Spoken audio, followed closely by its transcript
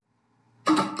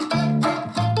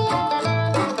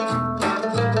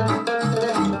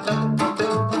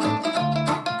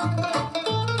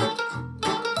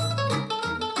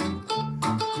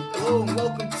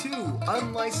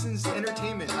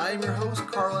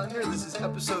Thunder. This is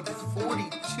episode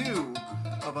 42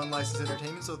 of Unlicensed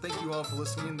Entertainment, so thank you all for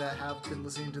listening that have been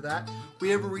listening to that. We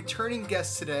have a returning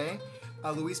guest today,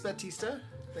 Luis Batista.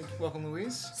 Thank you. Welcome,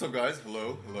 Luis. What's up, guys?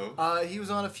 Hello. He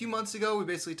was on a few months ago. We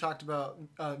basically talked about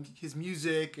his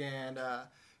music and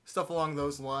stuff along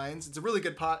those lines. It's a really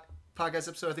good podcast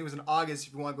episode. I think it was in August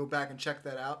if you want to go back and check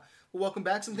that out. Well, welcome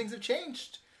back. Some things have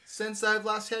changed since I've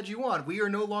last had you on. We are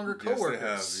no longer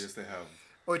coworkers. Yes, they have.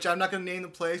 Which I'm not going to name the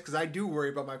place because I do worry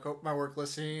about my work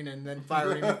listening and then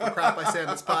firing me for crap I say on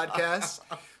this podcast.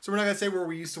 So we're not going to say where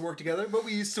we used to work together, but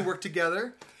we used to work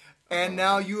together. And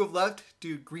now you have left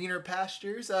to greener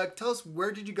pastures. Tell us,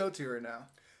 where did you go to right now?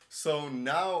 So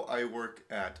now I work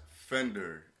at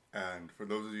Fender. And for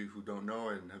those of you who don't know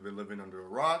and have been living under a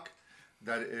rock,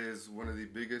 that is one of the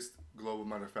biggest global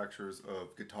manufacturers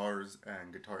of guitars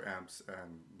and guitar amps.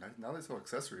 And now they sell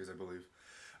accessories, I believe.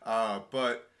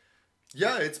 But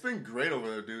yeah, it's been great over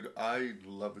there, dude. I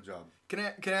love the job. Can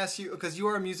I ask you, because you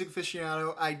are a music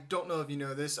aficionado, I don't know if you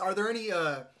know this. Are there any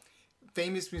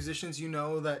famous musicians you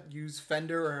know that use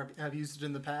Fender or have used it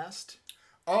in the past?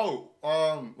 Oh,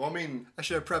 well, I mean... I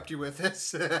should have prepped you with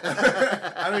this. There's,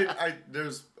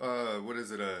 what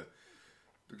is it,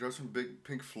 the girls from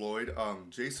Pink Floyd,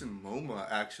 Jason Momoa,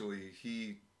 actually,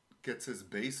 he gets his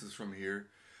basses from here.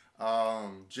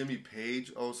 Jimmy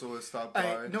Page also has stopped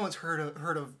by. No one's heard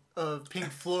of Pink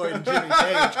Floyd and Jimmy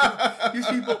Page. These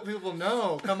people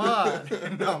know. Come on.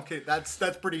 No, I'm kidding. That's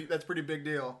pretty big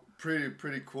deal.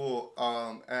 Pretty cool.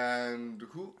 And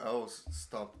who else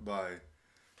stopped by?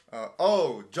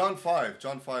 John Five.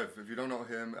 John Five. If you don't know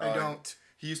him, I don't.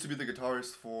 He used to be the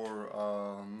guitarist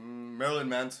for Marilyn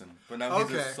Manson, but now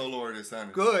he's a solo artist.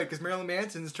 And good, because Marilyn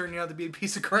Manson's turning out to be a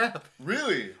piece of crap.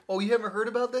 Really? Oh, you haven't heard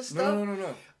about this stuff?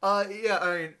 No. Yeah,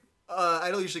 I mean,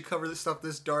 I don't usually cover this stuff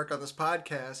this dark on this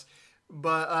podcast,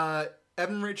 but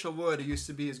Evan Rachel Wood, who used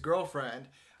to be his girlfriend,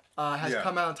 has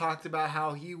come out and talked about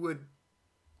how he would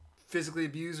physically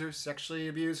abuse her, sexually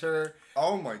abuse her.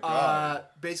 Oh my God.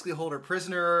 Basically hold her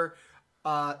prisoner.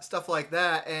 Stuff like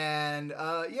that, and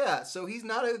so he's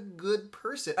not a good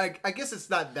person. I guess it's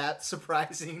not that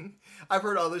surprising. I've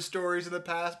heard other stories in the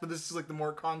past, but this is like the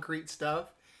more concrete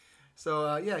stuff.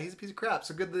 So he's a piece of crap.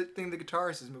 So good thing the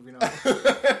guitarist is moving on.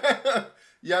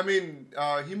 Yeah, I mean,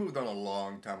 he moved on a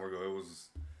long time ago.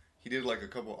 He did like a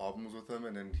couple albums with him,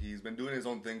 and then he's been doing his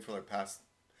own thing for like past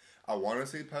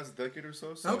decade or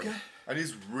so. Okay. And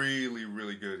he's really,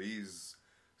 really good. He's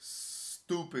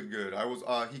stupid good.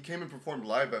 He came and performed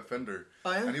live at Fender.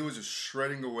 Oh, yeah? And he was just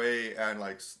shredding away and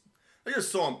like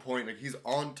just so on point. Like he's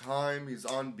on time, he's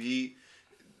on beat,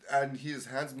 and his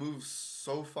hands move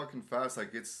so fucking fast.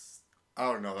 Like I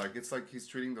don't know. Like it's like he's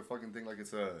treating the fucking thing like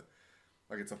it's a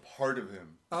part of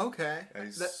him. Okay. And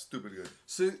he's stupid good.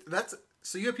 So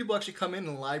you have people actually come in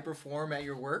and live perform at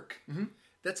your work? Mm-hmm.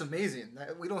 That's amazing.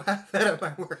 We don't have that at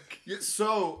my work. Yeah,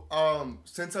 so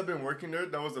since I've been working there,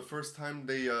 that was the first time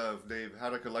they've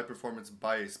had like a live performance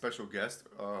by a special guest,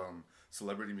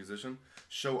 celebrity musician,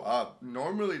 show up.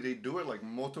 Normally they do it like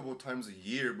multiple times a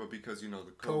year, but because the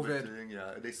COVID thing,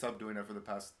 they stopped doing that for the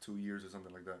past 2 years or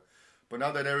something like that. But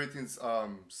now that everything's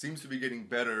seems to be getting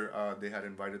better, they had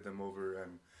invited them over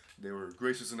and they were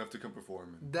gracious enough to come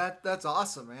perform. That's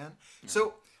awesome, man. Yeah.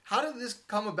 So how did this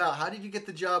come about? How did you get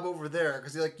the job over there?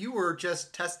 Because you were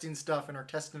just testing stuff in our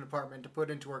testing department to put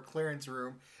into our clearance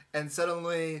room, and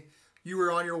suddenly you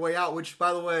were on your way out. Which,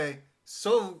 by the way,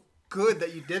 so good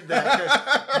that you did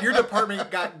that, because your department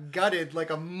got gutted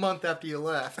like a month after you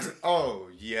left. Oh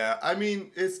yeah, I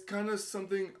mean it's kind of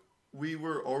something we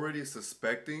were already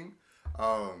suspecting.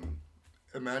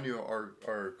 Emmanuel,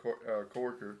 our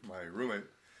coworker, my roommate.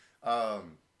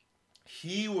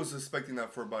 He was suspecting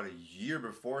that for about a year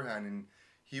beforehand, and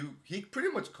he pretty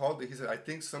much called it. He said, I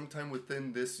think sometime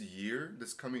within this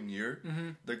coming year,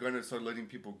 they're going to start letting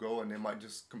people go, and they might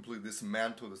just completely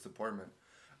dismantle this department.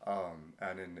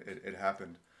 And then it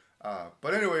happened.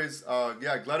 But anyways,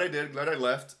 glad I did. Glad I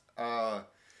left.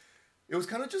 It was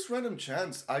kind of just random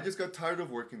chance. I just got tired of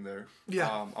working there.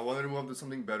 Yeah. I wanted to move on to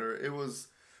something better.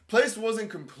 Place wasn't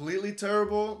completely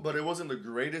terrible, but it wasn't the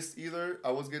greatest either.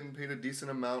 I was getting paid a decent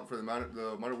amount for the amount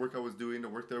of work I was doing. The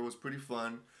work there was pretty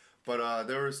fun, but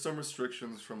there were some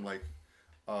restrictions from like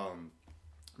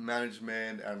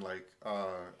management and like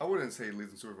I wouldn't say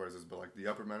leads and supervisors, but like the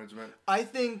upper management. I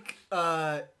think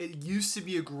it used to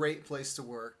be a great place to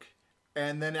work,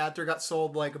 and then after it got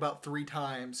sold like about 3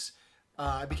 times,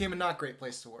 it became a not great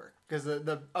place to work. Because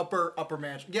the upper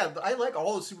management, I like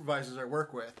all the supervisors I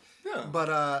work with. Yeah.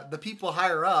 But the people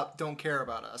higher up don't care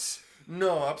about us.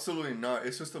 No, absolutely not.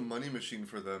 It's just a money machine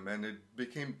for them, and it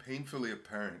became painfully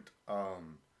apparent.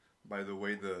 by the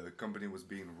way the company was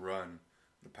being run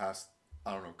the past,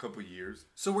 I don't know, couple years.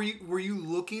 So were you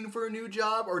looking for a new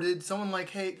job, or did someone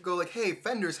hey,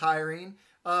 Fender's hiring?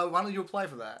 Why don't you apply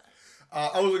for that?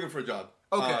 I was looking for a job.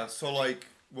 Okay. So like,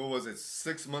 what was it?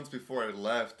 6 months before I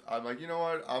left, I'm like, you know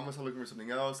what? I'm gonna start looking for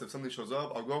something else. If something shows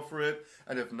up, I'll go for it.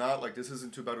 And if not, like, this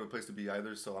isn't too bad of a place to be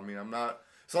either. So I mean, I'm not.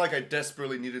 It's not like I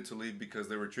desperately needed to leave because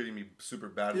they were treating me super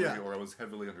badly or I was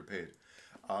heavily underpaid.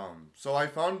 So I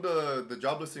found the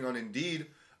job listing on Indeed,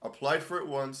 applied for it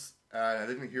once, and I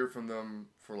didn't hear from them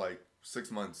for like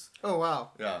 6 months. Oh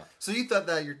wow. Yeah. So you thought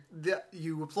that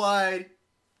you applied,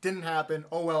 didn't happen.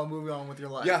 Oh well, moving on with your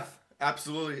life. Yeah,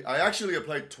 absolutely. I actually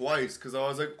applied twice because I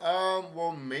was like,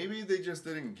 well, maybe they just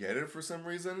didn't get it for some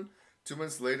reason. 2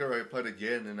 months later, I applied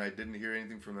again, and I didn't hear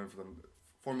anything from them for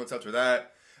 4 months after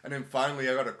that. And then finally,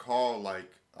 I got a call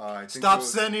like, I think Stop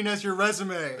sending us your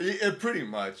resume. Yeah, pretty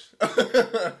much.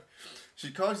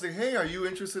 She called. She's like, "Hey, are you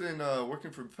interested in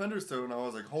working for Fenderstone?" And I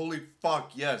was like, "Holy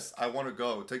fuck, yes! I want to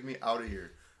go. Take me out of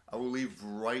here. I will leave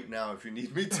right now if you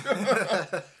need me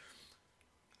to."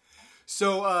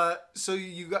 So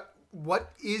you got.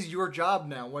 What is your job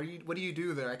now? What do you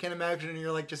do there? I can't imagine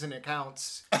you're like just in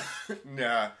accounts.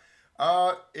 Nah.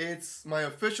 It's my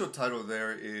official title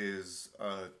there is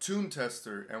tune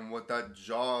tester, and what that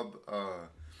job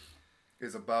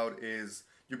is about is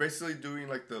you're basically doing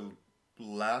like the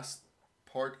last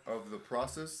part of the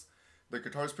process. The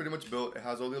guitar is pretty much built. It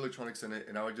has all the electronics in it,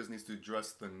 and now it just needs to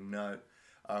dress the nut,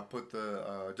 put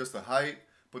the just the height,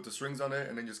 put the strings on it,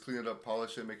 and then just clean it up,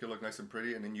 polish it, make it look nice and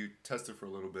pretty, and then you test it for a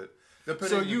little bit.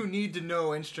 So you need to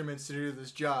know instruments to do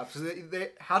this job. So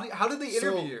how did they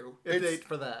interview you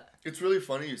for that? It's really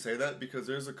funny you say that because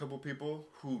there's a couple people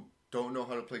who don't know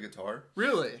how to play guitar.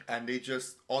 Really? And they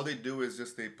just, all they do is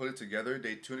just they put it together,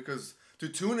 they tune it, because to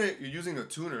tune it, you're using a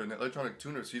tuner, an electronic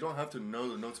tuner, so you don't have to know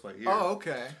the notes by ear. Oh,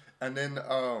 okay. And then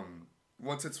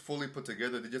once it's fully put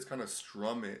together, they just kind of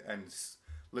strum it and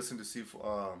listen to see,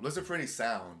 listen for any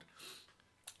sound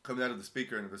coming out of the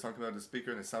speaker, and if the sound comes out of the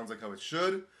speaker and it sounds like how it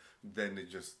should, then they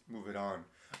just move it on.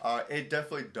 It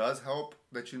definitely does help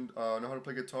that you know how to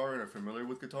play guitar and are familiar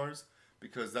with guitars,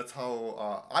 because that's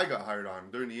how I got hired on.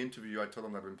 During the interview, I told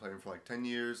them I've been playing for like 10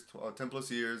 years, 10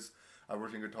 plus years. I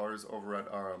worked in guitars over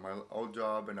at my old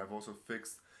job, and I've also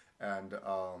fixed and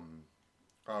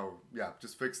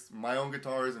just fixed my own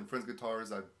guitars and friends'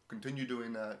 guitars. I continue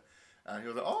doing that. And he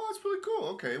was like, "Oh, that's really cool.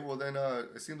 Okay, well then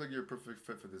it seems like you're a perfect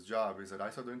fit for this job." He said, "I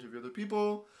still have to interview other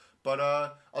people, but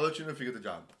I'll let you know if you get the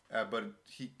job." But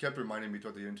he kept reminding me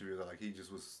throughout the interview that like he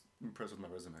just was impressed with my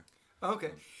resume.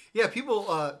 Okay, yeah.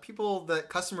 People that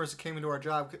customers that came into our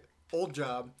old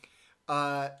job,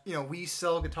 we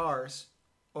sell guitars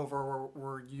over where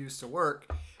we're used to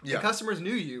work. Yeah. The customers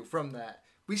knew you from that.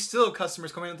 We still have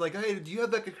customers coming in like, "Hey, do you have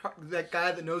that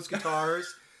guy that knows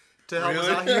guitars?" To help us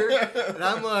out here, and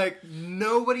I'm like,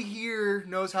 nobody here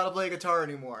knows how to play guitar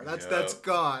anymore. That's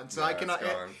gone. So I cannot.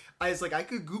 I was like, I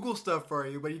could Google stuff for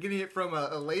you, but you're getting it from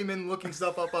a layman looking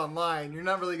stuff up online. You're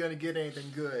not really going to get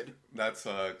anything good. That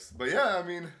sucks. But yeah, I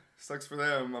mean, sucks for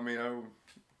them. I mean, I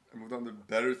moved on to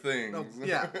better things. Oh,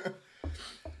 yeah.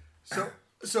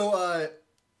 So,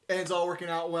 and it's all working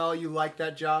out well. You like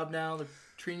that job now? They're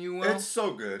treating you well? It's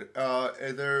so good.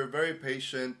 They're very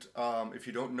patient. If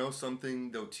you don't know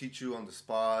something, they'll teach you on the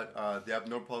spot. They have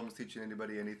no problems teaching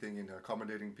anybody anything and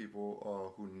accommodating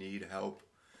people who need help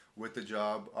with the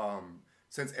job.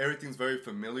 Since everything's very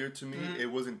familiar to me,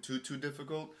 it wasn't too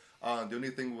difficult. The only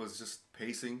thing was just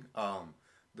pacing.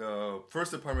 The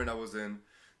first department I was in,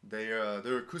 they're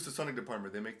Acoustasonic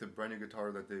department. They make the brand new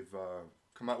guitar that they've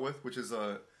come out with, which is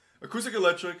acoustic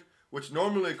electric. Which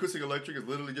normally acoustic electric is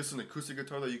literally just an acoustic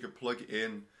guitar that you could plug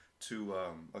in to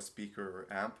a speaker or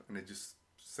amp, and it just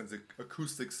sends an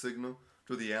acoustic signal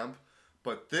to the amp.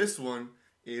 But this one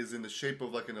is in the shape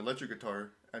of like an electric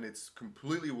guitar, and it's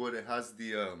completely wood. It has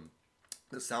the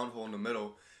sound hole in the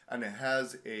middle, and it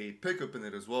has a pickup in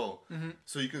it as well. Mm-hmm.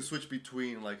 So you can switch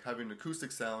between like having an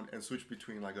acoustic sound and switch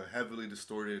between like a heavily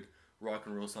distorted rock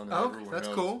and roll sound that everyone knows.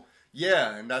 That's cool.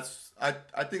 Yeah, and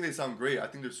I think they sound great. I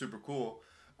think they're super cool.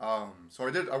 So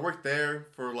I worked there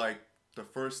for like the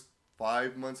first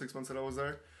 6 months that I was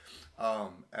there.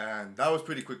 And that was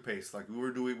pretty quick pace. Like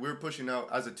we were pushing out,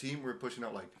 as a team, we were pushing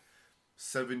out like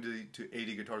 70 to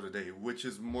 80 guitars a day, which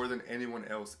is more than anyone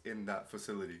else in that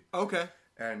facility. Okay.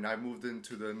 And I moved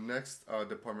into the next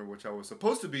department, which I was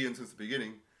supposed to be in since the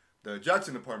beginning, the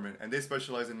Jackson department, and they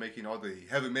specialize in making all the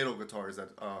heavy metal guitars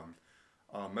that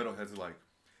metalheads like.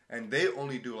 And they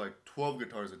only do like 12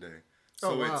 guitars a day.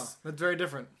 So that's very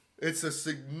different. It's a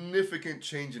significant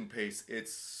change in pace.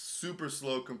 It's super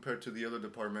slow compared to the other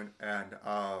department, and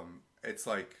it's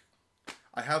like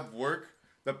I have work.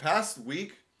 The past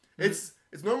week, it's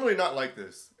normally not like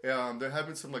this. There have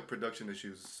been some like production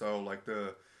issues. So like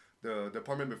the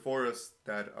department before us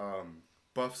that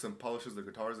buffs and polishes the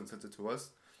guitars and sends it to us,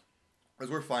 as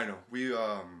we're final.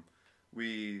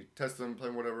 We test them, play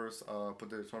them, whatever, put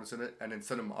the electronics in it, and then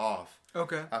send them off.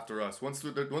 Okay. After us. Once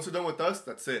they're done with us,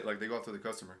 that's it. Like they go off to the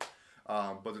customer.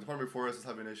 But the department before us is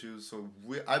having issues, so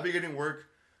I've been getting work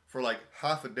for like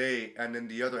half a day, and then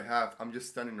the other half I'm just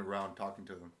standing around talking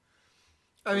to them.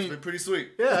 It's been pretty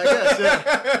sweet. Yeah, I guess.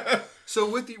 Yeah. So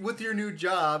with your new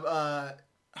job,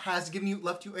 has it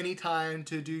left you any time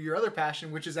to do your other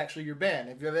passion, which is actually your band?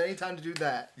 Have you have any time to do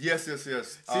that? Yes. See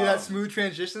that smooth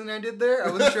transition I did there?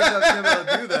 I wasn't sure if I was going to be able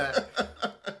to do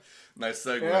that. Nice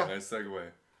segue. Yeah. Nice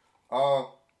segue.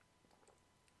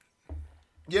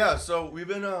 Yeah, so we've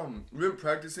been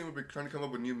practicing. We've been trying to come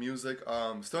up with new music.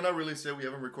 Still not released yet. We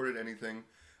haven't recorded anything,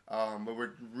 but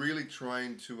we're really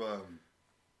trying to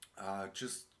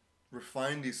just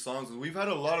refine these songs. We've had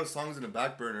a lot of songs in the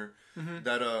back burner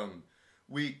that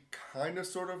we kind of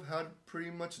sort of had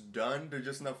pretty much done. They're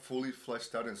just not fully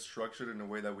fleshed out and structured in a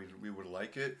way that we would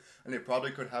like it, and they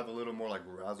probably could have a little more like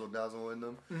razzle dazzle in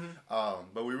them.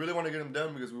 But we really want to get them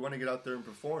done because we want to get out there and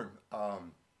perform.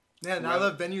 Yeah, now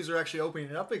that venues are actually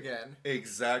opening up again.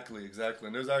 Exactly.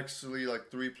 And there's actually like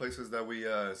 3 places that we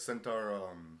sent our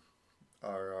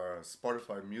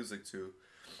Spotify music to,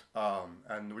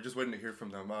 and we're just waiting to hear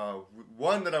from them.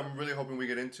 One that I'm really hoping we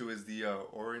get into is the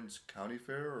Orange County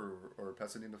Fair or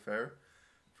Pasadena Fair.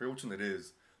 I forget which one it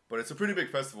is, but it's a pretty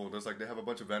big festival. There's like they have a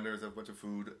bunch of vendors, they have a bunch of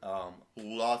food.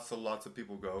 Lots of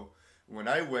people go. When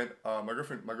I went, my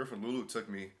girlfriend Lulu took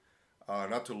me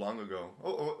not too long ago.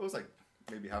 Oh, it was like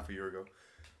maybe half a year ago.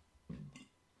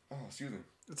 Oh, excuse me.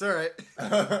 It's all right.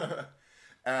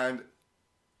 And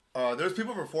there's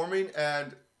people performing,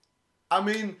 and I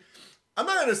mean, I'm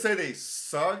not gonna say they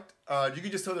sucked. You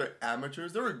could just tell they're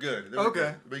amateurs. They were good.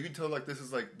 Good. But you can tell like this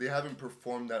is like they haven't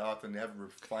performed that often. They haven't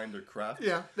refined their craft.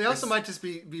 Yeah. They also might just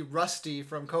be rusty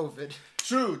from COVID.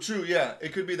 True. Yeah,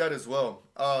 it could be that as well.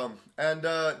 And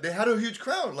they had a huge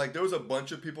crowd. Like there was a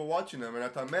bunch of people watching them, and I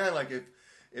thought, man, like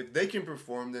if they can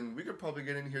perform, then we could probably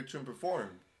get in here too and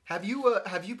perform. Have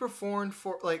you performed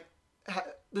for like?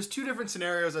 There's 2 different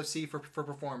scenarios I've seen for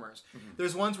performers.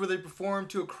 There's ones where they perform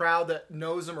to a crowd that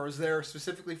knows them or is there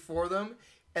specifically for them,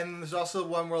 and there's also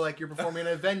one where like you're performing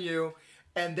at a venue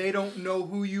and they don't know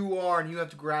who you are and you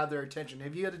have to grab their attention.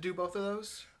 Have you had to do both of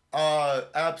those?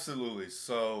 Absolutely.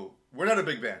 So we're not a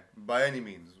big band by any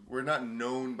means. We're not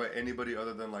known by anybody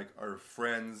other than like our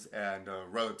friends and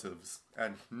relatives.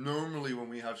 And normally when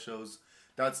we have shows,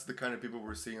 that's the kind of people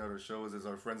we're seeing at our shows is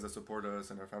our friends that support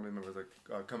us and our family members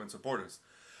that come and support us.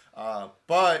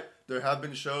 But there have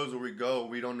been shows where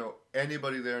we don't know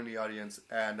anybody there in the audience.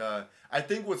 And I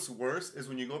think what's worse is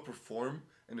when you go perform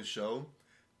in a show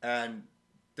and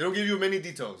they don't give you many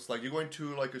details. Like you're going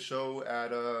to like a show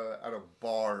at a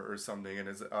bar or something, and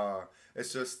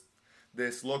it's just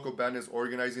this local band is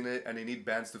organizing it, and they need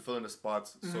bands to fill in the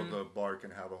spots so the bar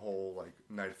can have a whole like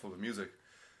night full of music.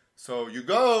 So you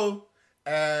go,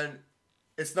 and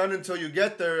it's not until you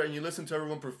get there and you listen to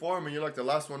everyone perform, and you're like the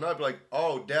last one up, like,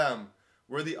 oh damn,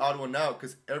 we're the odd one out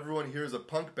because everyone here is a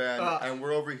punk band, and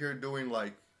we're over here doing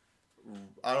like,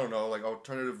 I don't know, like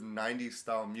alternative 90s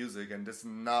style music, and that's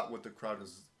not what the crowd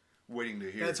is waiting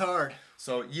to hear. That's hard.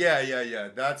 So yeah.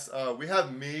 That's we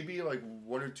have maybe like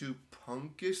 1 or 2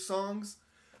 punkish songs,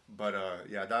 but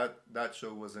yeah, that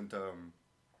show wasn't.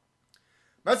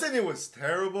 Not saying it was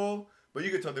terrible, but you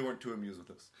could tell they weren't too amused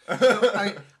with us.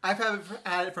 So, I've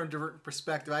had it from a different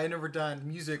perspective. I had never done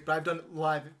music, but I've done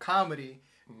live comedy,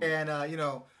 and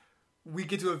we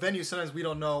get to a venue, sometimes we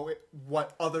don't know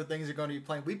what other things are going to be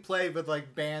playing. We play with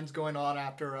like bands going on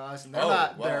after us, and they're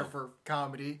not there for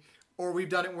comedy. Or we've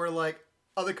done it where like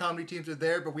other comedy teams are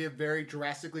there, but we have very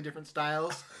drastically different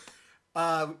styles.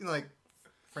 Like,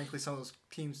 frankly, some of those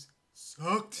teams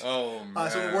sucked. Oh man!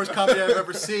 Some of the worst comedy I've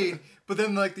ever seen. But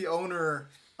then like the owner,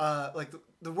 like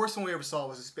the worst one we ever saw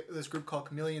was this group called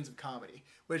Chameleons of Comedy,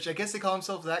 which I guess they call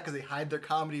themselves that because they hide their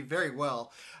comedy very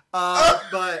well.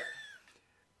 But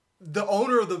the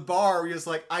owner of the bar was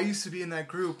like, I used to be in that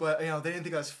group, but they didn't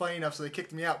think I was funny enough, so they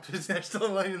kicked me out because they're still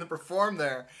letting them perform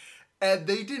there. And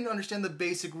they didn't understand the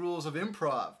basic rules of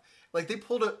improv. Like, they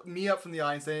pulled me up from the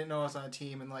audience. They didn't know I was on a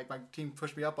team, and like my team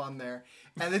pushed me up on there.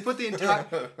 And they put the entire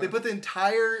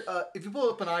if you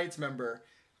pull up an audience member,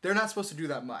 they're not supposed to do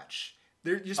that much.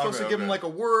 You're supposed to give them like a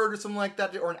word or something like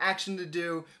that, or an action to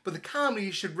do. But the comedy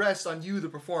should rest on you, the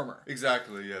performer.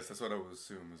 Exactly. Yes, that's what I would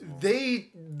assume as well.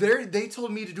 They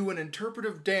told me to do an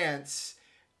interpretive dance,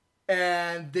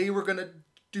 and they were gonna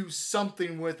do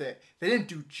something with it. They didn't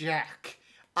do jack.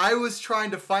 I was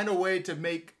trying to find a way to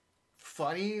make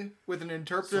funny with an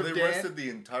interpretive So they dance. rested the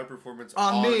entire performance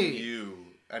On on me. you,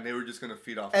 and they were just gonna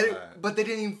feed off And of that. but they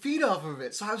didn't even feed off of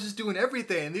it. So I was just doing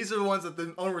everything. And these are the ones that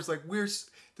the owner was like,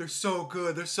 they're so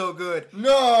good. They're so good.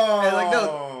 No. And like,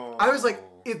 no, I was like,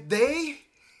 if they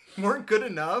weren't good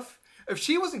enough, if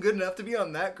she wasn't good enough to be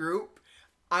on that group,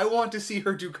 I want to see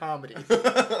her do comedy.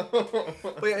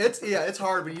 But yeah, it's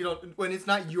hard when it's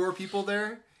not your people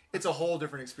there. It's a whole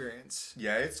different experience.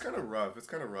 Yeah, it's kind of rough.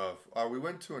 We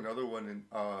went to another one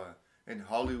in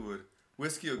Hollywood,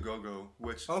 Whiskey A Go Go,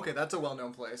 which Okay, that's a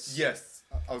well-known place. yes,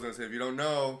 I was gonna say if you don't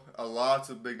know, lots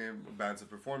of big name bands have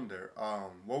performed there.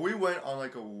 Well, we went on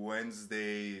like a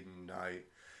Wednesday night,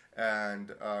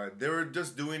 and they were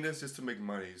just doing this just to make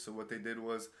money. So what they did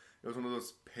was it was one of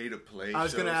those pay to play. I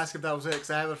was gonna ask if that was it because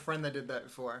I have a friend that did that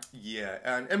before. Yeah,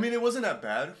 and I mean it wasn't that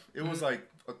bad. It was like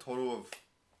a total of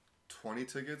 20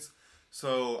 tickets.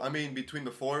 So, I mean, between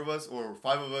the 4 of us or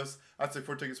 5 of us, I'd say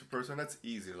 4 tickets per person. That's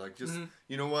easy. Like, just,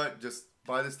 you know what? Just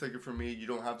buy this ticket for me. You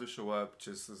don't have to show up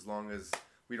just as long as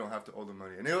we don't have to owe the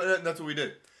money. And that's what we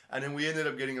did. And then we ended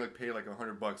up getting, like, paid like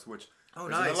 $100, which isn't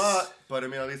nice. a lot. But, I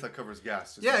mean, at least that covers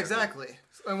gas. Yeah, exactly.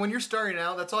 And when you're starting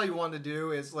out, that's all you want to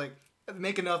do is, like,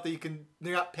 make enough that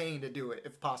they're not paying to do it,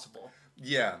 if possible.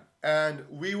 Yeah. And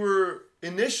we were,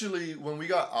 initially, when we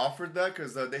got offered that,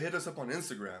 because they hit us up on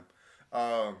Instagram.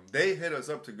 They hit us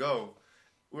up to go.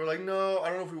 We were like, no, I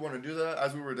don't know if we want to do that.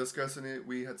 As we were discussing it,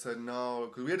 we had said no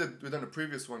because we'd done a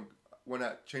previous one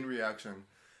at Chain Reaction,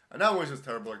 and that was just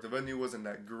terrible. Like the venue wasn't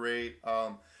that great.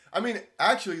 I mean,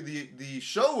 actually, the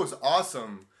show was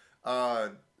awesome.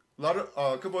 A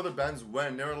couple other bands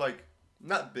went. They were like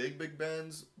not big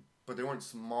bands, but they weren't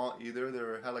small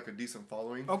either. Had like a decent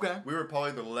following. Okay. We were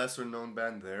probably the lesser known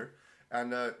band there,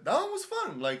 and that one was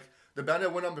fun. Like the band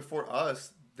that went on before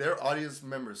us. Their audience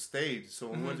members stayed, so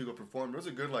when we went to go perform, there was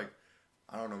a good, like,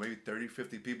 I don't know, maybe 30,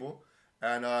 50 people,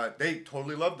 and they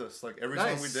totally loved us. Like, every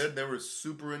song we did, they were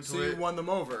super into it. So you won them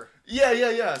over.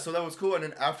 Yeah, so that was cool, and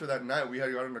then after that night, we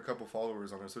had gotten a couple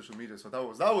followers on our social media, so that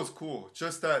was cool.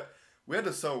 Just that we had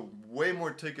to sell way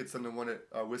more tickets than the one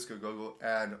at Whiskey A Go Go,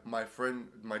 and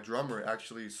my drummer,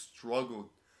 actually struggled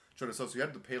trying to sell, so he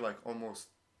had to pay, like, almost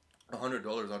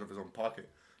 $100 out of his own pocket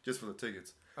just for the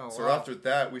tickets. Oh, so wow. after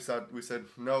that, we said,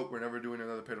 no, we're never doing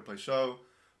another pay-to-play show.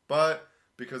 But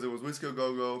because it was Whiskey A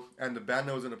Go Go and the band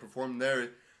that was going to perform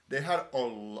there, they had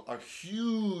a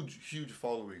huge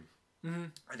following.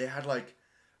 Mm-hmm. They had like,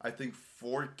 I think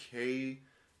 4K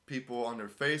people on their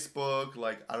Facebook,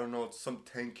 like, I don't know, some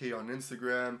 10K on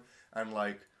Instagram, and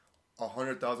like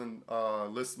 100,000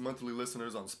 monthly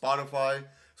listeners on Spotify.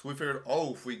 So we figured,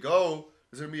 if we go,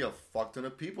 there's going to be a fuck ton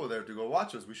of people there to go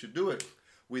watch us. We should do it.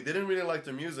 We didn't really like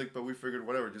their music, but we figured,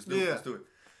 whatever, just do it. Let's do it.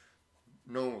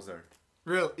 No one was there.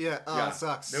 Really? Yeah. Oh, it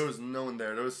sucks. There was no one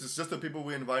there. There was just the people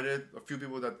we invited, a few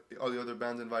people that all the other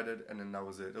bands invited, and then that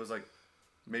was it. There was like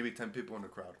maybe 10 people in the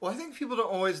crowd. Well, I think people don't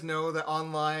always know that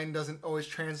online doesn't always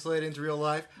translate into real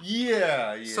life.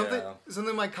 Yeah.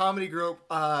 Something my comedy group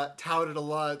touted a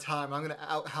lot of time. I'm gonna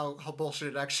out how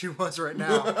bullshit it actually was right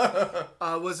now.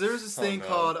 Was there's this thing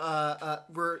called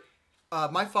where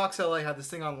My Fox LA had this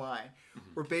thing online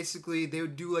where basically they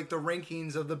would do like the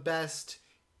rankings of the best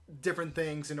different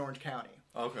things in Orange County.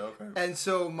 Okay. And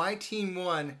so my team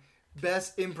won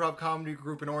best improv comedy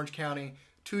group in Orange County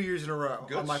 2 years in a row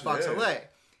on My Fox LA.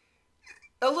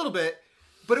 A little bit,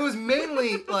 but it was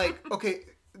mainly like, okay,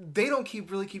 they don't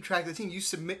really keep track of the team. You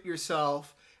submit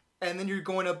yourself, and then you're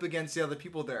going up against the other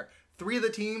people there. 3 of the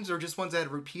teams are just ones that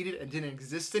had repeated and didn't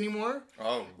exist anymore.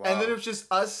 Oh, wow. And then it was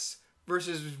just us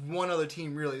versus one other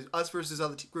team, really. Us versus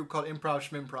other group called Improv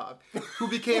Schmimprov, who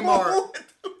became our...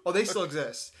 Oh, they still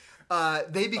exist.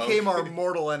 They became our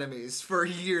mortal enemies for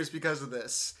years because of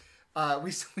this.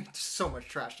 We so much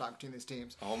trash talk between these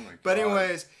teams. Oh my god. But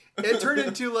anyways, it turned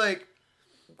into like...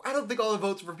 I don't think all the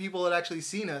votes were for people that actually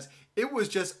seen us. It was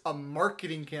just a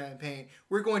marketing campaign.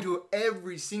 We're going to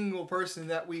every single person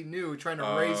that we knew trying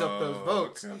to raise up those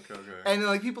votes. Okay. And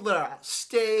like people that are out of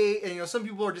state, and some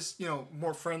people are just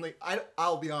more friendly.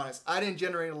 I'll be honest, I didn't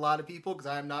generate a lot of people because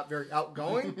I am not very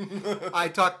outgoing. I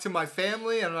talked to my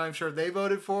family, and I'm sure they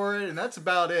voted for it, and that's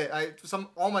about it.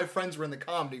 All my friends were in the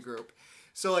comedy group.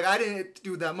 So, like, I didn't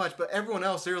do that much, but everyone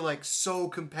else, they were, like, so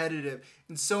competitive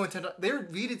and so intent.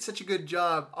 We did such a good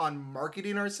job on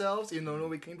marketing ourselves, even though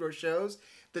nobody came to our shows,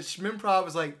 that Schmimprov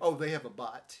was like, oh, they have a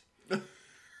bot.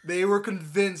 They were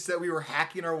convinced that we were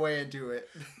hacking our way into it.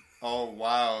 Oh,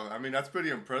 wow. I mean, that's pretty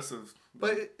impressive.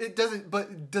 But it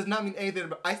does not mean anything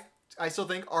about... I still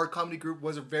think our comedy group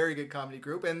was a very good comedy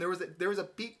group, and there was a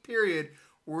peak period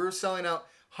where we were selling out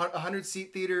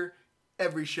 100-seat theater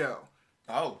every show.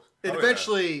 Oh. It Oh,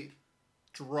 eventually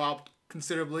dropped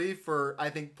considerably for, I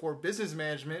think, poor business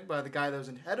management by the guy that was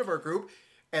in head of our group.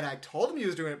 And I told him he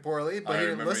was doing it poorly, but he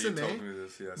didn't listen to me.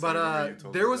 This, yes.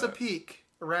 But there was a peak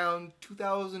around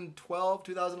 2012,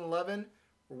 2011,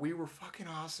 where we were fucking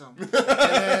awesome. And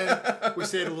then we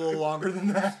stayed a little longer than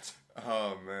that.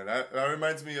 Oh, man. That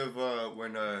reminds me of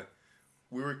when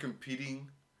we were competing.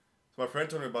 So my friend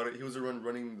told me about it. He was not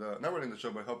running the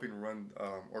show, but helping run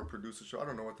or produce the show. I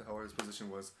don't know what the hell his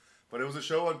position was. But it was a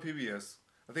show on PBS.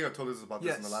 I think I told us about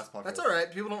this in the last podcast. That's all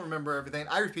right. People don't remember everything.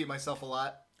 I repeat myself a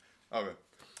lot. Okay.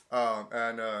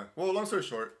 Well, long story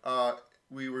short,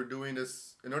 we were doing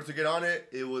this, in order to get on it,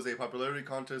 it was a popularity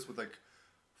contest with like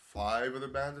 5 other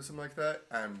bands or something like that,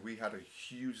 and we had a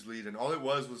huge lead, and all it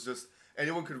was just,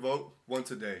 anyone could vote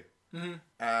once a day. Mm-hmm.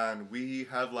 And we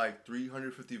had like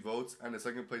 350 votes, and the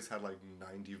second place had like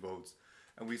 90 votes,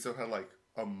 and we still had like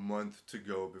a month to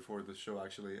go before the show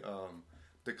actually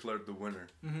declared the winner.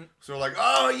 Mm-hmm. So we're like,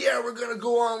 oh yeah, we're gonna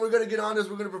go on, we're gonna get on this,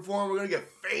 we're gonna perform, we're gonna get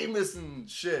famous and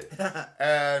shit.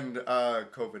 And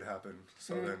COVID happened,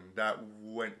 so then that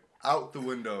went out the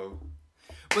window.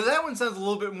 But that one sounds a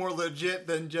little bit more legit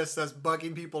than just us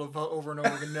bugging people to vote over and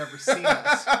over and never seen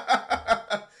us.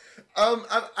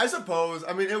 I suppose.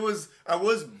 I mean, I was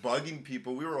bugging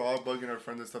people. We were all bugging our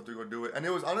friends and stuff to go do it, and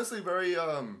it was honestly very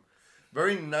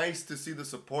very nice to see the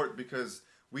support, because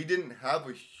we didn't have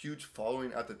a huge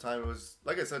following at the time. It was,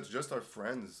 like I said, just our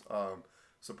friends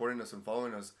supporting us and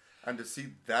following us. And to see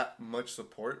that much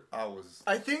support,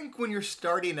 I think when you're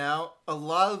starting out, a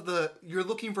lot of you're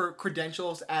looking for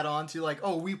credentials to add on to, like,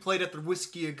 oh, we played at the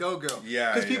Whiskey A Go-Go.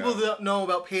 Yeah, because people that don't know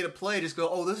about pay to play just go,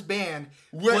 oh, this band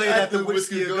played at the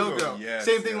Whiskey A Go-Go. Yes,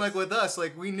 Same thing like with us.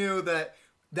 Like, we knew that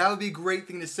would be a great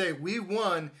thing to say. We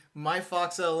won My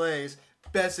Fox LA's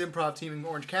best improv team in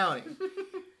Orange County.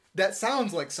 That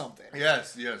sounds like something.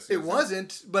 Yes. It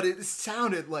wasn't, but it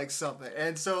sounded like something.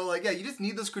 And so, like, yeah, you just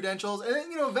need those credentials. And then,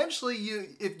 eventually,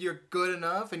 if you're good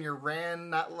enough and you ran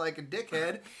not like a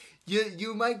dickhead,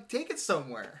 you might take it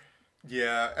somewhere.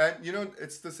 Yeah, and,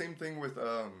 it's the same thing with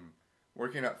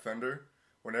working at Fender.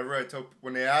 When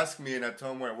they ask me and I tell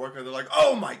them where I work, they're like,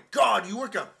 oh my God, you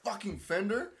work at fucking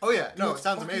Fender? Oh, yeah. No, it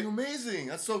sounds amazing.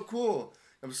 That's so cool.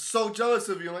 I'm so jealous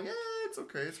of you. I'm like, it's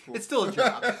okay. It's cool. It's still a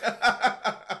job.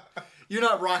 You're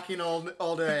not rocking all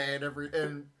day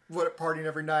and partying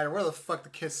every night, or whatever the fuck the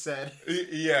Kiss said.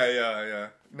 Yeah.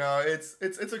 No, it's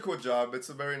a cool job. It's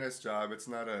a very nice job. It's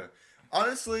not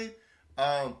honestly,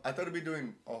 I thought I'd be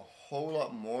doing a whole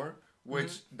lot more,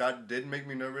 which that did make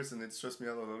me nervous and it stressed me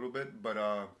out a little bit.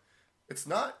 But it's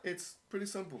not. It's pretty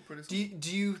simple. Do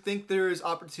you think there is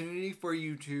opportunity for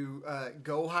you to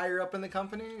go higher up in the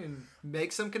company and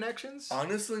make some connections?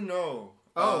 Honestly, no.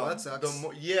 Oh, that sucks.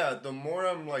 The more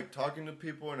I'm like talking to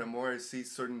people and the more I see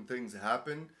certain things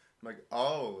happen, I'm like,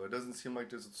 oh, it doesn't seem like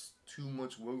there's too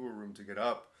much wiggle room to get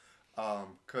up.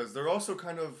 Because they're also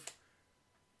kind of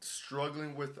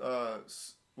struggling with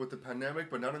the pandemic,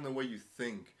 but not in the way you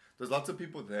think. There's lots of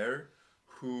people there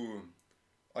who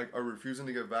are refusing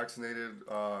to get vaccinated.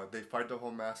 They fight the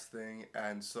whole mask thing,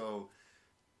 and so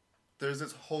there's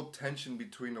this whole tension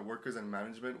between the workers and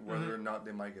management, whether or not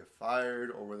they might get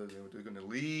fired or whether they're going to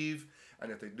leave.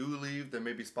 And if they do leave, there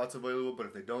may be spots available, but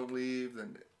if they don't leave,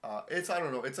 then I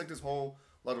don't know. It's like this whole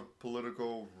lot of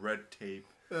political red tape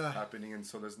happening, and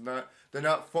so so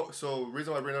the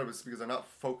reason why I bring it up is because they're not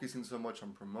focusing so much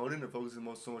on promoting, they're focusing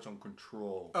so much on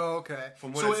control. Oh, okay.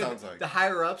 From what it sounds like. The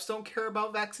higher ups don't care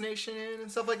about vaccination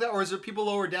and stuff like that, or is there people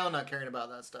lower down not caring about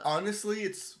that stuff? Honestly,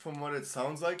 it's from what it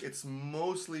sounds like, it's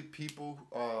mostly people.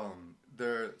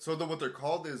 What they're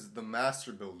called is the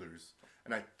master builders,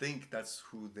 and I think that's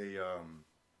who they're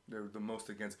the most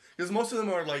against, because most of them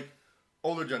are like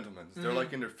older gentlemen. They're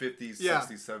like in their 50s,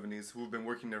 60s, 70s, who've been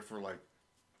working there for like,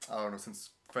 I don't know,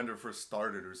 since Fender first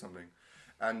started or something.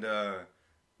 And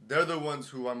they're the ones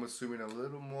who I'm assuming a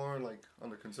little more like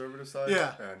on the conservative side.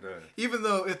 Yeah. And even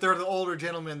though if they're the older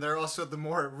gentlemen, they're also the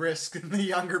more at risk than the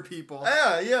younger people.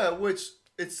 Yeah, which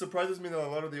it surprises me that a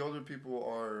lot of the older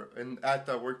people at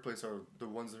that workplace are the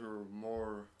ones who are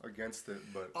more against it.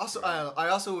 But also, I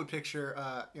also would picture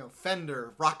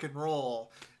Fender, rock and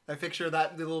roll. I picture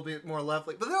that a little bit more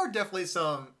left-leaning. But there are definitely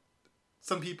some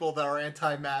people that are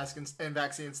anti-mask and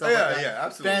vaccine and stuff like that. Yeah,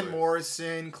 absolutely. Van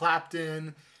Morrison,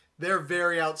 Clapton, they're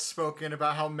very outspoken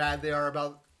about how mad they are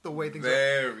about the way things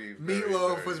are.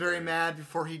 Meatloaf was very mad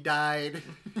before he died.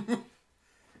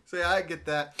 So yeah, I get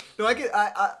that. No,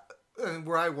 I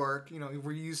where I work,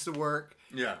 we're used to work.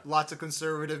 Yeah. Lots of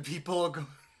conservative people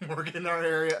work in our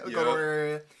area, go to our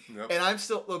area. Yep. And I'm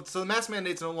still, so the mask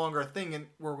mandate's no longer a thing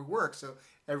where we work. So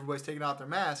everybody's taking off their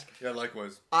mask. Yeah,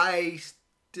 likewise. I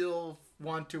still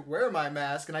want to wear my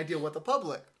mask, and I deal with the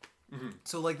public. Mm-hmm.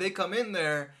 So like they come in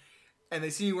there, and they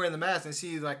see me wearing the mask, and they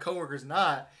see my coworkers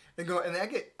not, and go, and I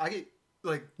get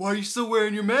like, why are you still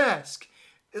wearing your mask?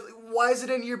 Why is it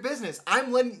any of your business? I'm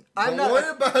not worry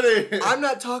about it. I'm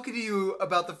not talking to you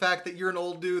about the fact that you're an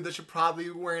old dude that should probably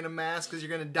be wearing a mask because you're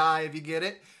gonna die if you get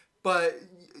it. But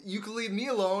you can leave me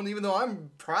alone, even though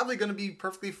I'm probably gonna be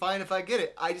perfectly fine if I get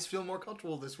it. I just feel more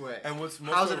comfortable this way. And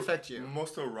how does it affect you?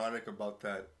 Most ironic about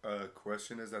that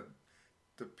question is that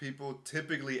the people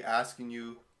typically asking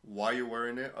you why you're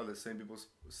wearing it are the same people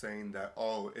saying that,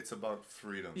 oh, it's about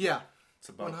freedom. Yeah. It's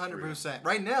about 100%. freedom.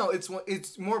 Right now,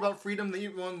 it's more about freedom than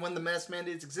even when the mask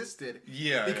mandates existed.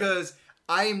 Yeah. Because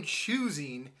I am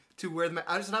choosing to wear the mask.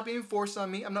 It's not being forced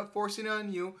on me. I'm not forcing it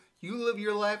on you. You live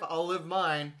your life. I'll live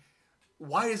mine.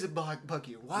 Why does it bug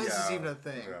you? Why is this even a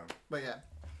thing? Yeah. But yeah,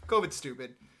 COVID's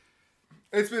stupid.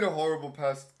 It's been a horrible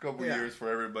past couple years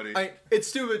for everybody. It's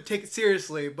stupid, take it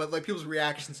seriously, but like people's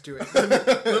reactions to it.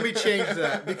 Let me change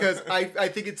that because I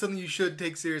think it's something you should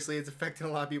take seriously. It's affecting a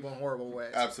lot of people in horrible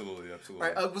ways. Absolutely. All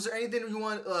right, was there anything you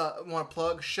want to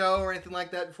plug, show, or anything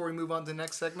like that before we move on to the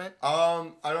next segment?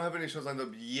 I don't have any shows lined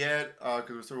up yet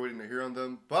because we're still waiting to hear on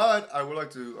them. But I would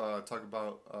like to talk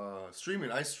about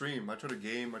streaming. I stream. I try to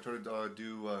game. I try to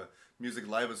do music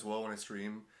live as well when I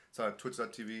stream. It's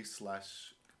twitch.tv/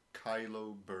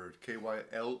 Kylo Bird,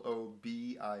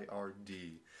 KYLOBIRD.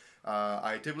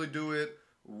 I typically do it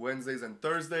Wednesdays and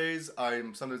Thursdays. I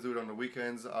sometimes do it on the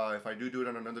weekends. If I do it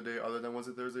on another day other than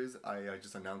Wednesday, Thursdays, I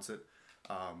just announce it.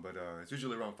 But it's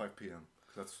usually around 5 p.m.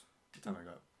 That's the time I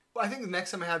got. Well, I think the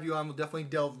next time I have you on, we'll definitely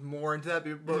delve more into that.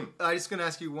 But I'm just going to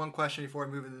ask you one question before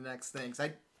we move into the next thing. 'Cause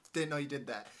I didn't know you did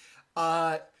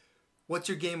that. What's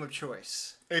your game of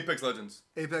choice? Apex Legends.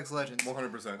 Apex Legends.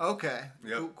 100%. Okay.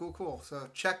 Yep. Cool. So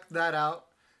check that out.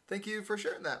 Thank you for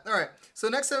sharing that. All right. So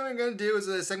next thing we're going to do is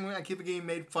a segment I keep getting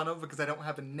made fun of because I don't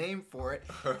have a name for it.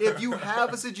 If you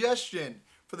have a suggestion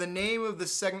for the name of the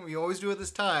segment we always do at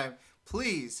this time,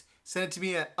 please send it to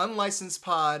me at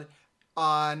unlicenssedpod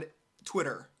on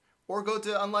Twitter or go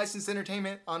to Unlicensed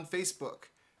Entertainment on Facebook.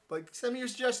 But send me your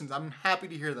suggestions. I'm happy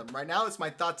to hear them. Right now, it's my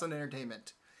thoughts on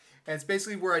entertainment. And it's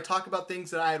basically where I talk about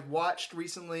things that I had watched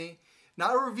recently.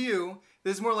 Not a review.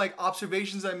 This is more like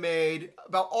observations I made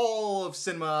about all of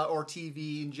cinema or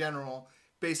TV in general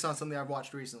based on something I've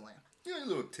watched recently. Yeah,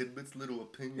 little tidbits, little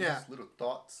opinions, little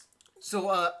thoughts.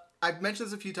 So I've mentioned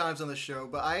this a few times on the show,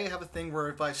 but I have a thing where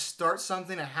if I start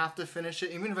something, I have to finish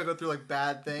it, even if I go through like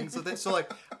bad things. So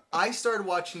like I started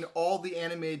watching all the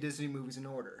animated Disney movies in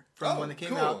order from when they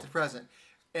came out to present.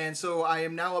 And so I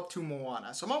am now up to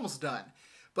Moana. So I'm almost done.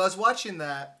 But I was watching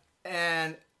that,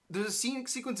 and there's a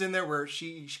sequence in there where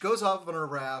she goes off on her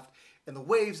raft, and the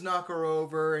waves knock her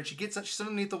over, and she's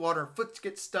underneath the water, her foot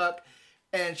gets stuck,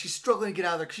 and she's struggling to get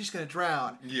out of there because she's going to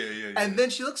drown. Yeah. And then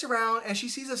she looks around, and she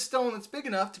sees a stone that's big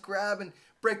enough to grab and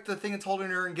break the thing that's holding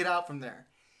her and get out from there.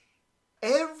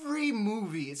 Every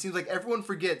movie, it seems like everyone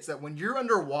forgets that when you're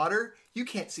underwater, you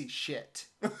can't see shit.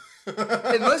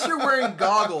 Unless you're wearing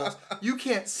goggles, you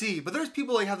can't see. But there's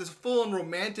people like have this full-on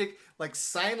romantic, like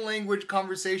sign language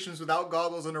conversations without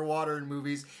goggles underwater in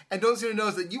movies, and don't seem to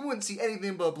notice that you wouldn't see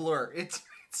anything but blur. It's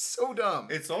so dumb.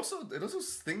 It also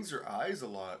stings your eyes a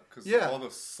lot because all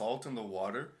the salt in the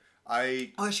water.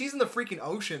 She's in the freaking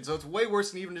ocean, so it's way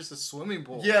worse than even just a swimming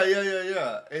pool.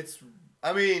 Yeah.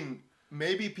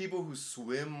 Maybe people who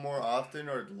swim more often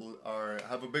or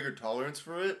have a bigger tolerance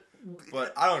for it.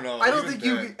 But I don't know. I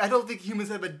don't think humans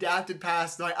have adapted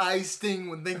past my eyes sting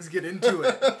when things get into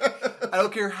it. I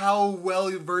don't care how well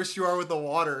versed you are with the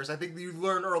waters. I think you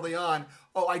learn early on.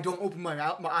 Oh, I don't open my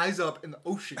eyes up in the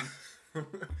ocean.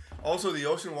 Also, the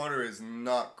ocean water is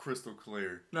not crystal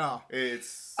clear. No,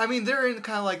 they're in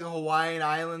kind of like the Hawaiian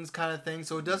Islands kind of thing,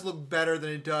 so it does look better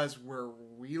than it does where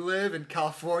we live in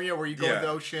California, where you go in the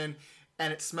ocean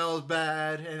and it smells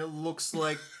bad and it looks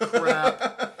like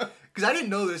crap. Because I didn't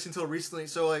know this until recently.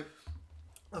 So, like,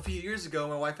 a few years ago,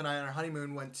 my wife and I on our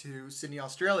honeymoon went to Sydney,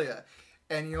 Australia.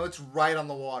 And, it's right on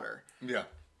the water. Yeah.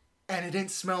 And it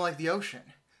didn't smell like the ocean.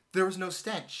 There was no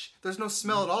stench. There's no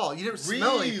smell at all. You didn't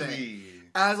smell anything.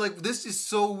 And I was like, this is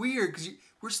so weird. Because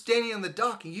we're standing on the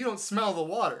dock and you don't smell the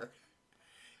water.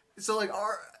 So, like,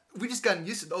 we just gotten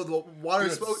used to the water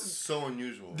is so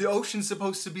unusual. The ocean's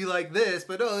supposed to be like this,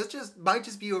 but it might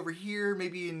just be over here,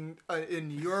 maybe in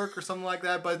New York or something like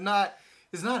that, but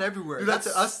it's not everywhere. Dude, that's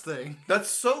an us thing. That's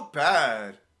so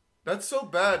bad. That's so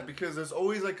bad because there's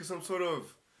always like some sort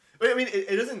of I mean,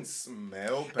 it doesn't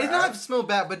smell bad. It doesn't smell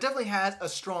bad, but definitely has a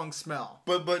strong smell.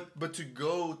 But to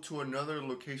go to another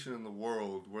location in the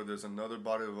world where there's another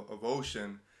body of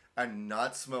ocean and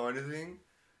not smell anything.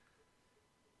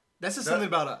 That says something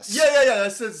about us. Yeah.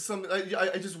 That says something.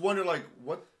 I just wonder, like,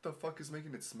 what the fuck is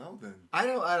making it smell then? I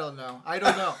don't know. I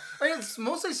mean, it's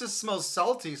mostly just smells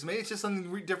salty. So maybe it's just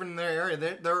something different in their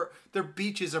area. Their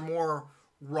beaches are more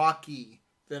rocky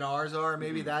than ours are.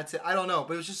 Maybe that's it. I don't know.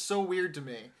 But it was just so weird to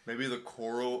me. Maybe the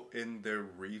coral in their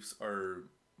reefs are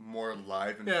more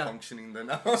alive and functioning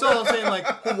than ours. So I'm saying, like,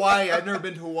 Hawaii. I've never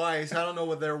been to Hawaii, so I don't know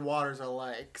what their waters are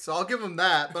like. So I'll give them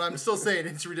that. But I'm still saying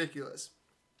it's ridiculous.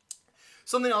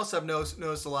 Something else I've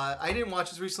noticed a lot. I didn't watch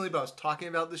this recently, but I was talking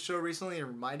about this show recently and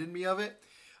it reminded me of it.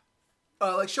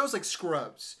 Like shows like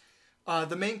Scrubs.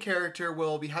 The main character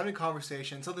will be having a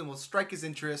conversation, something will strike his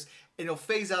interest, and he'll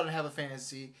phase out and have a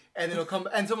fantasy, and then he'll come,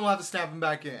 and someone will have to snap him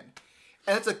back in.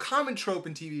 And it's a common trope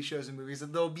in TV shows and movies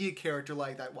that there'll be a character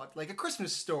like that, like A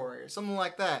Christmas Story or something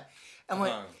like that. And I'm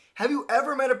like, have you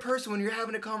ever met a person when you're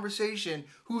having a conversation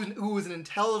who is an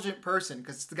intelligent person?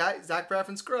 Because the guy, Zach Braff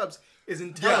in Scrubs, is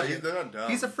intelligent. Yeah, they're not dumb.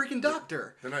 He's a freaking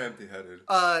doctor. They're not empty-headed.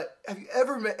 Have you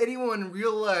ever met anyone in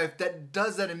real life that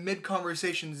does that in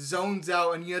mid-conversation, zones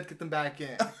out, and you have to get them back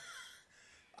in?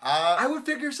 I would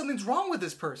figure something's wrong with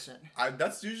this person.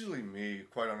 That's usually me,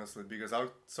 quite honestly, because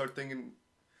I'll start thinking...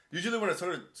 Usually when I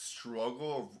start to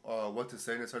struggle of what to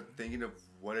say and I start thinking of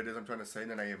what it is I'm trying to say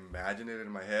and then I imagine it in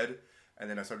my head and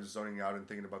then I start zoning out and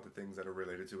thinking about the things that are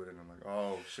related to it and I'm like,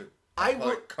 oh, shit. I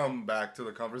will come back to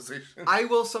the conversation. I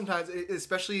will sometimes,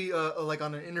 especially like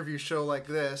on an interview show like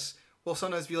this, will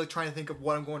sometimes be like trying to think of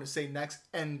what I'm going to say next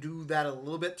and do that a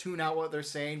little bit, tune out what they're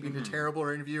saying, being a terrible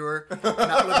interviewer,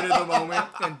 not living in the moment,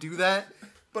 and do that.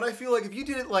 But I feel like if you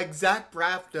did it like Zach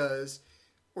Braff does,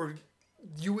 or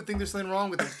you would think there's something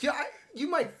wrong with it. Yeah, you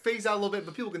might phase out a little bit,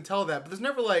 but people can tell that. But there's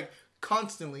never like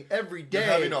constantly, every day.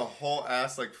 You're having a whole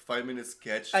ass like 5-minute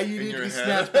sketch and you in need your to be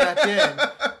head. snapped back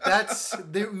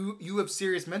in. You have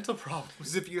serious mental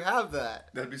problems if you have that.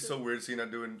 That'd be so weird seeing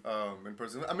that doing in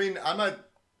person. I mean, I'm not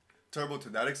terrible to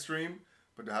that extreme,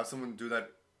 but to have someone do that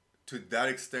to that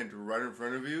extent right in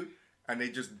front of you, and they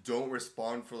just don't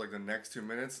respond for like the next 2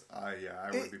 minutes, I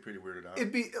would be pretty weirded out.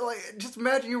 It'd be like, just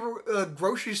imagine you were a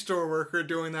grocery store worker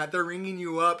doing that. They're ringing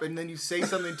you up, and then you say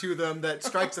something to them that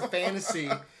strikes a fantasy.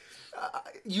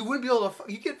 You wouldn't be able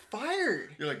to. You get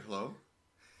fired. You're like, hello?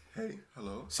 Hey,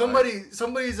 hello? Somebody's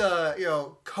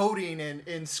coding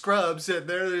in Scrubs, and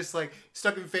they're just like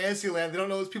stuck in Fantasyland. They don't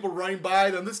know there's people running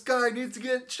by them. This guy needs to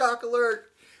get shock alert.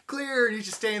 Clear, and he's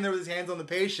just standing there with his hands on the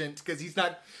patient because he's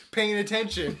not paying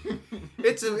attention.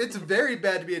 It's very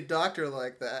bad to be a doctor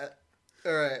like that.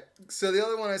 All right. So the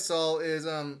other one I saw is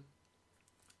I'm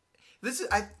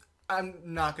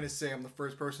not gonna say I'm the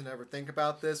first person to ever think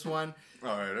about this one.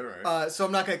 All right. So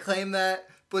I'm not gonna claim that,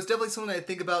 but it's definitely something I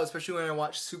think about, especially when I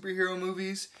watch superhero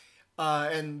movies.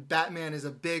 And Batman is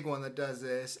a big one that does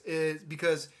this. Is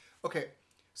because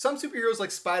some superheroes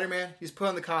like Spider-Man, you just put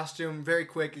on the costume very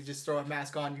quick, you just throw a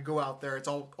mask on, you go out there, it's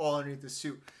all underneath the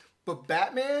suit. But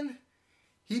Batman,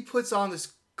 he puts on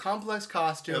this complex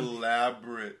costume.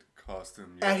 Elaborate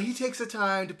costume, yes. And he takes the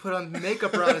time to put on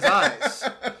makeup around his eyes.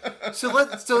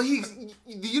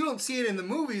 You don't see it in the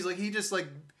movies, like he just like,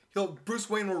 Bruce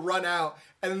Wayne will run out,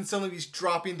 and then suddenly he's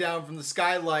dropping down from the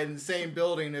skylight in the same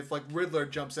building if like Riddler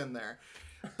jumps in there.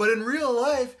 But in real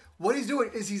life, what he's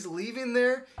doing is he's leaving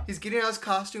there, he's getting out his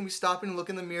costume, he's stopping to look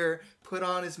in the mirror, put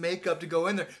on his makeup to go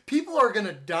in there. People are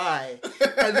gonna die.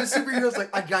 And this superhero's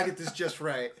like, I gotta get this just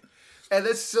right. And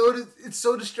it's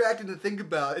so distracting to think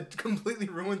about. It completely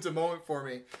ruins a moment for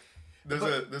me.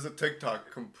 There's a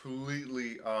TikTok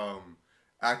completely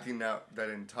acting out that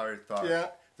entire thought. Yeah.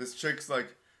 This chick's like,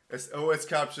 it's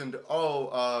captioned,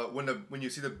 when you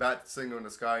see the bat signal in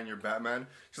the sky and you're Batman,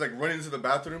 she's like running into the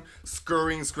bathroom,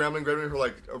 scurrying, scrambling, grabbing her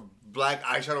like a black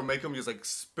eyeshadow makeup, just like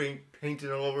painted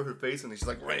all over her face, and then she's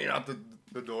like running out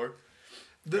the door.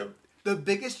 The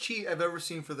biggest cheat I've ever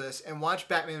seen for this, and watch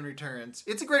Batman Returns.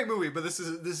 It's a great movie, but this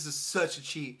is such a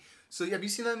cheat. So have you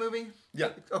seen that movie? Yeah.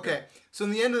 Okay. Yeah. So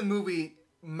in the end of the movie,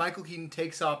 Michael Keaton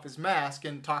takes off his mask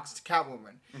and talks to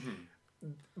Catwoman. Mm-hmm.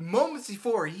 Moments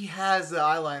before, he has the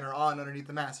eyeliner on underneath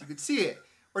the mask. You could see it.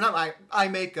 Or not eye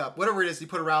makeup, whatever it is you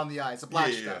put around the eyes, the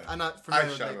black stuff. I'm not familiar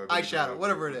with it. Eyeshadow,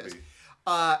 whatever it is.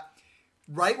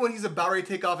 Right when he's about ready to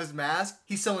take off his mask,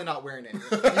 he's suddenly not wearing it. You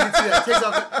can see that. Takes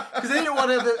off because they didn't want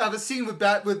to have a scene with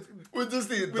just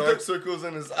the dark circles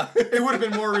in his eyes. It would have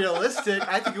been more realistic.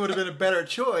 I think it would have been a better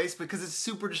choice because it's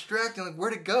super distracting. Like,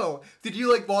 where'd it go? Did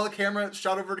you while the camera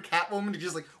shot over to Catwoman, did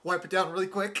you just wipe it down really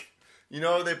quick?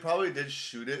 They probably did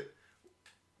shoot it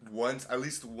once, at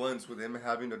least once, with him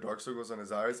having the dark circles on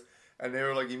his eyes, and they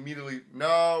were like immediately,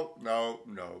 no,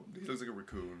 he looks like a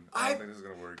raccoon. I don't think this is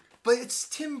gonna work. But it's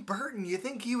Tim Burton. You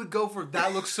think he would go for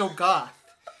that looks so goth?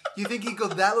 You think he'd go,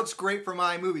 that looks great for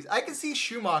my movies? I can see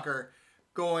Schumacher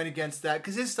going against that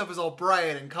because his stuff is all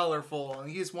bright and colorful, and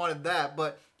he just wanted that.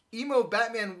 But emo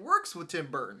Batman works with Tim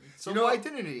Burton, so no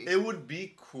identity. It would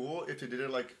be cool if they did it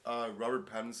like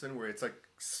Robert Pattinson, where it's like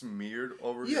smeared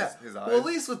over his eyes. Well, at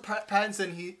least with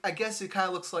Pattinson, I guess it kind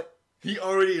of looks like he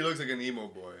already looks like an emo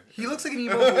boy. He looks like an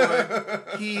emo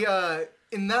boy. He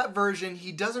in that version,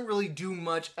 he doesn't really do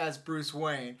much as Bruce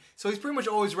Wayne, so he's pretty much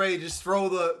always ready to just throw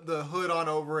the hood on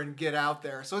over and get out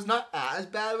there. So it's not as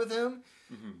bad with him.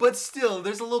 Mm-hmm. But still,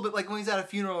 there's a little bit, like when he's at a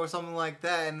funeral or something like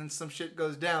that and then some shit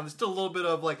goes down, there's still a little bit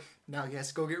of like, now he has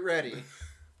to go get ready.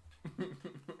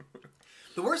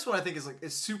 The worst one I think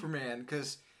is Superman,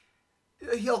 because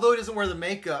although he doesn't wear the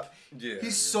makeup,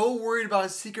 he's so worried about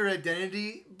his secret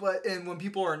identity, and when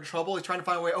people are in trouble, he's trying to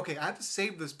find a way, okay, I have to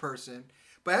save this person,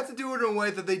 but I have to do it in a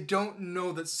way that they don't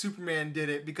know that Superman did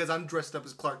it because I'm dressed up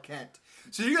as Clark Kent.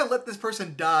 So you're going to let this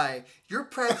person die. You're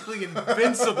practically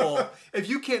invincible if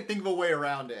you can't think of a way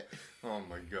around it. Oh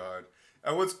my god.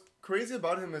 And what's crazy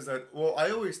about him is that, well,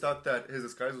 I always thought that his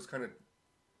disguise was kind of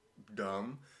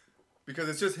dumb. Because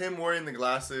it's just him wearing the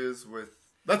glasses with...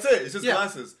 That's it. It's just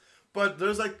glasses. But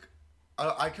there's like...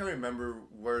 I can't remember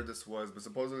where this was, but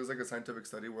supposedly there's like a scientific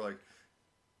study where like...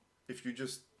 If you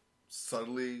just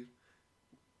subtly...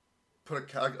 Put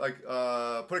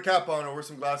a cap on or wear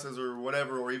some glasses or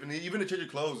whatever, or even to change your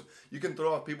clothes, you can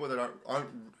throw off people that aren't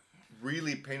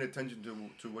really paying attention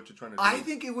to what you're trying to do. I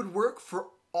think it would work for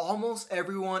almost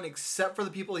everyone except for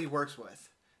the people he works with,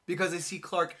 because they see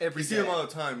Clark every day. You see him all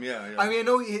the time, yeah. I mean, I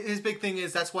know his big thing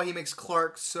is that's why he makes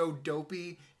Clark so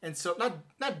dopey and so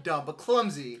not dumb but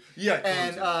clumsy. Yeah,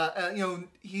 clumsy. And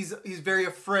he's very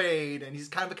afraid and he's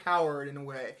kind of a coward in a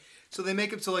way. So they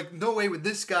make him so like no way would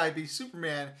this guy be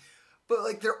Superman. But,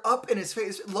 like, they're up in his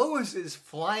face. Lois is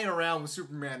flying around with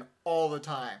Superman all the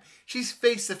time. She's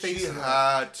face-to-face with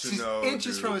him. She's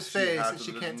inches from his face, and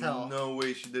she can't tell. No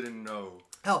way she didn't know.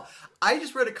 Hell, I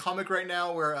just read a comic right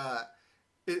now where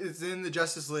it's in the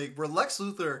Justice League, where Lex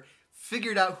Luthor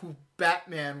figured out who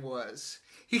Batman was.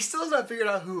 He still has not figured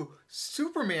out who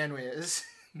Superman is.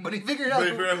 But he figured out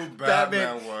who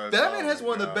Batman was. Batman has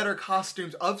one of the better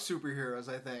costumes of superheroes,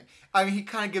 I think. I mean, he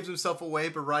kind of gives himself away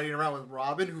by riding around with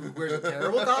Robin, who wears a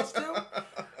terrible costume.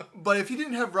 But if you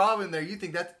didn't have Robin there, you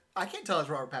think that... I can't tell it's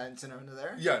Robert Pattinson under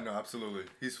there. Yeah, no, absolutely.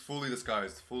 He's fully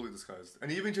disguised.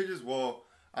 And he even changes... Well,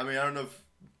 I mean, I don't know if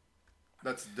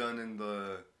that's done in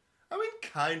the... I mean,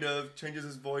 kind of changes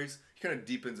his voice. He kind of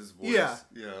deepens his voice.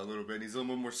 Yeah, a little bit. He's a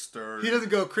little more stern. He doesn't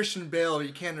go Christian Bale or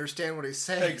you can't understand what he's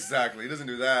saying. Exactly. He doesn't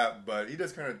do that, but he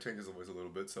does kind of change his voice a little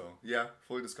bit. So, yeah,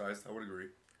 fully disguised. I would agree.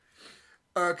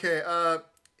 Okay,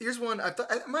 here's one. I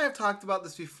might have talked about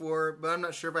this before, but I'm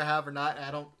not sure if I have or not.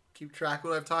 I don't keep track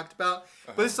of what I've talked about.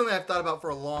 But this is something I've thought about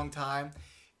for a long time.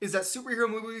 Is that superhero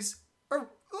movies, or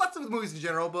lots of movies in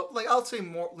general, but like I'll say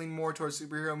lean more towards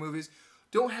superhero movies,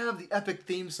 don't have the epic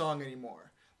theme song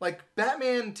anymore. Like,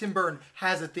 Batman, Tim Burton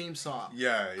has a theme song.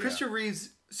 Yeah. Christopher Reeve's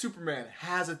Superman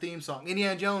has a theme song.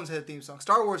 Indiana Jones has a theme song.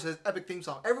 Star Wars has an epic theme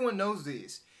song. Everyone knows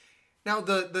these. Now,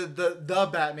 the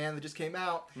Batman that just came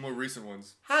out... More recent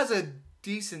ones. ...has a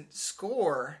decent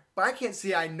score, but I can't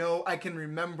say I can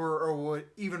remember or would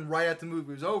even right after the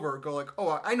movie was over go like,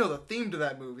 oh, I know the theme to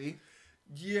that movie.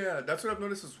 Yeah, that's what I've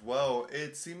noticed as well.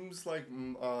 It seems like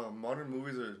modern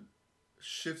movies are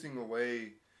shifting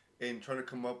away in trying to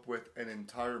come up with an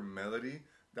entire melody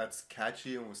that's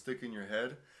catchy and will stick in your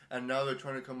head. And now they're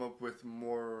trying to come up with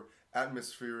more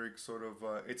atmospheric sort of...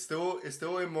 It's still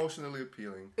emotionally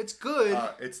appealing. It's good.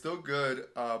 It's still good,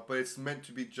 but it's meant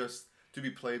to be to be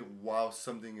played while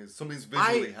something's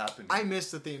visually happening. I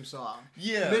miss the theme song.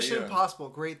 Yeah. Mission Impossible,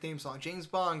 great theme song. James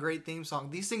Bond, great theme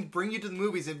song. These things bring you to the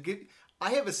movies.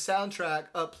 I have a soundtrack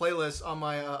playlist on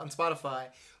my on Spotify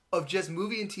of just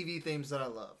movie and TV themes that I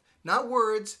love. Not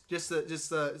words, it's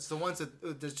the ones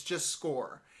that's just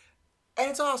score. And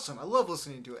it's awesome. I love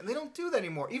listening to it. And they don't do that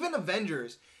anymore. Even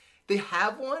Avengers, they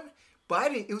have one,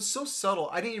 but it was so subtle.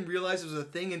 I didn't even realize it was a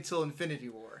thing until Infinity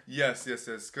War. Yes.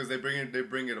 Because they bring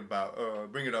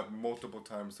it up multiple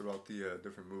times throughout the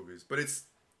different movies. But it's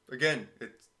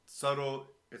subtle.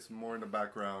 It's more in the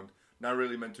background. Not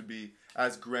really meant to be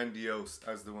as grandiose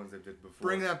as the ones they did before.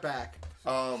 Bring that back.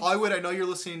 Hollywood, I know you're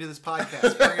listening to this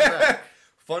podcast. Bring it back.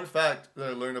 Fun fact that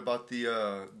I learned about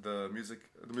the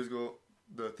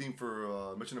theme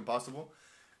for Mission Impossible.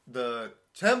 The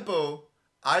tempo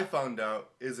I found out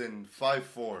is in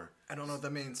 5/4. I don't know what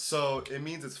that means. So it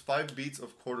means it's 5 beats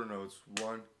of quarter notes.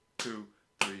 1, 2,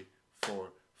 3,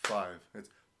 4, 5. It's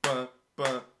ba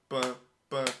ba ba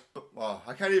ba ba. Oh,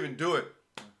 I can't even do it.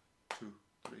 1, 2,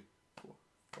 3, 4,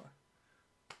 5.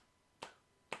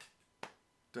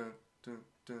 Dun dun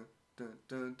dun dun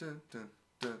dun dun dun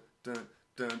dun dun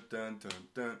dun dun dun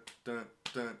dun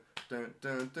dun dun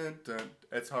dun dun dun.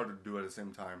 It's hard to do at the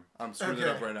same time. I'm screwing it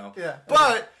up right now. Yeah.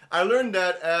 But I learned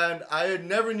that, and I had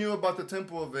never knew about the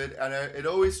tempo of it, and it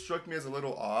always struck me as a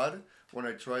little odd when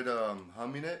I tried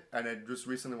humming it. And I just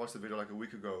recently watched the video like a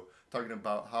week ago talking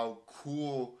about how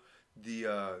cool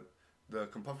the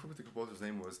composer's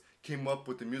name was, came up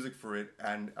with the music for it,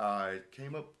 and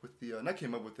came up with the not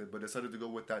came up with it, but decided to go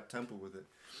with that tempo with it.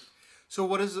 So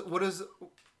what is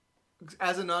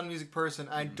as a non-music person,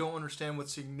 I don't understand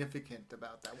what's significant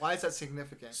about that. Why is that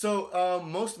significant? So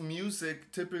most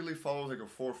music typically follows like a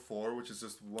 4/4, which is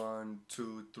just 1,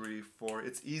 2, 3, 4.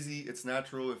 It's easy, it's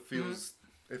natural, it feels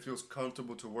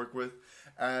comfortable to work with,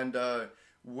 and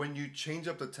when you change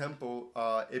up the tempo,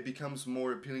 it becomes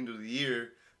more appealing to the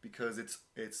ear because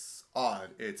it's odd,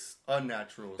 it's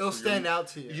unnatural. It'll stand out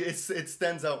to you. It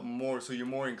stands out more, so you're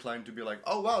more inclined to be like,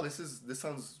 oh wow, this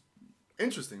sounds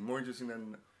interesting, more interesting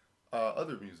than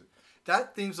other music.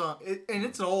 That theme song, and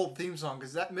it's an old theme song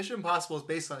because that Mission Impossible is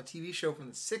based on a TV show from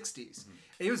the 60s.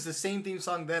 And it was the same theme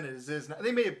song then as it is now.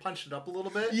 They may have punched it up a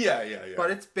little bit. Yeah.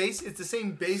 But it's the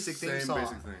same basic theme song. Same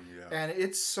basic thing, yeah. And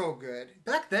it's so good.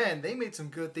 Back then, they made some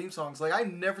good theme songs. Like,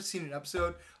 I've never seen an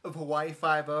episode of Hawaii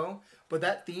Five-0, but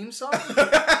that theme song,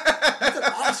 that's an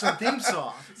awesome theme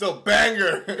song. It's a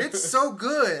banger. It's so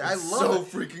good. I love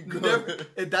it. So freaking good.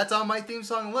 That's on my theme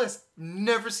song list.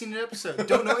 Never seen an episode.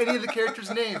 Don't know any of the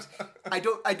characters' names. I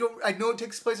know it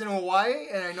takes place in Hawaii,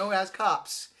 and I know it has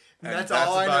cops. And that's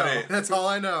all I know. It. That's all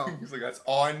I know. He's like, that's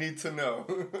all I need to know.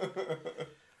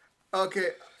 Okay,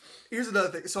 here's another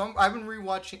thing. So I've been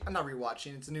rewatching. I'm not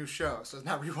rewatching. It's a new show, so it's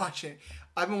not rewatching.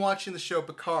 I've been watching the show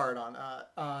Picard on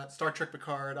Star Trek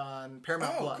Picard on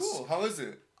Paramount Plus. Oh, cool. How is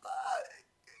it?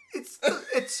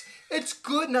 It's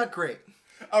good, not great.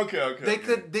 Okay.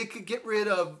 They could get rid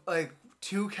of like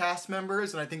 2 cast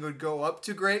members, and I think it would go up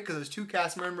to great because there's 2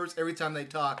 cast members. Every time they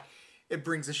talk, it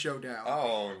brings the show down.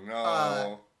 Oh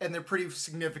no. And they're pretty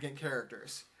significant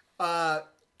characters. I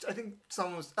think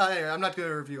someone was. Anyway, I'm not going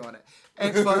to review on it.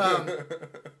 But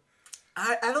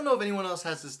I don't know if anyone else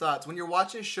has his thoughts. When you're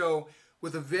watching a show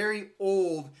with a very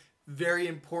old, very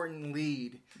important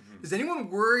lead, is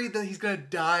anyone worried that he's going to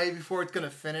die before it's going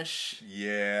to finish?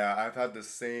 Yeah, I've had the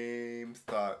same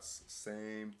thoughts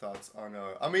on.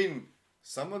 I mean,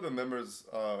 some of the members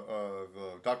of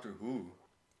Doctor Who.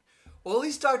 Well, at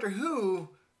least Doctor Who,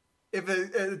 if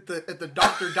the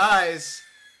doctor dies,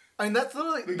 I mean that's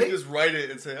literally they just write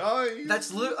it and say, "Oh."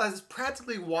 That's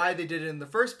practically why they did it in the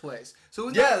first place.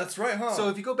 So that's right, huh? So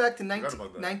if you go back to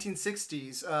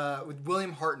 1960s with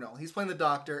William Hartnell, he's playing the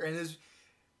Doctor, and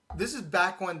this is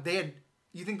back when they had.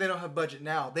 You think they don't have budget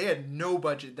now? They had no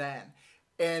budget then,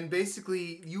 and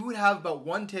basically you would have about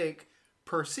 1 take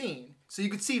per scene, so you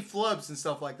could see flubs and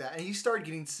stuff like that. And he started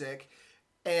getting sick,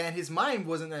 and his mind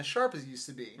wasn't as sharp as it used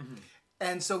to be.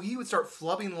 And so he would start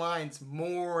flubbing lines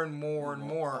more and more and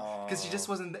more because he just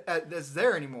wasn't as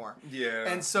there anymore. Yeah.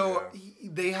 And so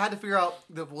they had to figure out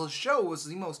that the show was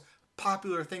the most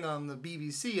popular thing on the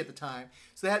BBC at the time.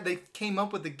 So they came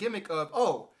up with the gimmick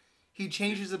of, he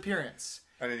changed his appearance.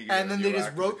 And then they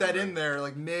just wrote that in there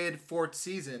like mid-4th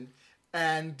season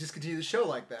and just continued the show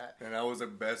like that. And that was the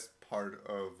best part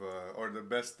of, or the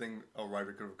best thing a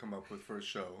writer could have come up with for a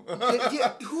show.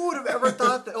 Yeah, who would have ever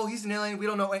thought that, he's an alien, we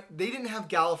don't know. They didn't have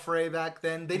Gallifrey back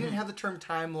then. They didn't have the term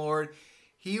Time Lord.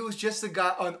 He was just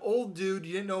an old dude.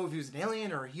 You didn't know if he was an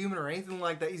alien or a human or anything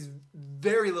like that.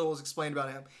 Very little was explained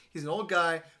about him. He's an old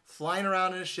guy flying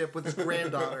around in a ship with his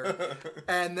granddaughter.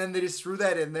 And then they just threw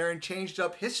that in there and changed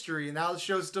up history. And now the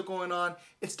show's still going on.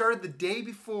 It started the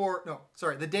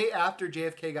day after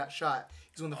JFK got shot.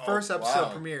 Is when the first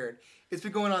episode premiered. It's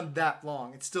been going on that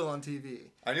long. It's still on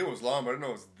TV. I knew it was long, but I didn't know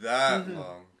it was that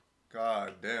long.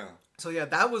 God damn. So yeah,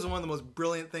 that was one of the most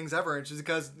brilliant things ever. It's just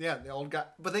because, the old guy...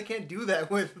 But they can't do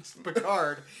that with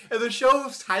Picard. And the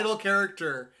show's title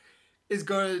character is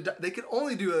going to... They can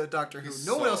only do it with Doctor Who.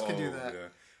 No one else can do that. Yeah.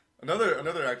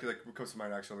 Another actor that comes to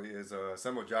mind, actually, is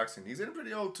Samuel Jackson. He's getting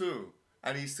pretty old, too.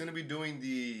 And he's going to be doing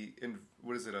the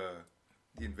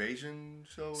Invasion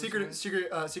show? Secret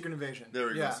Invasion. There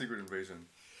we go, Secret Invasion.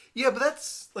 Yeah, but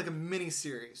that's like a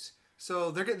mini-series.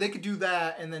 So they could do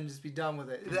that and then just be done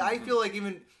with it. I feel like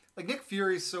even... Like, Nick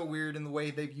Fury is so weird in the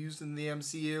way they've used in the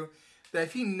MCU that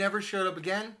if he never showed up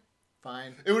again,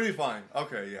 fine. It would be fine.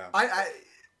 Okay, yeah.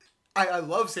 I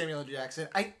love Samuel L. Jackson.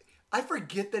 I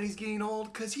forget that he's getting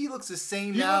old because he looks the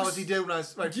same as he did when I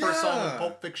first saw him in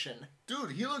Pulp Fiction.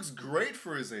 Dude, he looks great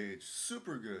for his age.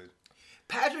 Super good.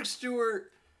 Patrick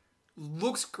Stewart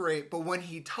looks great, but when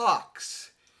he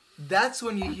talks, that's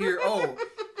when you hear, oh,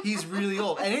 he's really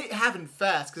old. And it happened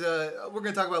fast, because we're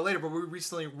going to talk about it later, but we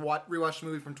recently rewatched a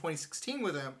movie from 2016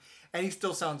 with him, and he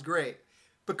still sounds great.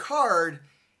 Picard...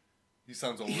 He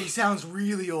sounds old. He sounds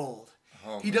really old.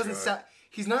 Oh he doesn't sound...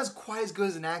 He's not quite as good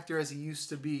as an actor as he used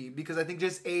to be, because I think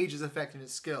just age is affecting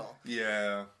his skill.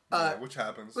 Yeah, which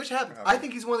happens. I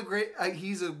think he's one of the great...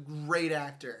 he's a great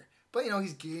actor. But,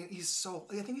 he's so...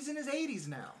 I think he's in his 80s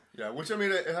now. Yeah, which, I mean,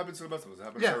 it happens to the best of us. It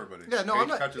happens to everybody. Yeah, no, I'm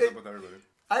not... catches up with everybody.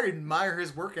 I admire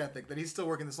his work ethic, that he's still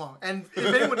working this long. And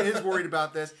if anyone is worried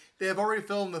about this, they have already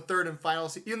filmed the third and final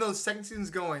season. Even though the second season's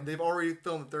going, they've already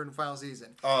filmed the third and final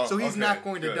season. Oh, so he's not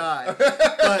going to die.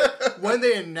 But when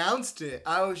they announced it,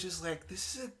 I was just like,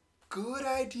 this is a good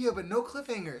idea, but no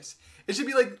cliffhangers. It should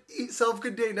be like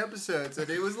self-contained episodes. And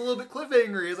it was a little bit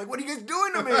cliffhangery. It's like, what are you guys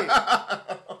doing to me?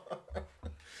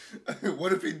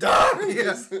 What if he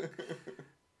dies? Yeah.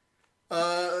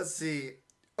 Let's see.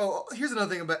 Oh, here's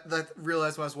another thing that I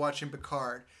realized when I was watching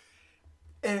Picard.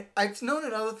 And I've known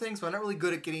it other things, but I'm not really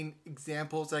good at getting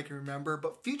examples that I can remember.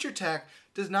 But future tech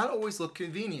does not always look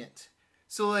convenient.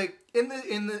 So, like in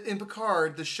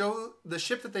Picard, the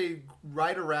ship that they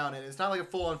ride around in, it's not like a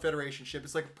full-on Federation ship.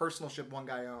 It's like a personal ship one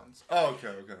guy owns. Oh,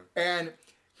 okay. And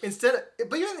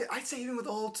I'd say even with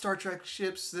old Star Trek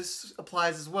ships, this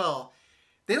applies as well.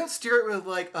 They don't steer it with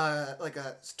like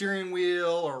a steering wheel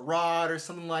or rod or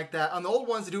something like that. On the old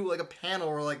ones, they do it with like a panel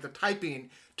or like the typing,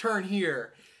 turn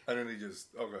here. And then they just,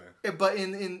 okay. But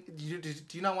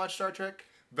do you not watch Star Trek?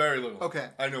 Very little. Okay.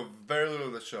 I know very little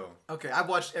of the show. Okay, I've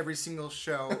watched every single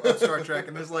show of Star Trek,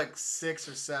 and there's like 6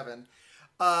 or 7.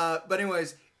 But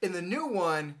anyways, in the new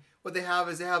one, what they have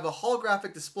is a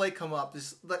holographic display come up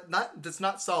that's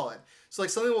not solid. So like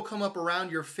something will come up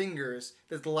around your fingers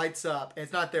that lights up, and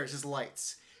it's not there, it's just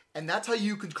lights. And that's how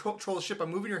you control the ship by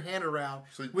moving your hand around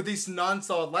with these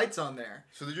non-solid lights on there.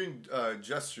 So they're doing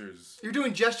gestures. You're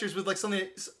doing gestures with like something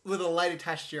with a light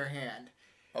attached to your hand.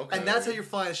 Okay. And that's how you're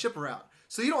flying the ship around.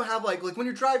 So you don't have like when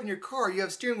you're driving your car, you have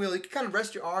a steering wheel. You can kind of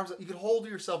rest your arms. You can hold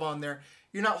yourself on there.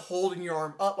 You're not holding your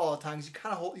arm up all the time because you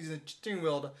kind of using the steering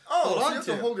wheel to hold on you have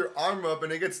to. to hold your arm up,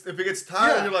 and if it gets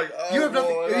tired, you're like, oh, you have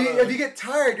nothing. If you get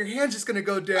tired, your hand's just gonna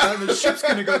go down, and the ship's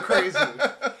gonna go crazy.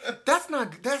 That's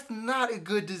not a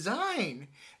good design.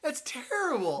 That's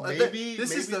terrible. Maybe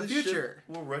this is the future.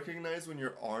 Ship will recognize when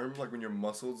your arm, like when your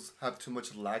muscles have too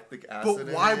much lactic acid.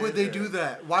 But why would they do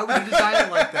that? Why would they design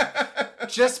it like that?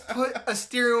 Just put a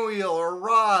steering wheel or a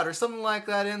rod or something like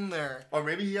that in there. Or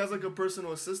maybe he has like a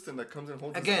personal assistant that comes and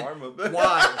holds his arm up.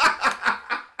 Why?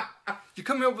 You're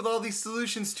coming up with all these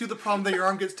solutions to the problem that your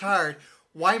arm gets tired.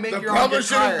 Why make your arm get tired? The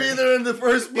problem shouldn't be there in the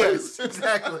first place. Yes,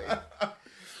 exactly.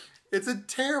 It's a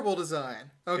terrible design.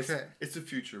 Okay. It's the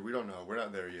future. We don't know. We're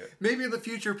not there yet. Maybe in the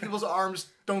future, people's arms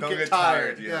don't get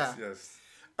tired. Yes.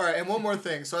 All right, and one more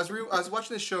thing. So I was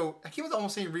watching this show. I keep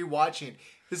almost saying rewatching.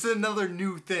 This is another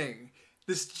new thing.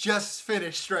 This just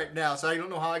finished right now, so I don't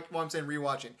know why I'm saying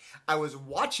rewatching. I was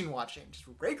watching, just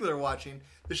regular watching,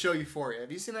 the show Euphoria.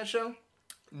 Have you seen that show?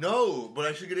 No, but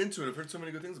I should get into it. I've heard so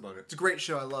many good things about it. It's a great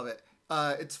show. I love it.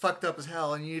 It's fucked up as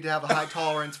hell, and you need to have a high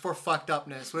tolerance for fucked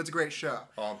upness. But it's a great show.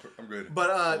 Oh, I'm good.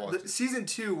 But season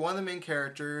 2, one of the main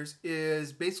characters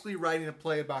is basically writing a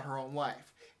play about her own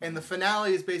life, and the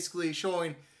finale is basically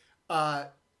showing,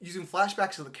 using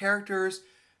flashbacks of the characters,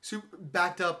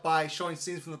 backed up by showing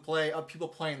scenes from the play of people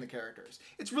playing the characters.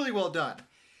 It's really well done.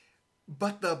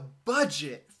 But the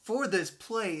budget for this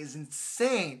play is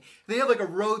insane. They have like a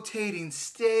rotating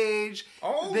stage.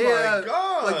 Oh my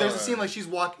god! Like there's a scene like she's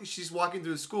walking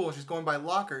through the school and she's going by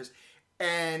lockers,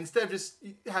 and instead of just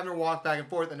having her walk back and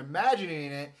forth and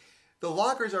imagining it, the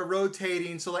lockers are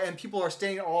rotating and people are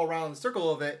staying all around the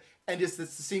circle of it, and just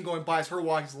it's the scene going by as her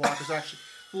walking to the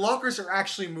lockers are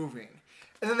actually moving.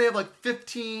 And then they have like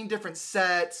 15 different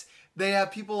sets. They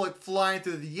have people like flying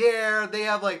through the air. They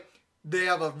have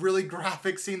a really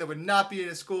graphic scene that would not be in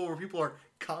a school where people are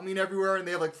coming everywhere and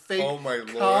they have like fake cum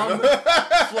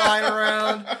flying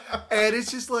around. And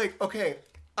it's just like, okay,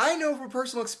 I know from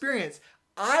personal experience,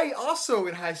 I also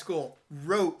in high school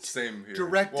wrote,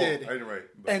 directed, I didn't write,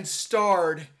 and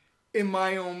starred in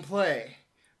my own play.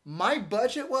 My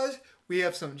budget was, we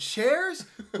have some chairs,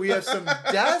 we have some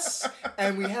desks,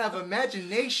 and we have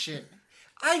imagination.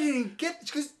 I didn't get...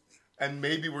 And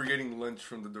maybe we're getting lunch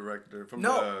from the director.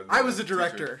 I was the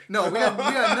director. No, we got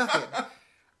nothing.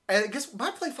 And I guess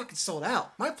my play fucking sold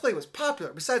out. My play was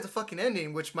popular, besides the fucking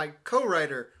ending, which my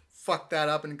co-writer fucked that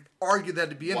up and argued that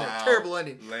to be in there. Wow. Terrible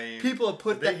ending. Lame. People have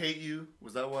put Did that. they hate you?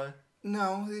 Was that why?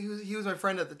 No, he was my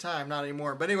friend at the time, not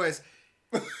anymore. But anyways,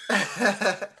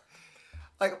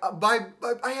 like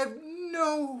I had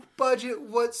no budget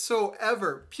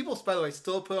whatsoever. People, by the way,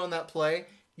 still put on that play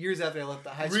years after I left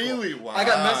the high school. Really? Wow. I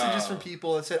got messages from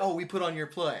people that said, "Oh, we put on your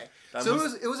play." That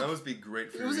must be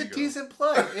great for you. It was a decent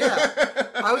play. Yeah,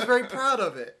 I was very proud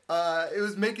of it.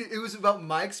 It was about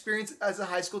my experience as a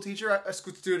high school teacher, a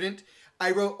school student. I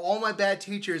wrote all my bad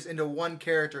teachers into one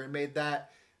character and made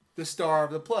that the star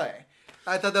of the play.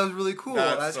 I thought that was really cool.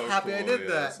 I was happy I did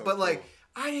that. So but cool. like,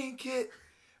 I didn't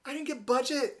get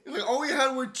budget. Like all we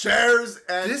had were chairs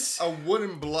and This- a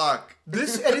wooden block. And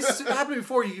it's happened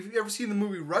before. You've ever seen the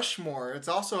movie Rushmore? It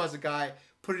also has a guy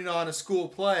putting on a school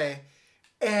play,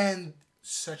 and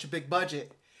such a big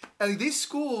budget. And these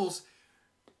schools,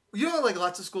 you know, like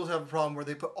lots of schools have a problem where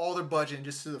they put all their budget in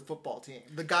just to the football team.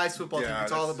 The guys' football team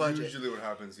gets all the budget. Usually what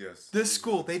happens, yes. This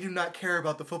school, they do not care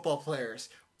about the football players.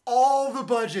 All the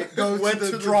budget goes Went to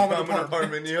the drama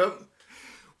department. Yep.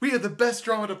 We have the best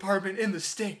drama department in the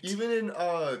state. Even in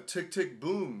Tick Tick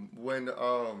Boom, when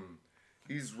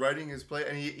he's writing his play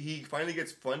and he finally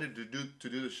gets funded to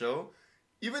do the show,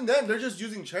 even then they're just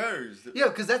using chairs. Yeah,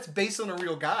 because that's based on a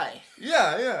real guy.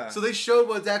 Yeah. So they showed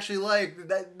what it's actually like.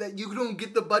 That you don't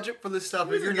get the budget for this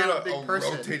stuff if you're not a big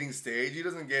person. Rotating stage. He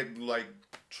doesn't get like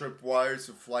tripwires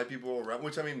to fly people around.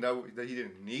 Which I mean, that he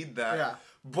didn't need that. Yeah.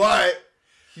 But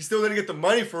he still didn't get the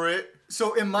money for it.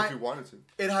 So If he wanted to.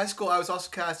 in high school, I was also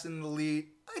cast in the lead.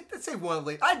 I'd say one of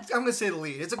the lead. I'm gonna say the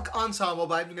lead. It's an ensemble,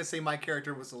 but I'm gonna say my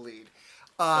character was the lead.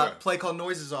 Okay. Play called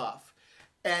Noises Off,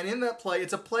 and in that play,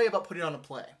 it's a play about putting on a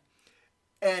play.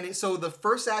 And so the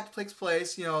first act takes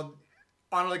place, on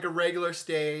like a regular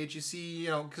stage. You see,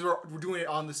 because we're doing it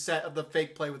on the set of the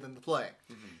fake play within the play.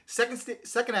 Mm-hmm.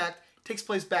 Second act takes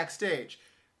place backstage.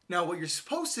 Now, what you're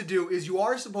supposed to do is you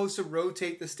are supposed to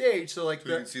rotate the stage so you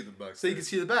can see the back. So you can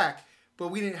see the back. But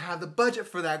we didn't have the budget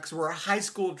for that because we're a high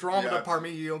school drama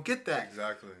department. You don't get that.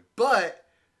 Exactly. But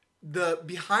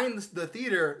behind the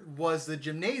theater was the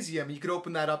gymnasium. You could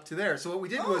open that up to there. So what we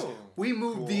did was we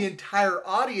moved the entire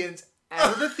audience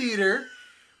out of the theater,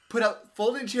 put out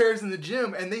folding chairs in the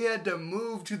gym, and they had to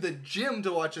move to the gym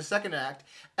to watch the second act.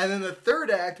 And then the third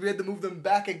act, we had to move them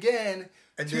back again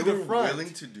to the front. They were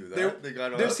willing to do that.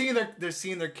 They're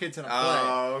seeing their kids in a play.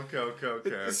 Oh,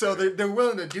 okay. So they're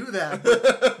willing to do that.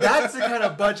 But that's the kind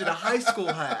of budget a high school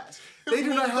has. They do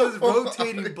not have this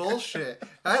rotating bullshit.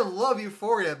 And I love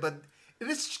Euphoria, but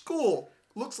this school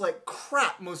looks like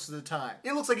crap most of the time.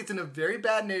 It looks like it's in a very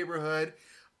bad neighborhood.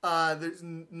 There's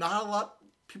not a lot.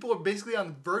 People are basically on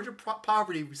the verge of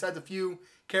poverty besides a few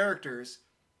characters.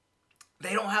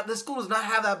 This school does not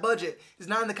have that budget. It's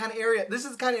not in the kind of area. This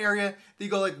is the kind of area that you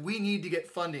go like, we need to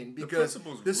get funding because the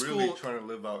principal's this really school trying to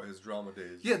live out his drama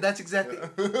days. Yeah, that's exactly.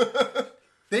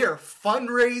 They are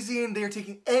fundraising. They are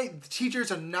taking.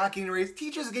 Teachers are not getting raised.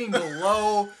 Teachers are getting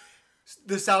below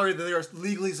the salary that they are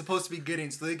legally supposed to be getting,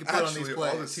 so they can put on these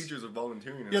plays. All the teachers are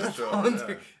volunteering in Yeah, that they're show.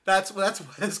 volunteering. That's why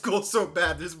the school's so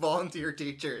bad. There's volunteer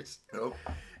teachers. Nope.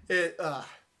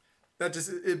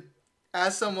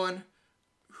 As someone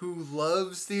who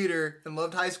loves theater and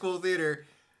loved high school theater,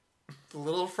 a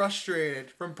little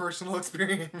frustrated from personal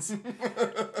experience.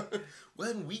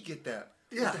 When we get that,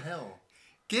 Yeah. what the hell?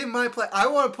 Give my play. I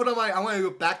want to go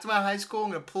back to my high school.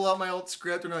 I'm going to pull out my old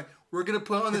script. We're going to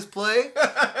put on this play.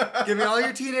 Give me all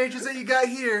your teenagers that you got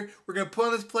here. We're going to put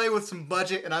on this play with some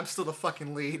budget, and I'm still the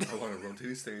fucking lead. I want a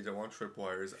rotating stage. I want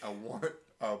tripwires. I want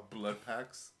blood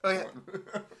packs. Oh, yeah.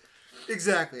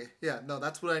 Exactly. Yeah, no,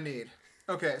 that's what I need.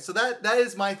 Okay, so that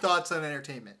is my thoughts on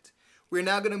entertainment. We're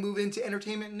now going to move into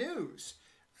entertainment news.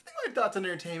 I think my thoughts on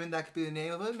entertainment, that could be the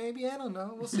name of it. Maybe, I don't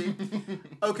know. We'll see.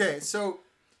 Okay, so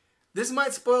this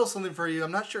might spoil something for you.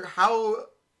 I'm not sure how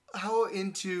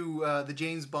into the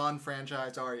James Bond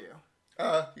franchise are you?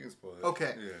 You can spoil it.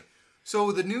 Okay. Yeah.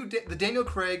 So the Daniel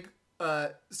Craig,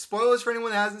 spoilers for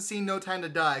anyone that hasn't seen No Time to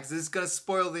Die, because this is going to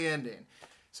spoil the ending.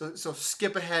 So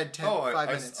skip ahead 5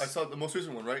 minutes. I saw the most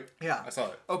recent one, right? Yeah. I saw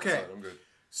it. Okay. I'm good.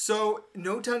 So,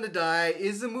 No Time to Die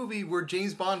is the movie where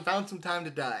James Bond found some time to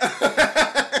die.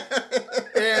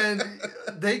 And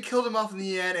they killed him off in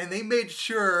the end, and they made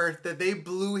sure that they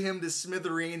blew him to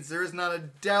smithereens. There is not a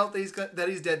doubt that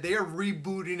he's dead. They are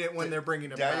rebooting it when they're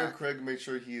bringing him Daniel back. Craig made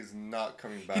sure he is not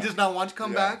coming back. He does not want to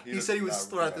come back. he He said he does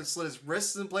was not going to slit his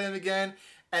wrists and play him again.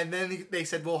 And then they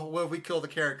said, well, what if we kill the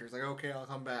characters? Like, okay, I'll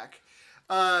come back.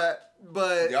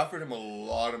 But they offered him a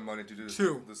lot of money to do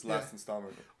this last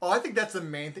installment. Oh, I think that's the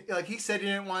main thing. Like, he said he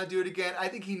didn't want to do it again. I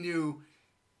think he knew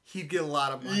he'd get a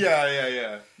lot of money.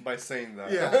 Yeah. By saying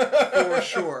that. Yeah, for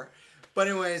sure. But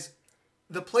anyways,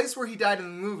 the place where he died in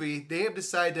the movie, they have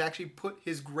decided to actually put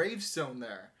his gravestone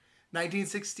there.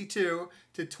 1962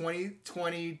 to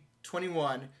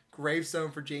 2021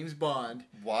 gravestone for James Bond.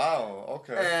 Wow.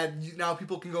 Okay. And now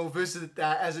people can go visit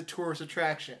that as a tourist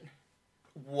attraction.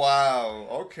 Wow.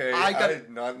 Okay. I did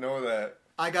not know that.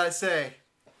 I gotta say,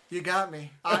 you got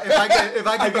me. If I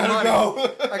get the money,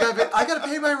 I gotta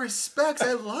pay my respects.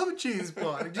 I love James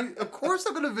Bond. Dude, of course,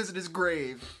 I'm gonna visit his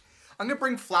grave. I'm gonna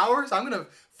bring flowers. I'm gonna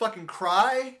fucking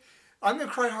cry. I'm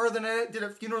gonna cry harder than I did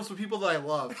at funerals with people that I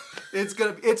love. It's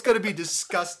gonna be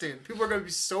disgusting. People are gonna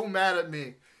be so mad at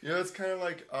me. You know, it's kind of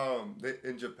like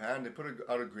in Japan they put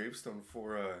out a gravestone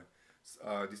for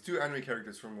these two anime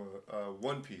characters from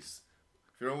One Piece.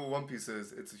 If you know what One Piece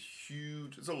is, it's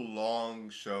a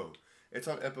long show. It's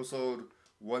on episode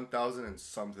 1000 and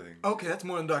something. Okay, that's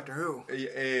more than Doctor Who.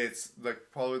 It's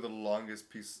like probably the longest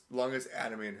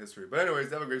anime in history. But anyways,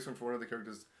 they have a gravestone for two of the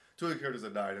characters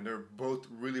that died, and they're both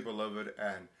really beloved.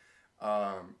 And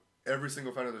every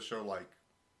single fan of the show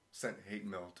sent hate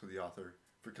mail to the author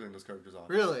for killing those characters off.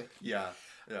 Really? Yeah.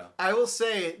 I will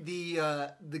say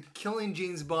the killing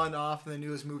James Bond off in the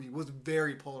newest movie was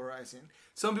very polarizing.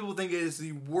 Some people think it is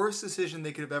the worst decision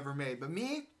they could have ever made, but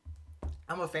me,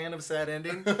 I'm a fan of a sad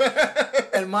ending.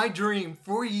 And my dream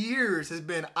for years has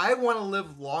been I want to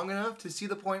live long enough to see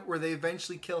the point where they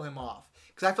eventually kill him off.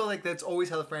 Because I feel like that's always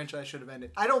how the franchise should have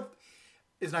ended.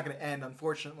 It's not going to end,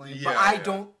 unfortunately. Yeah,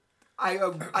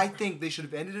 but I think they should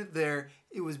have ended it there.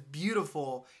 It was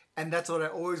beautiful. And that's what I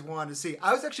always wanted to see.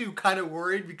 I was actually kind of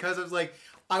worried because I was like,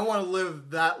 I want to live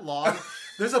that long.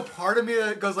 There's a part of me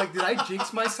that goes like, did I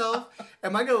jinx myself?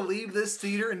 Am I going to leave this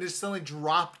theater and just suddenly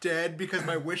drop dead because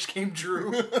my wish came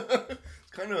true?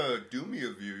 It's kind of doomy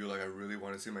of you. You're like, I really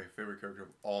want to see my favorite character of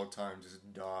all time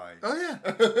just die. Oh, yeah.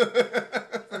 I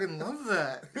fucking love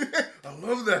that. I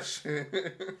love that shit.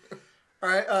 All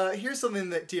right, here's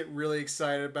something that to get really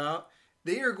excited about.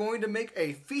 They are going to make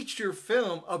a feature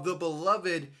film of the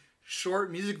beloved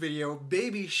short music video,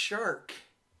 Baby Shark.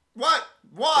 What?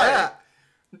 Why? Yeah.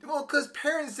 Well, because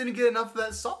parents didn't get enough of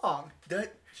that song.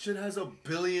 That shit has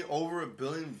over a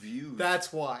billion views.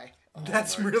 That's why.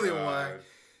 That's really why.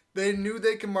 They knew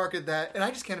they could market that. And I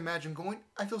just can't imagine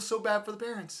I feel so bad for the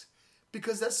parents.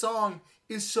 Because that song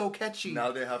is so catchy.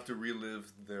 Now they have to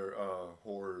relive their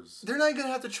horrors. They're not going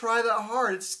to have to try that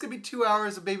hard. It's going to be 2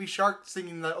 hours of Baby Shark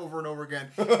singing that over and over again.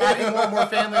 Adding more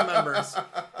family members.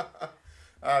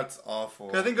 That's awful.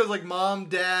 I think it goes like mom,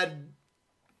 dad,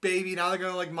 baby. Now they're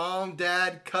going like mom,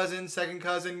 dad, cousin, second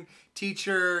cousin,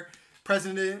 teacher,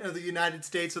 president of the United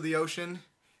States of the ocean.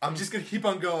 I'm just going to keep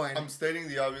on going. I'm stating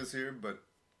the obvious here, but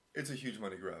it's a huge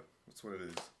money grab. That's what it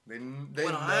is. They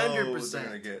 100%. Know they're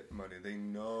going to get money. They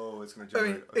know it's going to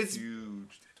generate a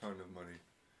huge ton of money.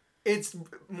 It's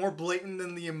more blatant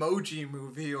than the Emoji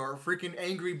Movie or freaking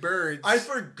Angry Birds. I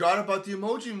forgot about the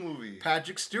Emoji Movie.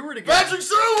 Patrick Stewart again. Patrick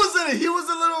Stewart was in it. He was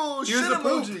a little shit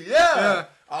emoji. Yeah.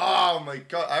 Oh my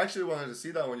god. I actually wanted to see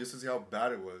that one just to see how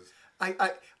bad it was.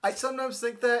 I sometimes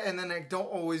think that, and then I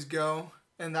don't always go.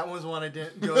 And that was one I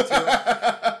didn't go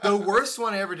to. The worst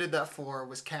one I ever did that for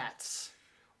was Cats.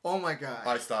 Oh my god.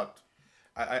 I stopped.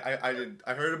 I didn't.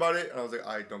 I heard about it and I was like,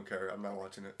 I don't care. I'm not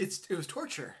watching it. It was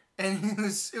torture. And it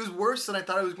was worse than I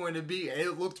thought it was going to be.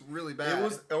 It looked really bad. It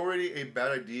was already a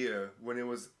bad idea when it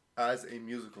was as a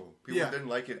musical. People didn't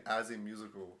like it as a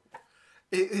musical.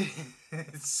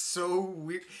 It's so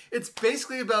weird. It's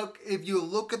basically about, if you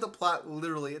look at the plot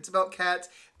literally, it's about cats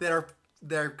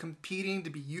they're competing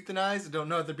to be euthanized and don't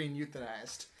know if they're being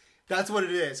euthanized. That's what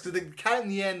it is. Because the cat in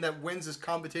the end that wins this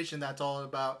competition, that's all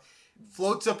about,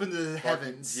 floats up into the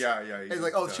heavens. Yeah. And it's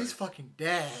like, oh, she's fucking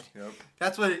dead. Yep.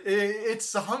 That's what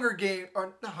it's the Hunger Game,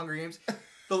 or not Hunger Games.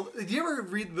 Did you ever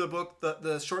read the book,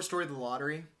 the short story, The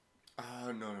Lottery? No, I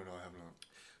have not.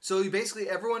 So basically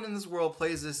everyone in this world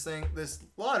plays this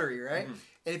lottery, right? Mm-hmm.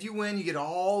 And if you win, you get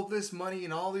all this money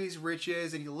and all these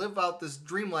riches, and you live out this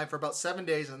dream life for about 7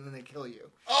 days, and then they kill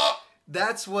you. Oh!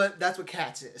 That's what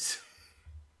Cats is.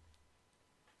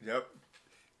 Yep.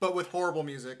 But with horrible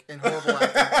music and horrible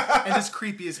acting. And just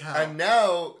creepy as hell. And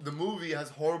now the movie has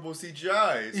horrible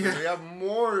CGI. So they have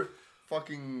more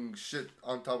fucking shit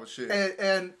on top of shit.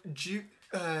 And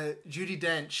Judi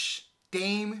Dench,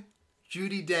 Dame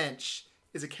Judi Dench,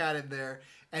 is a cat in there.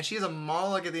 And she has a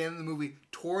monologue at the end of the movie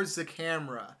towards the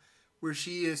camera where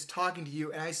she is talking to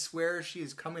you. And I swear she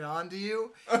is coming on to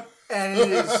you. and it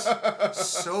is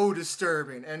so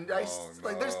disturbing. And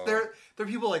like, no. there are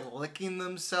people like licking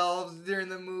themselves during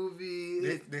the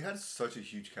movie. They had such a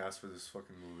huge cast for this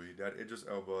fucking movie. They had Idris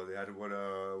Elba. They had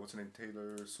what's her name?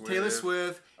 Taylor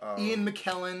Swift. Ian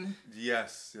McKellen.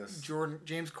 Yes.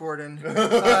 James Corden.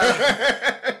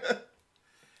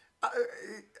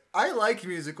 I like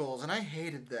musicals, and I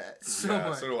hated that so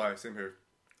much. So do I. Same here.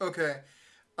 Okay.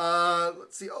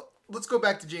 Let's see. Oh, let's go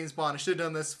back to James Bond. I should have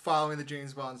done this following the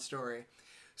James Bond story.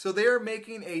 So they are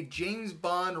making a James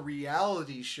Bond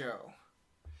reality show.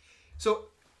 So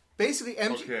basically,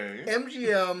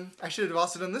 MGM. I should have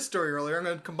also done this story earlier. I'm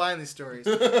going to combine these stories.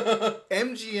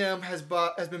 MGM has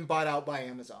been bought out by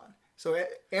Amazon. So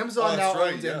Amazon now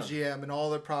owns MGM and all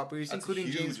their properties, including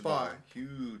James Bond.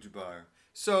 Huge buy.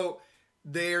 So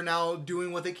they are now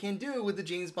doing what they can do with the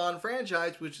James Bond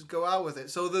franchise, which is go out with it.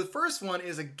 So the first one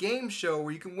is a game show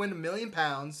where you can win £1 million.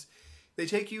 They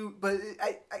take you, but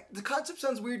the concept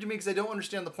sounds weird to me because I don't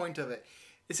understand the point of it.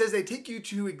 It says they take you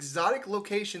to exotic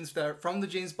locations that are from the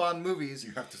James Bond movies.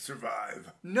 You have to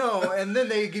survive. No, and then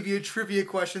they give you trivia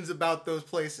questions about those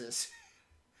places.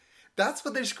 That's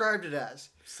what they described it as.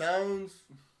 Sounds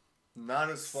not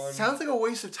as fun. Sounds like a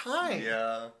waste of time.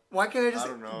 Yeah. Why can't I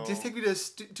don't know. just take me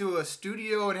to a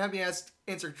studio and have me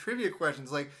answer trivia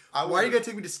questions? Like, why are you going to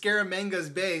take me to Scaramanga's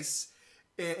base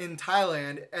in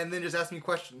Thailand and then just ask me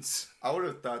questions? I would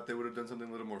have thought they would have done something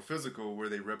a little more physical where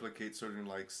they replicate certain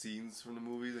like scenes from the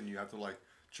movies and you have to like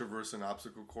traverse an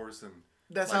obstacle course and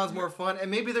that sounds more fun. And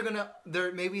maybe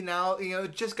maybe now,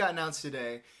 it just got announced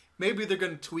today. Maybe they're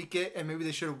going to tweak it and maybe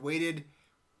they should have waited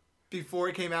before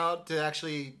it came out to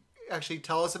actually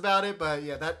tell us about it. But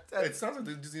yeah, that it sounds like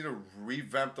they just need to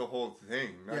revamp the whole thing,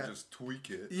 not just tweak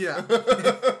it. Yeah.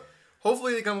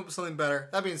 Hopefully they come up with something better.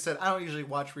 That being said, I don't usually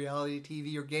watch reality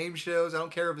TV or game shows. I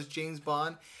don't care if it's James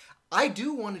Bond. I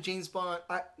do want a James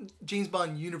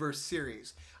Bond universe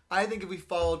series. I think if we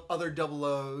followed other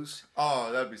 00s...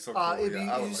 Oh, that'd be so cool. It'd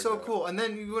be so cool. And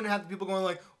then you wouldn't have people going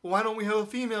like, well, why don't we have a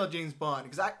female James Bond?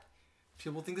 Because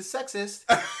people think it's sexist.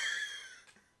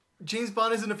 James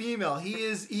Bond isn't a female. He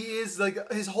is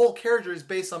like, his whole character is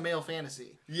based on male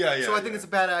fantasy. Yeah. So I think it's a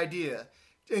bad idea.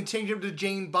 And change him to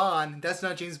Jane Bond. That's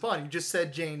not James Bond. You just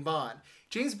said Jane Bond.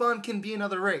 James Bond can be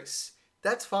another race.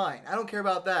 That's fine. I don't care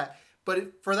about that.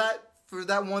 But for that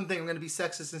one thing, I'm going to be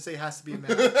sexist and say it has to be a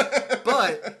man.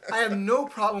 But I have no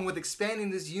problem with expanding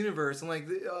this universe. And like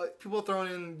people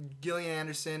throwing in Gillian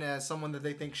Anderson as someone that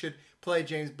they think should play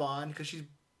James Bond because she's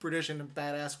British and a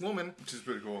badass woman. Which is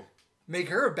pretty cool. Make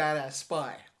her a badass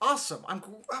spy. Awesome.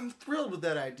 I'm thrilled with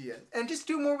that idea. And just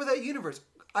do more with that universe.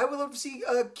 I would love to see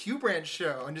a Q Branch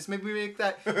show and just maybe make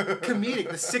that comedic,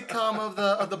 the sitcom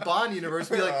of the Bond universe,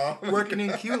 be like working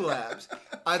in Q Labs.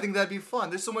 I think that'd be fun.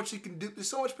 There's so much you can do. There's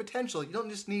so much potential. You don't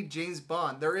just need James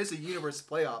Bond. There is a universe to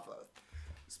play off of.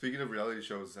 Speaking of reality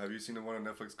shows, have you seen the one on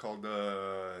Netflix called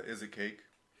Is It Cake?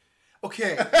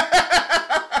 Okay.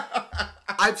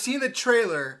 I've seen the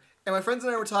trailer, and my friends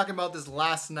and I were talking about this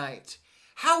last night.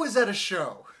 How is that a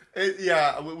show?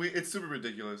 It's super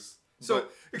ridiculous. So,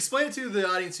 explain it to the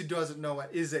audience who doesn't know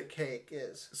what Is It Cake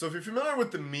is. So, if you're familiar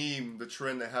with the meme, the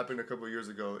trend that happened a couple of years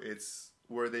ago, it's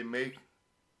where they make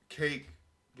cake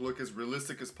look as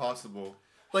realistic as possible.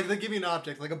 Like they give you an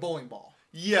object, like a bowling ball.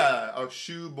 Yeah, a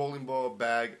shoe, bowling ball,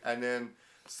 bag, and then,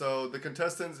 so the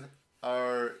contestants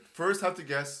first have to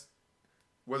guess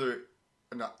whether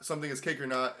or not something is cake or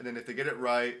not, and then if they get it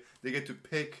right, they get to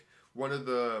pick one of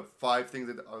the 5 things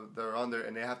that are on there,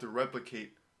 and they have to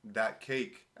replicate that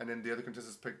cake, and then the other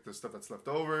contestants pick the stuff that's left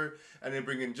over, and they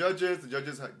bring in judges. The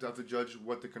judges have to judge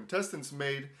what the contestants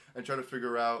made and try to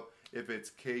figure out if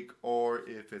it's cake or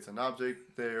if it's an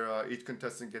object. Each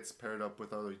contestant gets paired up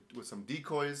with some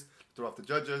decoys to throw off the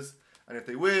judges, and if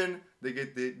they win, they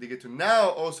get to now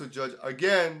also judge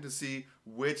again to see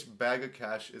which bag of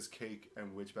cash is cake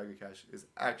and which bag of cash is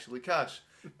actually cash,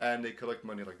 and they collect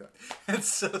money like that.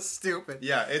 It's so stupid.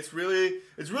 Yeah, it's really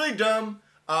dumb.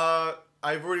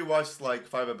 I've already watched like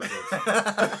 5 episodes.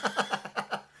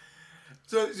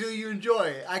 So you enjoy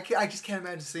it. I just can't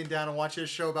imagine sitting down and watching a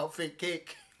show about fake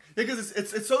cake. Yeah, because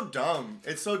it's so dumb.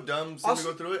 It's so dumb to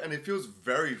go through it, and it feels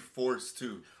very forced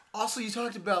too. Also, you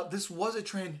talked about this was a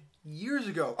trend years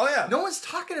ago. Oh yeah. No one's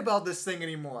talking about this thing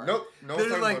anymore. Nope. No one's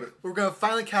talking about it. We're gonna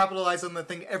finally capitalize on the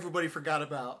thing everybody forgot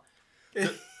about.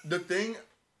 The thing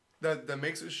that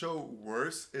makes the show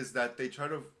worse is that they try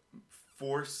to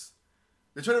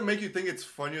make you think it's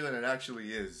funnier than it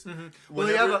actually is. Mm-hmm.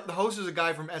 Well, the host is a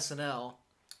guy from SNL.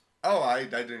 Oh, I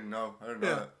didn't know. I didn't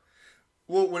know that.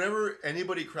 Well, whenever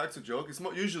anybody cracks a joke, it's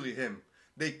usually him.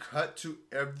 They cut to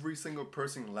every single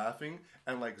person laughing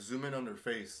and like zoom in on their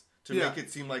face to make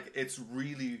it seem like it's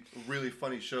really, really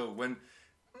funny show. When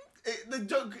the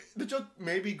joke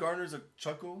maybe garners a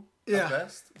chuckle at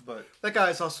best, but that guy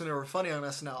is also never funny on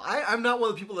SNL. I'm not one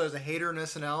of the people that is a hater on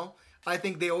SNL. I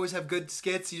think they always have good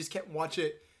skits. You just can't watch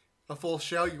it a full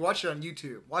show. You watch it on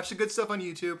YouTube. Watch the good stuff on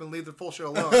YouTube and leave the full show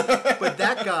alone. But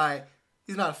that guy,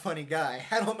 he's not a funny guy.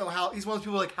 I don't know how. He's one of those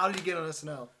people like, how did he get on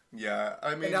SNL? Yeah,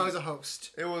 I mean, and now he's a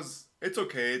host. It's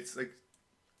okay. It's like,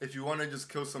 if you want to just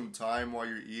kill some time while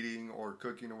you're eating or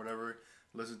cooking or whatever,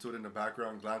 listen to it in the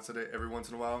background, glance at it every once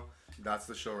in a while. That's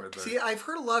the show right there. See, I've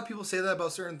heard a lot of people say that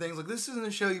about certain things. Like, this isn't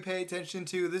a show you pay attention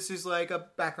to. This is like a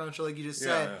background show, like you just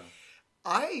said. Yeah.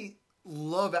 I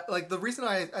love, like, the reason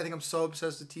I think I'm so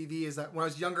obsessed with TV is that when I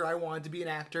was younger, I wanted to be an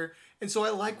actor. And so I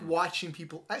like watching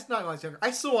people. It's not when I was younger.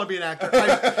 I still want to be an actor.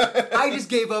 I just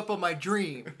gave up on my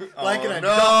dream. Like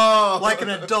an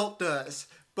adult does.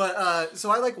 But,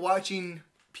 so I like watching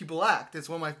people act. It's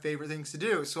one of my favorite things to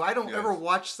do. So I don't ever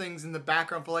watch things in the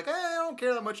background for like, I don't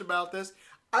care that much about this.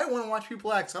 I want to watch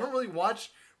people act. So I don't really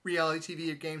watch reality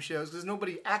TV or game shows because there's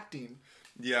nobody acting.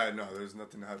 Yeah, no, there's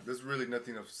really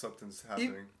nothing of substance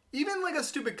happening. Even like a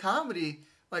stupid comedy,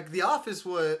 like The Office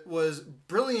was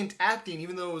brilliant acting,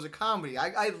 even though it was a comedy.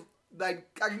 I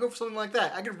can go for something like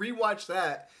that. I could rewatch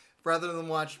that rather than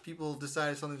watch people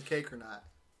decide if something's cake or not.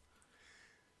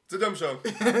 It's a dumb show.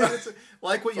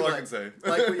 Like what you like. That's all I can say.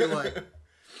 Like what you like.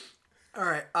 All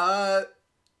right.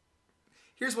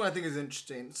 Here's what I think is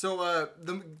interesting. So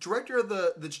the director of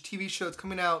the TV show that's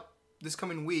coming out this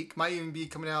coming week, might even be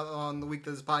coming out on the week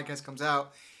that this podcast comes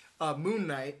out, Moon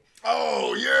Knight.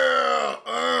 Oh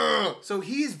yeah! So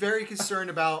he's very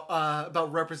concerned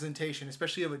about representation,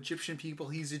 especially of Egyptian people.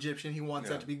 He's Egyptian. He wants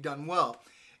that to be done well,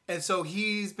 and so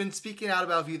he's been speaking out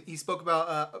about. He spoke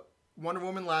about Wonder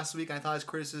Woman last week. And I thought his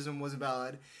criticism was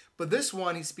valid, but this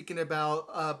one he's speaking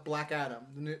about Black Adam,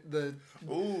 the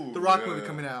Rock movie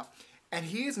coming out, and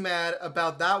he is mad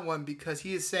about that one because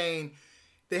he is saying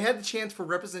they had the chance for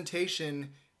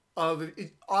representation of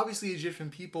obviously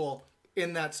Egyptian people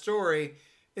in that story.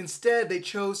 Instead, they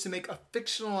chose to make a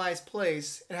fictionalized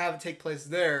place and have it take place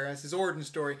there as his origin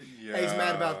story. Yeah. And he's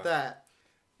mad about that.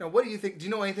 Now, what do you think? Do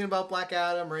you know anything about Black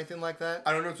Adam or anything like that?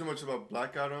 I don't know too much about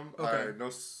Black Adam. Okay. I know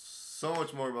so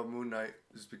much more about Moon Knight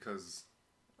just because,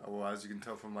 well, as you can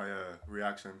tell from my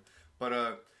reaction.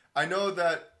 But I know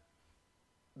that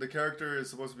the character is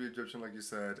supposed to be Egyptian, like you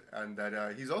said, and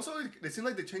that he's also, it seems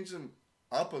like they changed him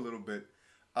up a little bit.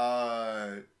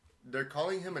 They're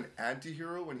calling him an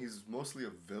anti-hero when he's mostly a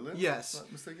villain. Yes. If I'm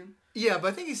not mistaken. Yeah, but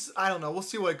I think I don't know. We'll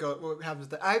see what happens with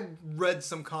that. I've read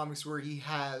some comics where he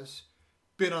has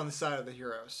been on the side of the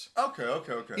heroes. Okay.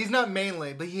 He's not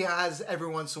mainly, but he has every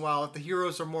once in a while. If the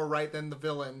heroes are more right than the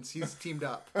villains, he's teamed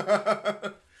up.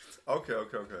 Okay.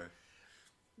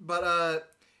 But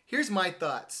here's my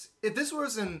thoughts. If this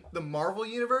was in the Marvel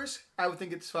Universe, I would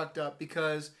think it's fucked up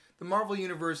because the Marvel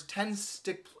Universe tends to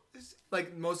stick...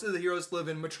 Like, most of the heroes live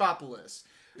in Metropolis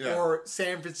or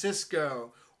San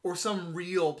Francisco or some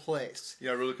real place.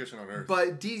 Yeah, relocation on Earth.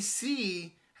 But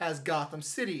DC has Gotham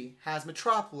City, has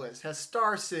Metropolis, has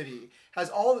Star City, has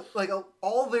all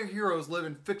their heroes live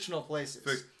in fictional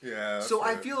places. So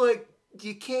I feel like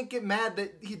you can't get mad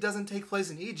that he doesn't take place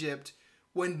in Egypt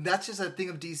when that's just a thing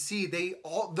of DC.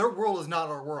 Their world is not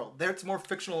our world. It's more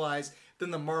fictionalized than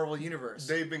the Marvel Universe.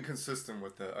 They've been consistent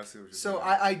with that. I see what you're saying. So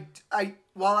I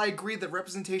while I agree that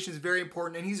representation is very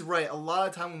important, and he's right, a lot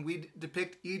of time when we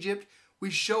depict Egypt, we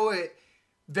show it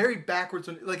very backwards.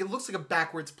 Like, it looks like a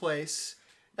backwards place.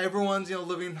 Everyone's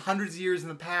living hundreds of years in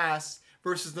the past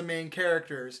versus the main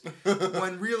characters,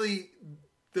 when really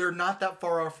they're not that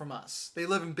far off from us. They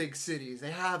live in big cities.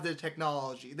 They have their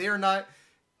technology. They are not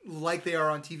like they are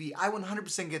on TV. I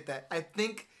 100% get that. I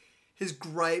think his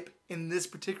gripe in this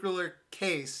particular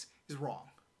case is wrong.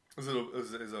 Is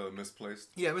it misplaced?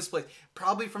 Yeah, misplaced.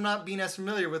 Probably from not being as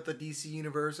familiar with the DC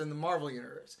universe and the Marvel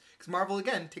universe. Because Marvel,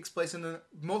 again, takes place in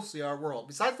mostly our world.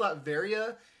 Besides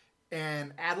Latveria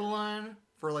and Adeline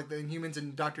for like the Inhumans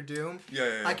and Doctor Doom.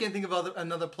 Yeah. I can't think of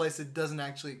another place that doesn't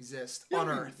actually exist on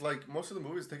Earth. Like, most of the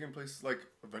movies taking place, like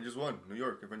Avengers 1, New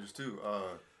York, Avengers 2,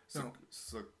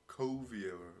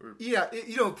 Sokovia. Yeah,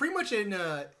 pretty much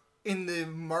in the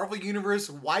Marvel universe,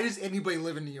 why does anybody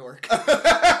live in New York?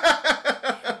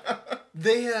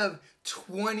 They have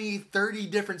 20, 30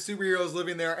 different superheroes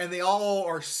living there, and they all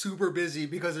are super busy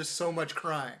because there's so much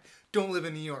crime. Don't live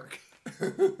in New York.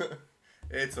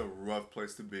 It's a rough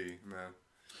place to be, man.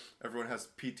 Everyone has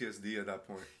PTSD at that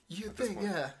point. You think,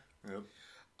 yeah. Yep.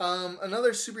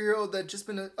 Another superhero that just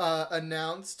been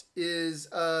announced is,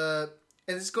 and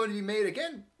it's going to be made,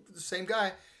 again, the same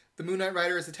guy, the Moon Knight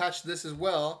writer is attached to this as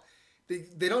well.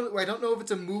 They don't. I don't know if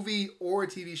it's a movie or a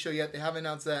TV show yet. They haven't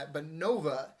announced that, but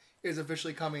Nova is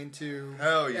officially coming to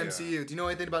MCU. Do you know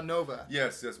anything about Nova?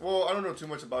 Yes. Well, I don't know too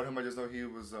much about him. I just know he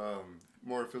was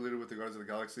more affiliated with the Guardians of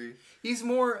the Galaxy. He's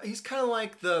kind of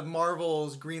like the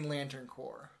Marvel's Green Lantern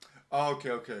Corps. Oh,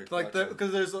 okay. Like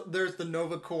because there's the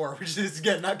Nova Corps, which is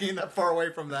again not getting that far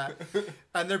away from that,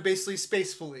 and they're basically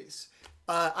space police.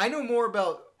 I know more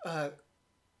about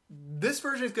this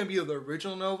version is going to be the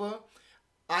original Nova.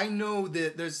 I know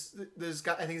that there's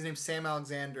guy, I think his name's Sam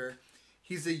Alexander.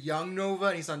 He's a young Nova,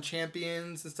 and he's on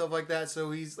Champions and stuff like that.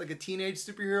 So he's like a teenage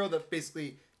superhero that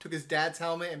basically took his dad's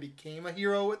helmet and became a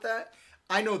hero with that.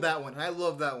 I know that one, and I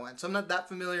love that one. So I'm not that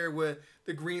familiar with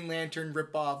the Green Lantern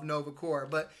ripoff Nova Corps.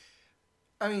 But,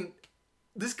 I mean,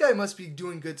 this guy must be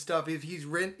doing good stuff. If he's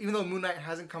written, even though Moon Knight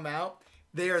hasn't come out,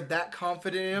 they are that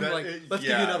confident in him. Let's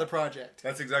give you another project.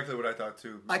 That's exactly what I thought,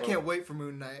 too. I can't wait for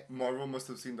Moon Knight. Marvel must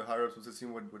have seen the higher-ups, must have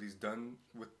seen what he's done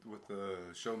with the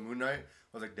show Moon Knight.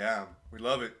 I was like, damn, we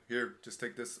love it. Here, just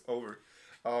take this over.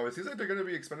 It seems like they're going to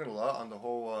be expanding a lot on the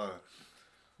whole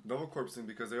Nova Corps thing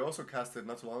because they also casted,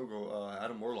 not too long ago,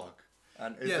 Adam Warlock.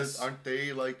 And aren't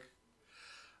they, like...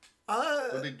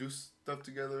 do they do stuff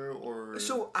together, or...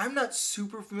 So, I'm not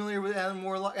super familiar with Adam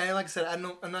Warlock. And like I said, I'm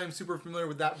not even super familiar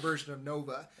with that version of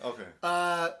Nova. Okay.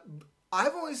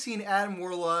 I've only seen Adam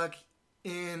Warlock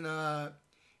in the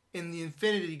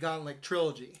Infinity Gauntlet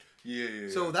trilogy. Yeah.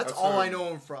 So that's all I know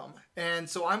him from. And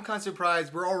so I'm kind of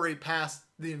surprised we're already past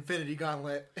the Infinity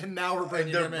Gauntlet, and now we're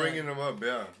bringing him in. They're bringing him up,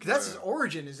 yeah. Because that's his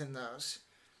origin is in those.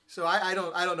 So I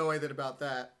don't know anything about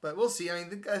that. But we'll see. I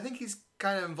mean, I think he's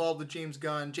kind of involved with James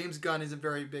Gunn. James Gunn isn't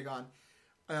very big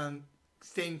on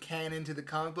staying canon to the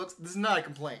comic books. This is not a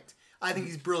complaint. I think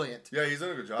he's brilliant. Yeah, he's done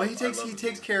a good job. But he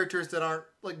takes characters that aren't,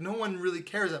 like, no one really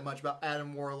cares that much about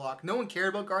Adam Warlock. No one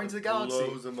cared about Guardians of the Galaxy.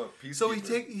 Blows him up. So he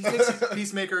takes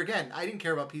Peacemaker again. I didn't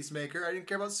care about Peacemaker. I didn't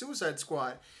care about Suicide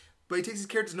Squad. But he takes these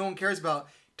characters no one cares about,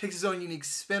 takes his own unique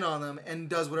spin on them, and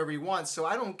does whatever he wants. So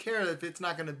I don't care if it's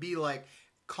not going to be like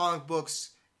comic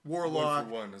books, Warlock. 1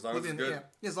 for 1, as long as it's good.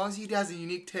 Yeah, as long as he has a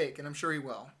unique take, and I'm sure he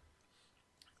will.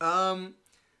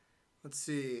 Let's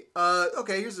see.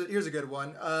 Okay, here's a good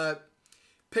one.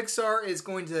 Pixar is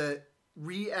going to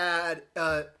re-add...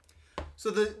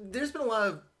 there's been a lot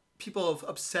of people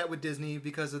upset with Disney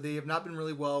because they have not been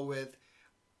really well with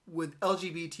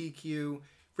LGBTQ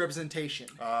representation.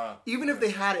 Even if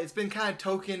they had it, it's been kind of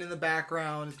token in the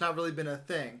background. It's not really been a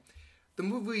thing. The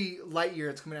movie Lightyear,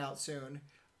 it's coming out soon,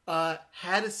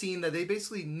 had a scene that they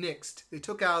basically nixed. They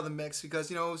took out of the mix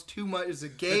because, it was too much. It was a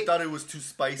gay... They thought it was too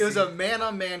spicy. It was a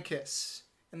man-on-man kiss.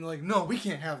 And they're like, no, we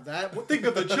can't have that. Well, think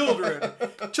of the children.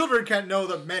 Children can't know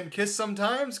that men kiss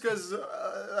sometimes because,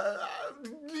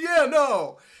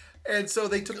 no. And so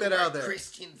they took that out of there.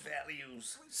 Christian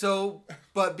values. So,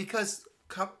 but because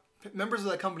members of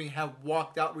that company have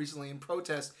walked out recently in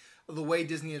protest of the way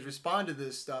Disney has responded to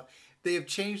this stuff, they have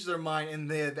changed their mind and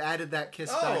they have added that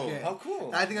kiss back in. Oh, how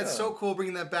cool. I think that's so cool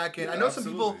bringing that back in. Yeah, I know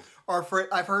absolutely. some people are afraid.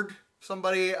 I've heard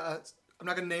somebody... I'm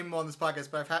not going to name them on this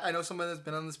podcast, but I know someone that's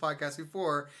been on this podcast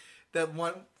before that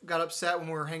got upset when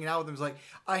we were hanging out with them. Was like,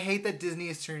 I hate that Disney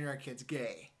is turning our kids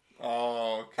gay.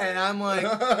 Oh, okay. And I'm like,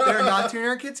 they're not turning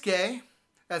our kids gay.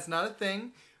 That's not a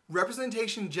thing.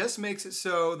 Representation just makes it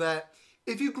so that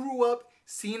if you grew up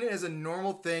seeing it as a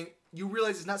normal thing, you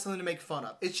realize it's not something to make fun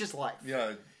of. It's just life.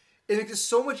 Yeah. It makes it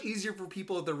so much easier for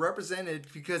people if they're represented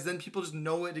because then people just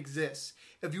know it exists.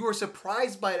 If you were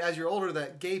surprised by it as you're older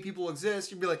that gay people exist,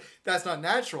 you'd be like, that's not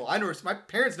natural. My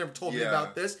parents never told me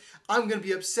about this. I'm going to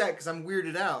be upset because I'm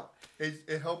weirded out.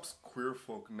 It helps queer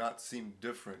folk not seem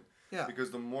different. Yeah.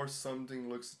 Because the more something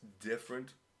looks different,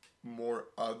 more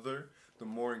other, the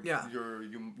more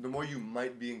the more you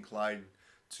might be inclined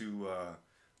to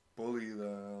bully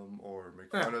them or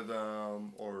make fun of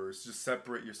them or just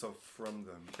separate yourself from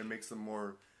them. It makes them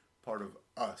more part of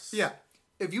us. Yeah.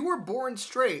 If you were born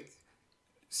straight,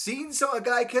 seeing a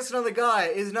guy kiss another guy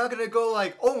is not going to go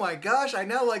like, oh my gosh, I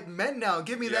now like men now.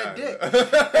 Give me that dick.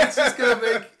 It's just going to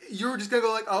make... You're just going to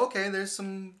go like, oh, okay, there's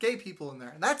some gay people in there.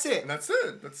 And that's it. And that's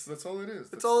it. That's all it is.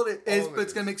 That's all it is. But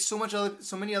it's going to make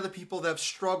so many other people that have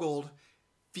struggled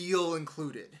feel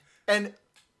included. And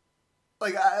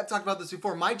like I've talked about this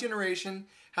before, my generation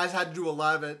has had to do a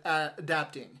lot of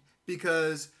adapting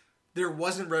because there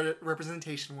wasn't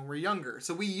representation when we were younger.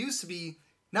 So we used to be...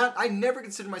 I never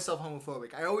considered myself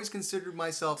homophobic. I always considered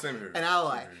myself an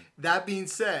ally. That being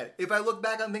said, if I look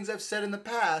back on things I've said in the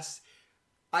past,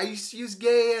 I used to use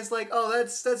gay as like, oh,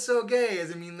 that's so gay.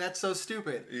 As I mean, that's so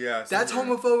stupid. Yeah, that's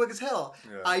homophobic as hell.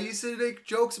 Yeah. I used to make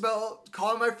jokes about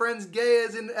calling my friends gay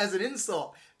as an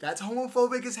insult. That's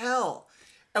homophobic as hell.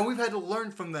 And we've had to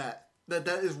learn from that. that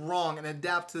is wrong and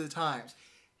adapt to the times.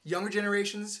 Younger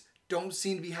generations don't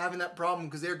seem to be having that problem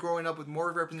because they're growing up with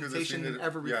more representation than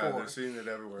ever before. Yeah, they're seeing it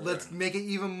everywhere. Let's make it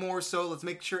even more so. Let's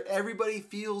make sure everybody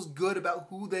feels good about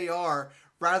who they are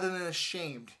rather than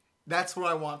ashamed. That's what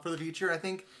I want for the future. I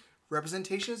think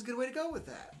representation is a good way to go with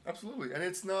that. Absolutely, and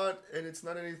it's not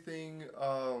anything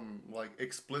like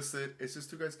explicit. It's just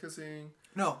two guys kissing.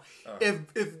 No,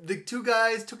 if the two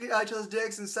guys took each other's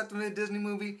dicks and sucked them in a Disney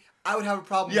movie, I would have a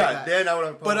problem with that. Yeah, then I would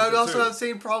have a problem. But I would also too. have the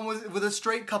same problem with a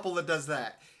straight couple that does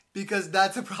that. Because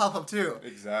that's a problem too.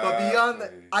 Exactly. But beyond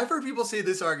that, I've heard people say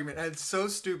this argument, and it's so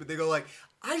stupid. They go like,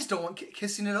 I just don't want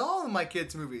kissing at all in my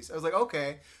kids' movies. I was like,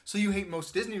 okay, so you hate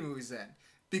most Disney movies then.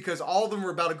 Because all of them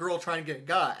were about a girl trying to get a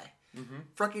guy. Mm-hmm.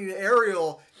 Fucking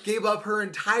Ariel gave up her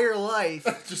entire life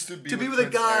just to be with a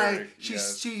guy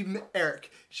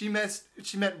Eric. She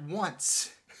met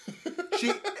once.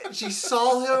 she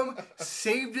saw him,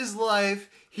 saved his life.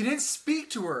 He didn't speak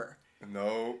to her.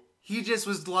 No. He just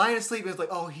was lying asleep and was like,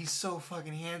 oh, he's so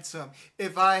fucking handsome.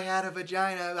 If I had a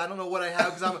vagina, I don't know what I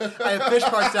have because I have fish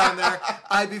parts down there,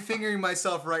 I'd be fingering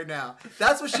myself right now.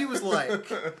 That's what she was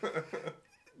like.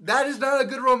 That is not a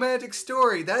good romantic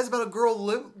story. That is about a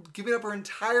girl giving up her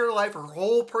entire life, her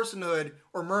whole personhood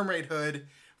or mermaidhood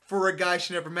for a guy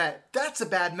she never met. That's a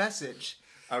bad message.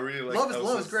 I really like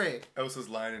love is great. Elsa's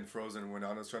line in Frozen when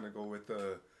Anna's trying to go with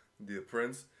the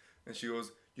prince, and she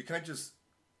goes, "You can't just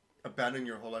abandon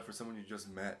your whole life for someone you just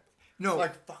met." No,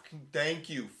 like fucking thank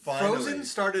you. Finally, Frozen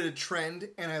started a trend,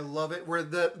 and I love it, where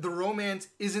the romance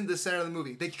isn't the center of the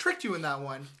movie. They tricked you in that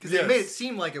one because they made it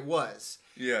seem like it was.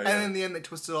 Yeah, and then in the end, they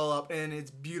twist it all up, and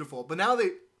it's beautiful. But now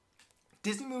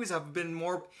Disney movies have been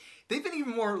more. They've been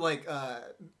even more like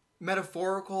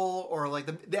metaphorical, or like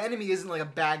the enemy isn't like a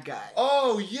bad guy.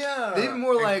 Oh yeah, they've been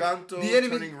more like Encanto, the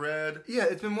enemy turning red. Yeah,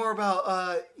 it's been more about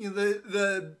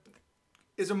the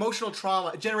is emotional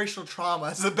trauma, generational trauma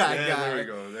as the bad guy.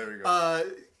 There we go.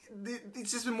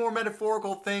 It's just been more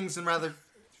metaphorical things than rather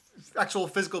actual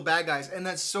physical bad guys, and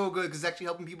that's so good because it's actually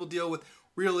helping people deal with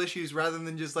real issues rather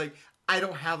than just like, I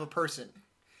don't have a person.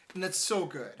 And that's so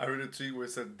good. I read a tweet where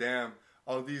it said, damn,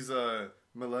 all these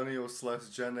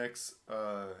millennial/Gen X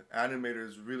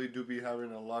animators really do be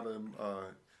having a lot of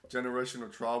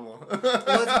generational trauma.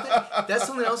 Well, that's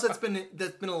something else that's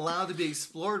been allowed to be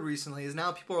explored recently, is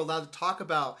now people are allowed to talk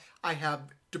about, I have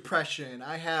depression,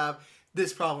 I have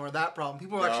this problem or that problem.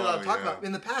 People are actually allowed to talk about it.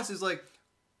 In the past, it's like,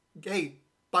 hey,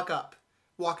 buck up,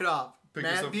 walk it off. Pick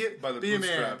man, yourself by the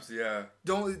bootstraps, yeah.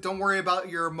 Don't worry about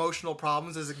your emotional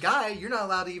problems. As a guy, you're not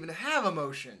allowed to even have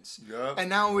emotions. Yep. And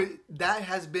now that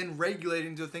has been regulated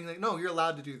into a thing like, no, you're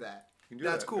allowed to do that.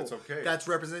 That's cool. That's okay. That's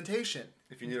representation.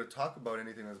 If you need to talk about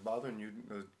anything that's bothering you,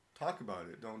 talk about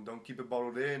it. Don't keep it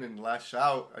bottled in and lash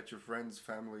out at your friends,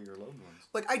 family, or loved ones.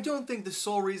 Like, I don't think the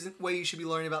sole way you should be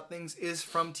learning about things is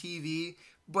from TV,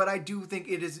 but I do think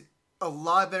it is a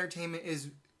lot of entertainment is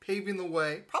paving the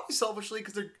way, probably selfishly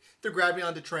because they're grabbing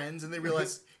onto trends and they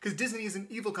realize because Disney is an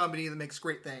evil company that makes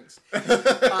great things.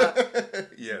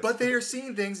 Yes. But they are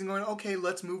seeing things and going, okay,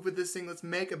 let's move with this thing. Let's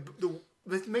make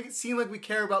it seem like we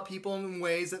care about people in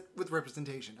ways that with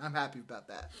representation. I'm happy about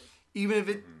that, even if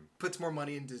it puts more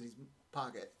money in Disney's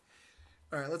pocket.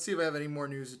 All right, let's see if I have any more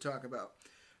news to talk about.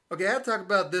 Okay, I have to talk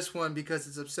about this one because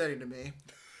it's upsetting to me.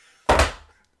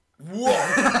 Whoa!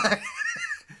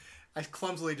 I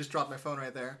clumsily just dropped my phone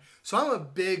right there. So I'm a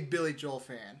big Billy Joel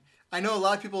fan. I know a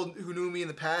lot of people who knew me in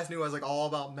the past knew I was like all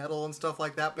about metal and stuff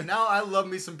like that, but now I love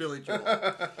me some Billy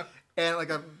Joel. And like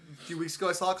a few weeks ago,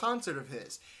 I saw a concert of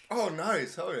his. Oh,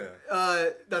 nice! Hell yeah!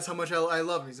 That's how much I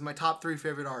love him. He's my top 3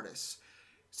 favorite artists.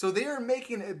 So they are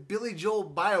making a Billy Joel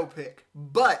biopic,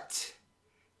 but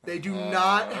they do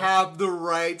not have the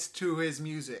rights to his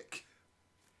music.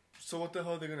 So what the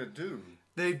hell are they gonna do?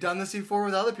 They've done this before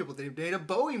with other people. They've made a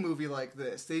Bowie movie like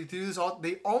this. They do this all.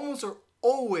 They almost are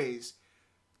always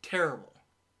terrible.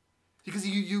 Because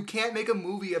you can't make a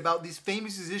movie about these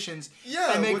famous musicians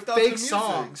and make fake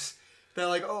songs. They're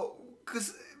like,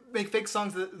 because make fake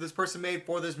songs that this person made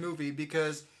for this movie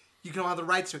because you don't have the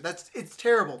rights to it. It's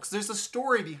terrible because there's a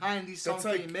story behind these songs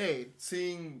being made.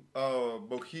 Seeing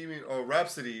Bohemian or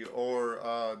Rhapsody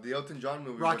or the Elton John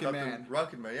movie, Rocket Man,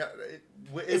 yeah,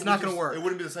 it's not going to work. It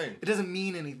wouldn't be the same. It doesn't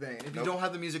mean anything. If you don't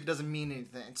have the music, it doesn't mean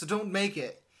anything. So don't make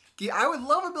it. I would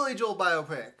love a Billy Joel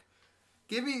biopic.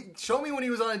 Show me when he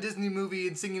was on a Disney movie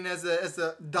and singing as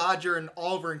the Dodger and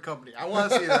Oliver and Company. I want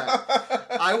to see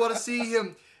that. I want to see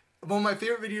him. One of my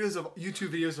favorite YouTube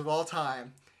videos of all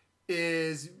time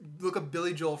is look up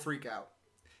Billy Joel Freak Out.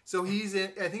 So I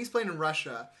think he's playing in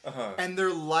Russia, and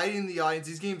they're lighting the audience.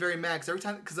 He's getting very mad because every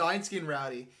time, because the audience is getting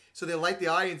rowdy, So they light the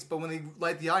audience, but when they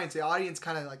light the audience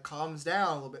kind of like calms down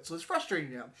a little bit. So it's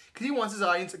frustrating him because he wants his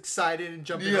audience excited and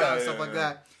jumping around and stuff like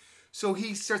that. So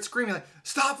he starts screaming like,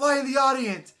 "Stop lighting the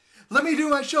audience! Let me do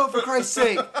my show for Christ's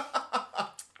sake!"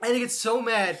 And he gets so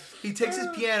mad, he takes his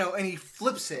piano and he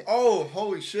flips it. Oh,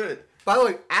 holy shit! By the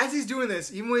way, as he's doing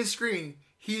this, even when he's screaming,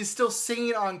 he is still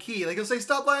singing on key. Like he'll say,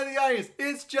 "Stop lighting the audience!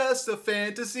 It's just a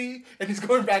fantasy," and he's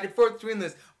going back and forth between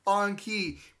this on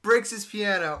key. Breaks his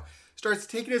piano, starts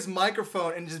taking his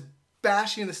microphone and just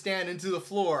bashing the stand into the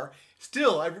floor.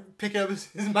 Still, I pick up his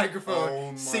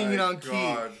microphone, singing on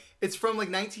key. It's from like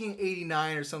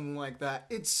 1989 or something like that.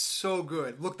 It's so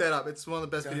good. Look that up. It's one of the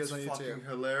best videos on YouTube. That's fucking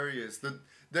hilarious.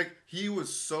 He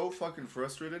was so fucking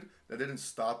frustrated that didn't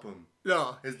stop him.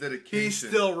 No. His dedication. He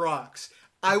still rocks.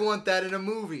 I want that in a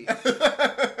movie.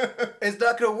 It's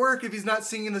not gonna work if he's not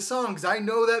singing the songs. I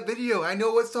know that video. I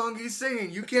know what song he's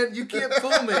singing. You can't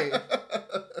fool me.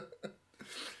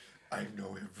 I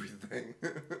know everything.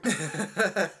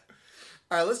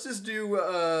 All right, let's just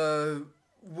do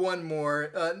one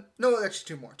more. No,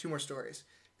 actually two more stories.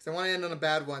 Because I want to end on a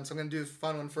bad one, so I'm going to do a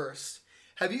fun one first.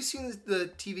 Have you seen the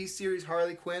TV series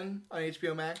Harley Quinn on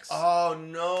HBO Max? Oh,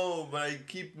 no, but I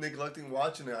keep neglecting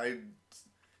watching it. I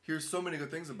hear so many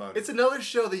good things about it. It's another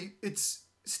show that it's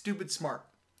stupid smart.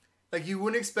 Like, you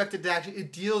wouldn't expect it to actually...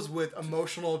 It deals with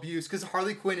emotional abuse, because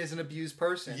Harley Quinn is an abused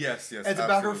person. Yes, and it's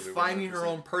about her finding 100%. Her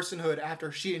own personhood after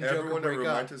she and Joker break up.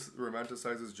 Everyone that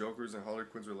romanticizes Joker's and Harley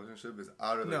Quinn's relationship is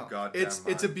out of their goddamn mind.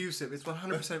 It's abusive. It's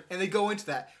 100%. And they go into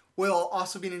that, while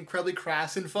also being incredibly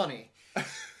crass and funny.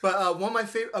 But one of my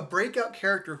favorite... A breakout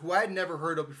character who I had never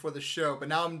heard of before the show, but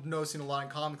now I'm noticing a lot in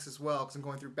comics as well, because I'm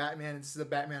going through Batman, and this is a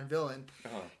Batman villain.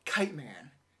 Kite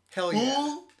Man. Hell yeah.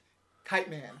 Who? Kite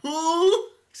Man. Who?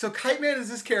 So Kite Man is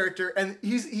this character, and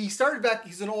he started back.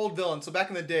 He's an old villain, so back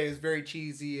in the day, it was very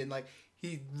cheesy, and like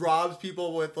he robs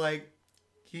people with like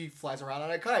he flies around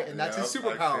on a kite, and that's his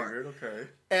superpower. I figured, okay.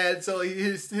 And so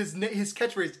his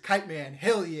catchphrase, "Kite Man,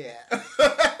 hell yeah."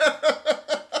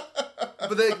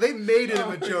 But they made him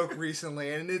a joke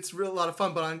recently, and it's a lot of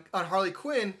fun. But on Harley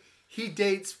Quinn, he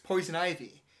dates Poison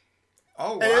Ivy.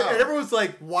 Oh, wow. And everyone's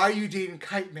like, "Why are you dating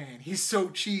Kite Man? He's so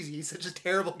cheesy. He's such a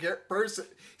terrible person.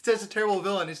 He's such a terrible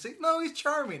villain." He's like, "No, he's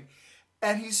charming."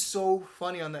 And he's so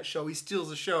funny on that show. He steals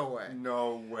the show away.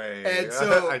 No way. And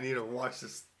so... I need to watch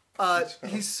this.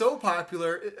 He's so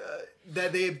popular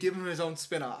that they have given him his own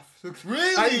spinoff.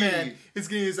 Really? Kite Man is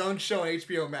getting his own show on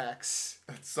HBO Max.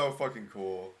 That's so fucking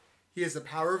cool. He has the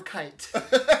power of kite.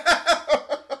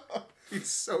 He's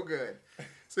so good.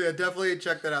 So yeah, definitely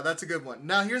check that out. That's a good one.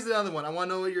 Now here's another one. I want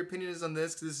to know what your opinion is on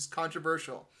this because this is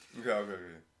controversial. Okay.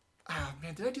 Oh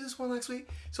man, did I do this one last week?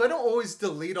 So I don't always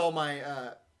delete all my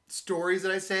stories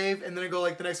that I save, and then I go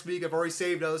like the next week, I've already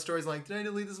saved other stories. Like, did I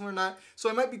delete this one or not? So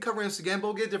I might be covering this again, but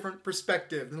we'll get a different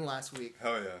perspective than last week.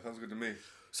 Hell yeah, sounds good to me.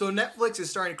 So Netflix is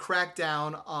starting to crack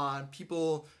down on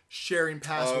people sharing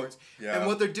passwords. Yeah. And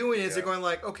what they're doing is they're going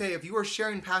like, okay, if you are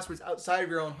sharing passwords outside of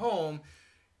your own home,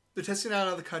 they're testing it out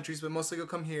in other countries, but mostly they'll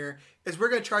come here, is we're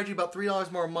going to charge you about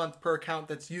 $3 more a month per account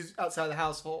that's used outside the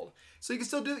household. So you can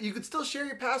still you could still share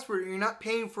your password, and you're not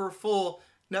paying for a full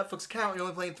Netflix account. You're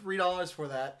only paying $3 for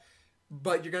that,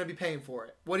 but you're going to be paying for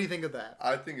it. What do you think of that?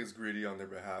 I think it's greedy on their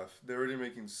behalf. They're already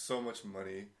making so much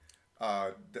money.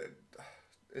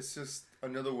 It's just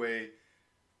another way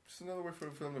for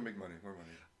them to make money, more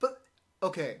money. But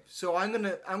okay, so I'm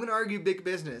gonna argue big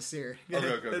business here.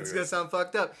 Okay, It's gonna sound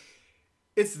fucked up.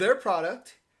 It's their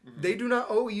product. Mm-hmm. They do not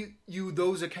owe you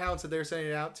those accounts that they're sending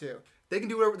it out to. They can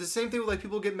do whatever. The same thing with like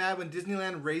people get mad when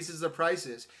Disneyland raises the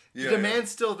prices. The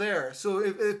demand's still there. So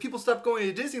if people stop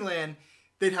going to Disneyland,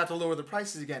 they'd have to lower the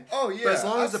prices again. Oh yeah. But as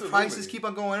long as the prices keep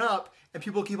on going up and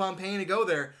people keep on paying to go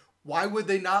there, why would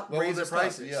they not raise the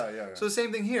prices? Yeah. So the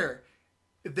same thing here.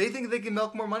 If they think they can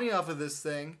milk more money off of this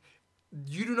thing,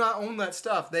 you do not own that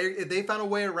stuff. If they found a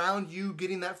way around you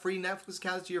getting that free Netflix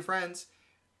account to your friends,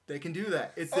 they can do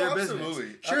that. It's their business.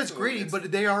 Sure, it's greedy,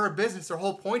 but they are a business. Their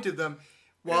whole point of them,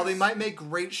 while they might make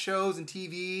great shows and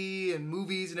TV and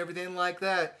movies and everything like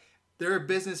that, they're a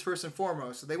business first and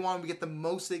foremost. So they want to get the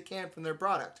most they can from their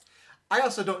product. I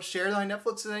also don't share my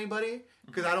Netflix with anybody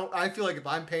because I feel like if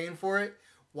I'm paying for it,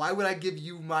 why would I give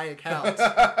you my account?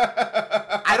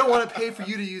 I don't want to pay for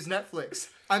you to use Netflix.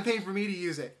 I'm paying for me to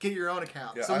use it. Get your own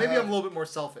account. Yeah, so maybe I'm a little bit more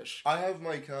selfish. I have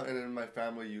my account, and then my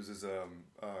family uses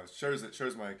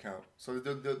shares my account. So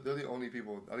they're the only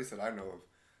people, at least that I know of,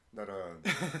 that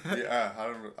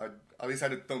at least I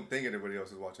don't think anybody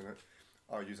else is watching it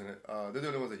or using it. They're the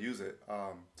only ones that use it.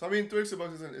 So I mean, $3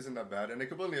 bucks isn't that bad, and I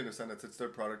completely understand that it's their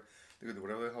product. They can do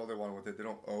whatever the hell they want with it. They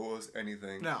don't owe us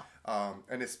anything. No.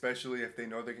 And especially if they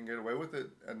know they can get away with it.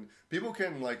 And people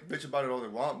can, like, bitch about it all they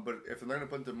want, but if they're not going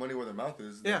to put their money where their mouth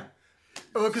is... Yeah.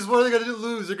 Well, because what are they going to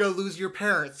lose? They're going to lose your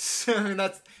parents. I mean,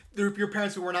 that's your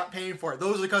parents who were not paying for it.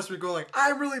 Those are the customers going like,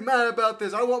 I'm really mad about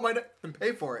this. I want my... And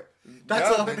pay for it. That's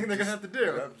all I think they're going to have to do.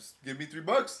 Yeah, just give me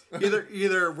 $3.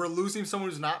 either we're losing someone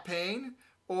who's not paying,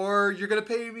 or you're going to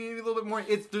pay me a little bit more.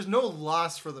 There's no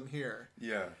loss for them here.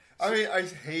 Yeah. I mean, I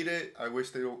hate it. I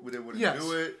wish they wouldn't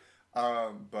do it.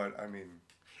 But, I mean...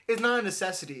 It's not a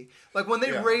necessity. Like, when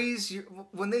they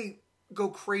when they go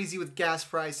crazy with gas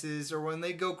prices, or when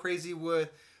they go crazy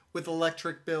with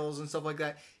electric bills and stuff like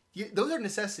that, those are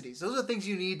necessities. Those are things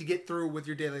you need to get through with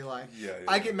your daily life. Yeah.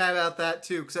 I get mad about that,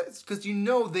 too, because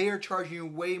they are charging you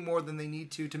way more than they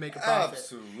need to make a profit.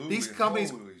 Absolutely. These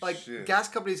companies, Holy shit. gas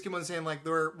companies keep on saying, like,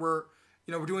 we're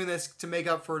doing this to make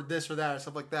up for this or that or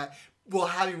stuff like that, while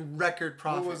having record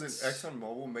profits. What was it?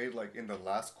 ExxonMobil made, like, in the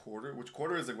last quarter, which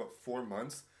quarter is, like, 4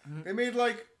 months? Mm-hmm. They made,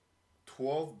 like,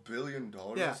 $12 billion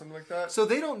or something like that. So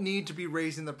they don't need to be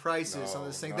raising the prices on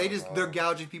this thing. They're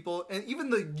gouging people. And even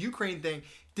the Ukraine thing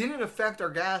didn't affect our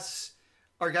gas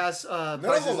prices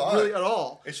really at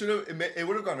all. It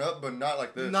would have gone up, but not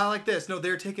like this. Not like this. No,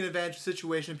 they're taking advantage of the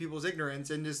situation, people's ignorance,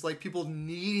 and just like people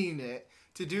needing it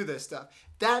to do this stuff.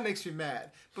 That makes me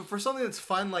mad. But for something that's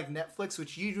fun like Netflix,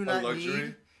 which you do not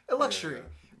need, a luxury.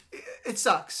 Yeah. It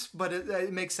sucks, but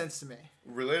it makes sense to me.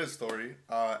 Related story,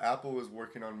 Apple is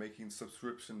working on making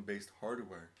subscription-based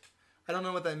hardware. I don't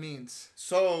know what that means.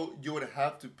 So you would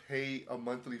have to pay a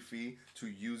monthly fee to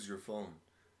use your phone.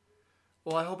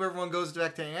 Well, I hope everyone goes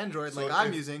back to Android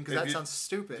I'm using, because that sounds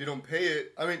stupid. If you don't pay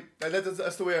it, I mean,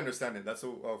 that's the way I understand it. That's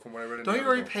from what I read. Don't you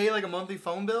already pay like a monthly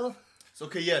phone bill? It's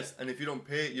okay, yes. And if you don't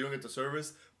pay it, you don't get the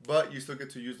service, but you still get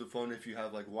to use the phone if you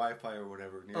have like Wi-Fi or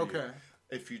whatever near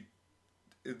you.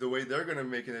 The way they're going to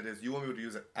make it is you won't be able to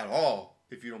use it at all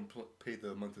if you don't pay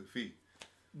the monthly fee.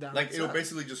 It'll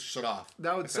basically just shut off.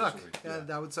 That would suck. Yeah,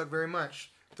 that would suck very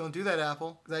much. Don't do that,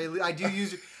 Apple. I do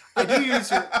use your... I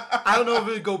don't know if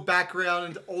it would go back around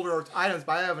into older items,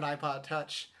 but I have an iPod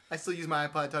Touch. I still use my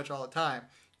iPod Touch all the time.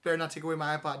 Better not take away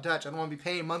my iPod Touch. I don't want to be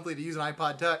paying monthly to use an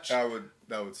iPod Touch.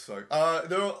 That would suck.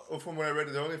 From what I read,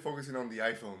 they're only focusing on the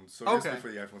iPhones. So basically for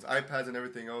the iPhones. iPads and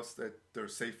everything else, that they're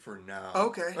safe for now.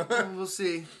 Okay. We'll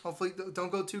see. Hopefully,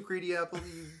 don't go too greedy, Apple,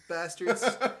 you bastards.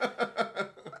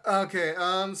 Okay.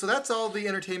 So that's all the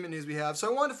entertainment news we have. So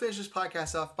I wanted to finish this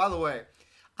podcast off. By the way,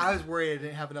 I was worried I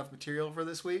didn't have enough material for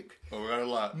this week. Oh, we got a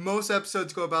lot. Most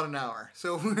episodes go about an hour,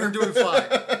 so we're doing fine.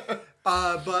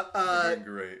 We're doing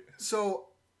great. So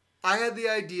I had the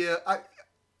idea.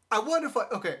 I wonder if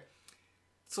okay.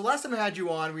 So last time I had you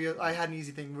on, I had an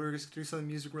easy thing. We were just doing something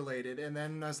music related, and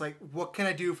then I was like, "What can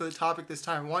I do for the topic this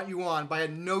time?" I want you on, but I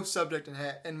had no subject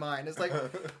in mind. It's like,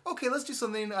 okay, let's do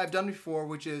something I've done before,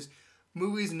 which is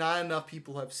movies not enough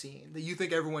people have seen that you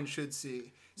think everyone should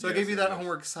see. So I gave you that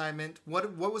homework assignment.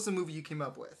 What was the movie you came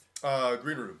up with?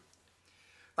 Green Room.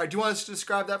 All right, do you want us to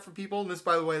describe that for people? And this,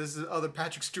 by the way, this is the other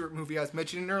Patrick Stewart movie I was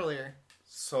mentioning earlier.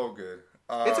 So good.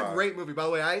 It's a great movie. By the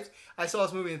way, I saw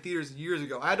this movie in theaters years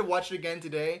ago. I had to watch it again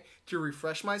today to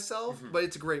refresh myself, but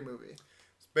it's a great movie.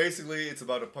 Basically, it's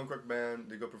about a punk rock band.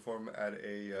 They go perform at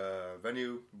a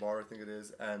bar, I think it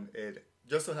is, and it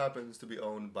just so happens to be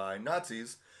owned by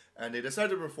Nazis. And they decide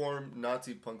to perform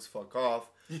Nazi Punks Fuck Off,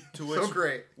 to which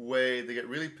way they get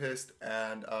really pissed,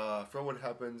 and from what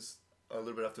happens a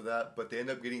little bit after that, but they end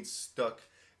up getting stuck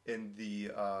in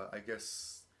the,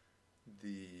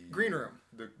 the... Green Room.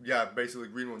 Basically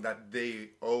Green Room that they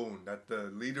own, that the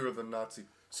leader of the Nazi...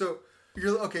 So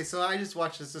I just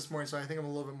watched this morning, so I think I'm a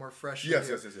little bit more fresh.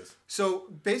 Yes. So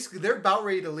basically, they're about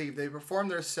ready to leave. They perform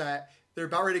their set. They're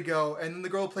about ready to go, and then the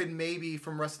girl played Maybe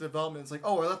from Arrested Development. It's like,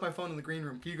 oh, I left my phone in the green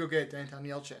room. Can you go get it, downtown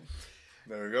Yelchin?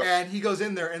 There we go. And he goes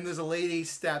in there, and there's a lady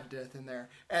stabbed to death in there.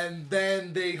 And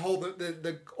then they hold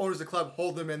the owners of the club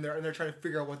hold them in there, and they're trying to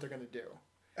figure out what they're going to do.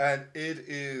 And it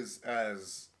is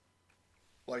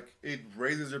it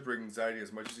raises your anxiety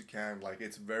as much as you can. Like,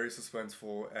 it's very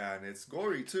suspenseful, and it's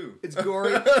gory, too. It's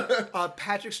gory.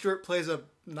 Patrick Stewart plays a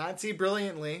Nazi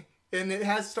brilliantly, and it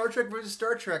has Star Trek versus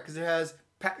Star Trek, because it has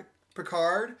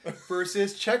Picard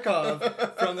versus Chekhov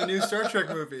from the new Star Trek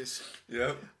movies.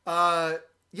 Yep.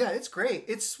 It's great.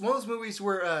 It's one of those movies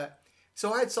where,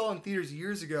 so I had saw it in theaters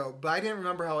years ago, but I didn't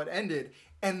remember how it ended,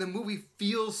 and the movie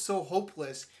feels so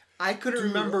hopeless. I couldn't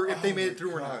remember if they made it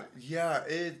through or not. Yeah,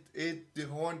 the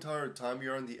whole entire time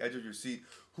you're on the edge of your seat.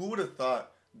 Who would have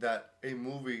thought that a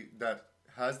movie that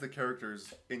has the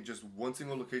characters in just one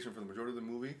single location for the majority of the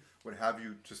movie would have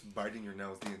you just biting your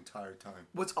nails the entire time.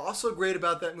 What's also great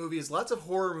about that movie is lots of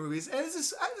horror movies, and this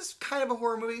is kind of a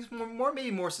horror movie,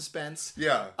 maybe more suspense.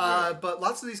 Yeah. But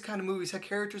lots of these kind of movies have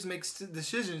characters make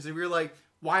decisions, and we're like,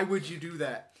 why would you do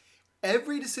that?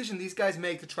 Every decision these guys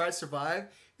make to try to survive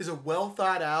is a well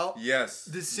thought out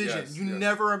decision. You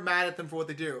never are mad at them for what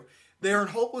they do. They are in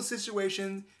hopeless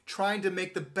situations, trying to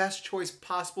make the best choice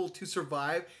possible to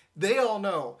survive. They all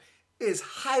know it is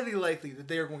highly likely that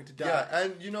they are going to die. Yeah,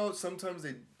 and sometimes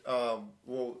they,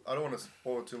 well, I don't want to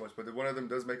spoil it too much, but one of them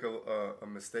does make a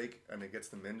mistake and it gets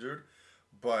them injured.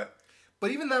 But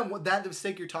even that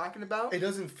mistake you're talking about, it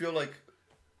doesn't feel like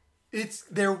it's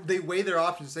they weigh their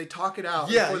options. They talk it out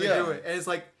before they do it, and it's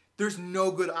like there's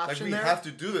no good option there. We have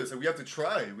to do this, and we have to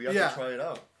try. We have to try it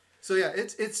out. So yeah,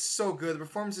 it's so good. The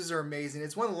performances are amazing.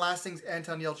 It's one of the last things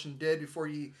Anton Yelchin did before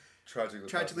he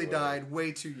tragically died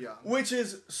way too young. Which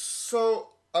is so.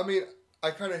 I mean,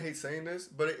 I kind of hate saying this,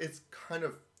 but it's kind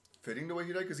of fitting the way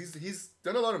he died because he's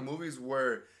done a lot of movies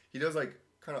where he does like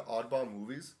kind of oddball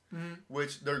movies,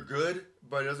 which they're good,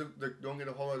 but they don't get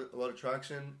a lot of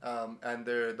traction. And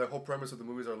the whole premise of the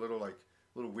movies are a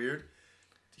little weird.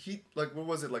 He what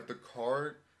was it like the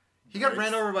car? He got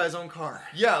ran over by his own car.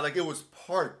 Yeah, like it was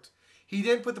parked. He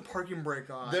didn't put the parking brake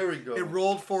on. There we go. It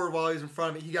rolled forward while he was in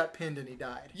front of it. He got pinned and he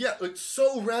died. Yeah, like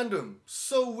so random,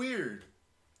 so weird.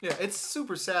 Yeah, it's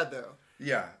super sad though.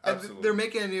 Yeah, absolutely. And they're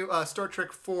making a new Star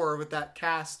Trek 4 with that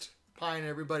cast, Pine and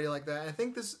everybody like that. And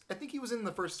I think he was in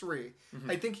the first 3. Mm-hmm.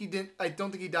 I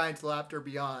don't think he died until after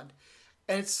Beyond.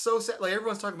 And it's so sad. Like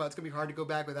everyone's talking about, it's gonna be hard to go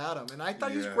back without him. And I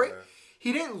thought he was great.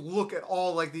 He didn't look at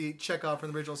all like the Chekhov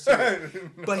from the original series,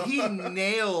 but he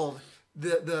nailed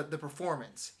the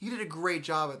performance. He did a great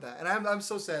job at that, and I'm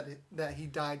so sad that he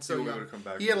died so young.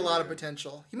 He had a lot of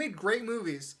potential. He made great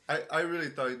movies. I really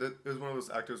thought that it was one of those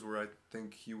actors where I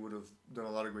think he would have done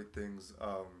a lot of great things.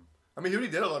 I mean, he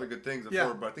already did a lot of good things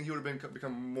before, but I think he would have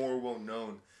become more well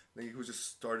known. I think he was just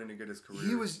starting to get his career.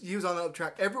 He was on the up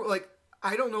track.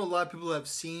 I don't know a lot of people who have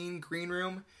seen Green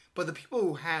Room, but the people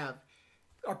who have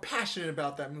are passionate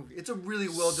about that movie. It's a really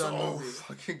well done movie.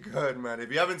 Fucking good, man.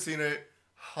 If you haven't seen it,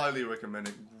 highly recommend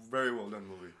it. Very well done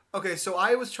movie. Okay, so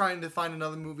I was trying to find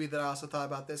another movie that I also thought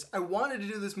about this. I wanted to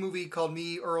do this movie called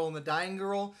Me, Earl, and the Dying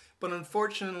Girl, but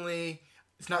unfortunately,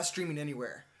 it's not streaming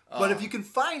anywhere. But if you can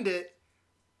find it,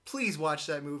 please watch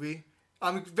that movie.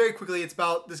 Very quickly, it's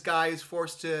about this guy who's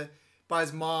forced by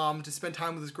his mom to spend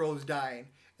time with this girl who's dying.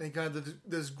 And they kind of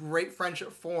this great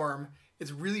friendship form.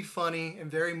 It's really funny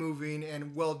and very moving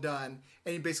and well done.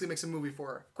 And he basically makes a movie for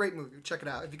her. Great movie. Check it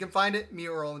out. If you can find it, Me,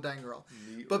 Earl, and the Dying Girl.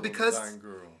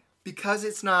 Because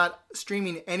it's not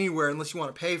streaming anywhere unless you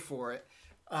want to pay for it,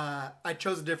 I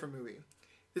chose a different movie.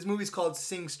 This movie's called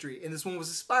Sing Street. And this one was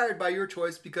inspired by your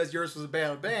choice because yours was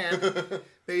about a band.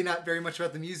 Maybe not very much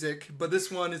about the music, but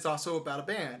this one is also about a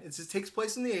band. It takes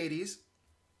place in the 80s.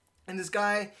 And this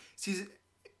guy sees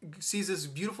this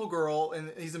beautiful girl,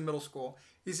 and he's in middle school.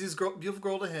 He sees this beautiful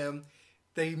girl to him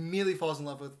that he immediately falls in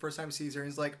love with the first time he sees her.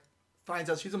 And he's like, finds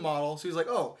out she's a model. So he's like,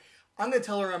 oh, I'm going to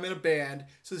tell her I'm in a band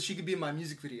so that she can be in my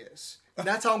music videos. And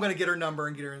that's how I'm going to get her number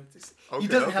and get her in this. He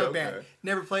doesn't have a band.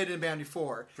 Never played in a band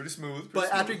before. Pretty smooth.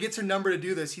 But after he gets her number to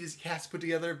do this, he has to put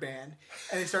together a band.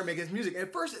 And they start making his music. And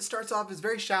at first it starts off as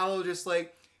very shallow, just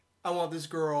like, I want this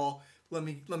girl. Let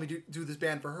me do this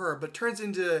band for her. But it turns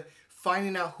into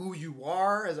finding out who you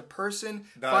are as a person.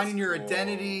 Finding your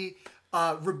identity.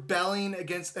 Rebelling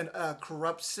against a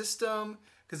corrupt system,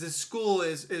 because this school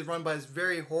is run by this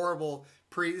very horrible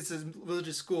it's a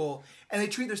religious school, and they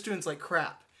treat their students like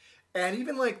crap. And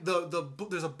even like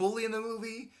there's a bully in the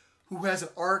movie who has an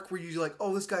arc where you're like,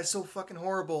 oh, this guy's so fucking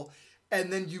horrible,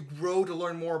 and then you grow to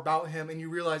learn more about him, and you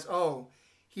realize, oh,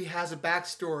 he has a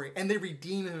backstory, and they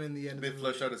redeem him in the end. They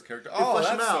flesh out his character. Oh,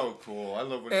 that's so cool! I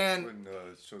love when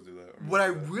shows do that. What I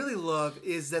really love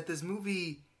is that this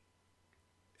movie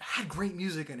had great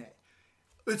music in it.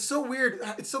 It's so weird.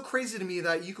 It's so crazy to me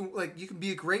that you can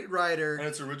be a great writer. And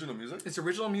it's original music? It's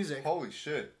original music. Holy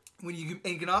shit. And you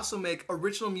can also make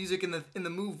original music in the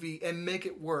movie and make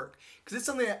it work. Because it's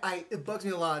something that it bugs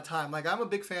me a lot of time. Like, I'm a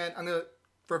big fan. I'm going to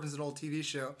reference an old TV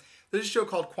show. There's a show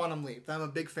called Quantum Leap that I'm a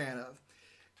big fan of.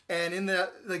 And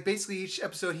basically each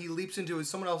episode he leaps into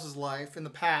someone else's life in the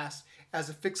past as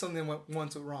to fix something that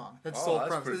once went wrong. That's the whole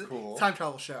premise. Pretty cool. It's a time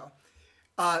travel show.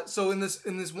 So in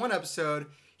this one episode,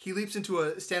 he leaps into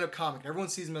a stand-up comic. Everyone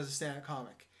sees him as a stand-up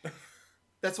comic.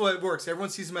 That's what it works. Everyone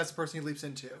sees him as the person he leaps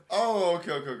into. Oh,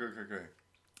 okay.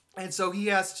 And so he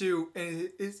has to, and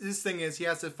his thing is he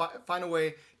has to find a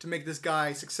way to make this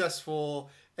guy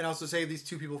successful and also save these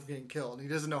two people from getting killed. And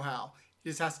he doesn't know how.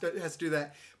 He just has to do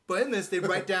that. But in this, they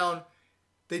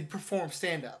perform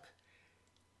stand-up.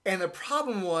 And the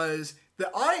problem was,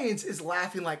 the audience is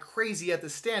laughing like crazy at the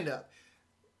stand-up.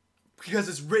 Because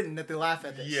it's written that they laugh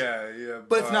at this. Yeah.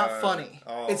 But it's not funny.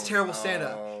 It's terrible no.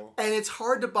 stand-up. And it's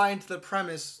hard to buy into the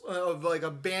premise of like a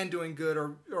band doing good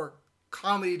or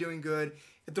comedy doing good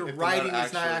if the writing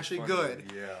is not actually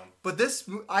good. Yeah. But this,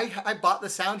 I bought the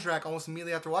soundtrack almost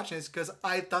immediately after watching this because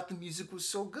I thought the music was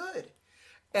so good.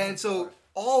 And so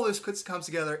all this comes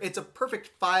together. It's a perfect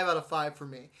 5 out of 5 for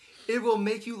me. It will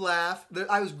make you laugh.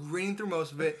 I was grinning through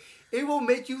most of it. It will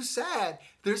make you sad.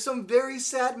 There's some very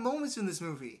sad moments in this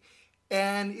movie.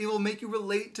 And it will make you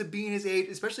relate to being his age,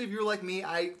 especially if you're like me.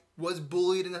 I was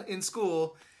bullied in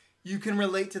school. You can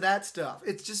relate to that stuff.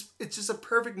 It's just a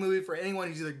perfect movie for anyone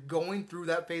who's either going through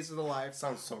that phase of their life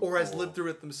Sounds so or has cool. lived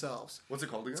through it themselves. What's it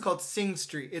called again? It's called Sing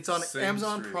Street. It's on Sing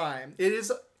Amazon Street. Prime. It's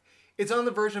on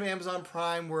the version of Amazon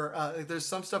Prime where there's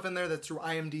some stuff in there that's through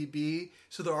IMDb,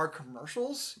 so there are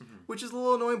commercials, which is a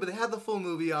little annoying, but they had the full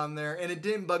movie on there, and it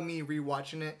didn't bug me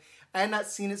rewatching it. I had not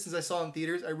seen it since I saw it in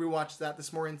theaters. I rewatched that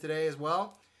this morning today as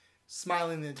well.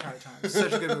 Smiling the entire time. It's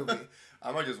such a good movie.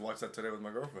 I might just watch that today with my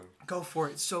girlfriend. Go for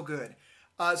it. It's so good.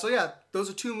 So yeah, those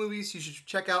are 2 movies you should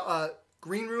check out.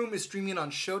 Green Room is streaming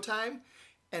on Showtime,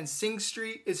 and Sing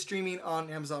Street is streaming on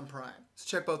Amazon Prime. So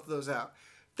check both of those out.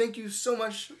 Thank you so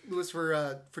much, Louis,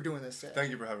 for doing this today.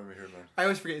 Thank you for having me here, man. I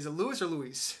always forget. Is it Louis or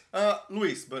Luis?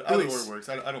 Luis, but either Luis. word works.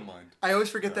 I don't mind. I always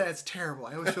forget that. It's terrible.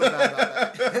 I always feel bad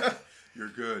about that. You're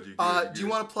good. Do you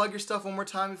want to plug your stuff one more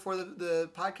time before the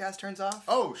podcast turns off?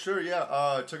 Oh, sure,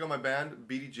 yeah. Check out my band,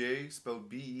 BDJ, spelled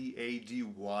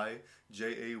BEADYJAY.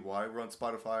 We're on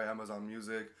Spotify, Amazon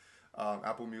Music,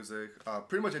 Apple Music,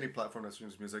 pretty much any platform that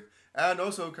streams music. And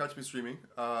also catch me streaming.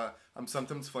 I'm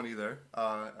sometimes funny there.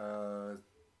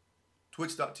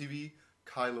 Twitch.tv,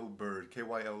 Kylo Bird,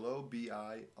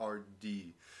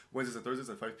 KYLOBIRD. Wednesdays and Thursdays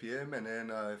at 5 p.m. And then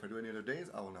if I do any other days,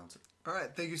 I'll announce it. All right,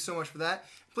 thank you so much for that.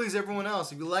 Please, everyone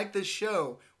else, if you like this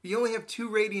show, we only have 2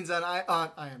 ratings on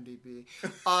IMDb,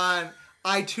 on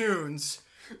iTunes,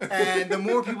 and the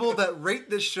more people that rate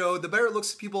this show, the better it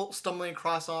looks to people stumbling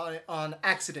across on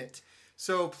accident.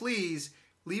 So please,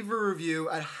 leave a review.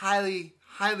 I'd highly,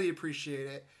 highly appreciate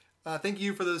it. Thank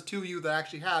you for those 2 of you that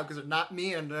actually have, because they're not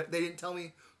me, and they didn't tell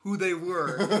me who they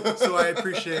were, so I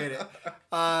appreciate it.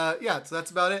 Yeah, so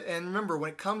that's about it. And remember, when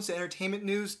it comes to entertainment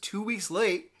news, 2 weeks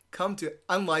late, come to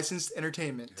Unlicensed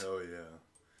Entertainment. Hell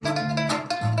yeah.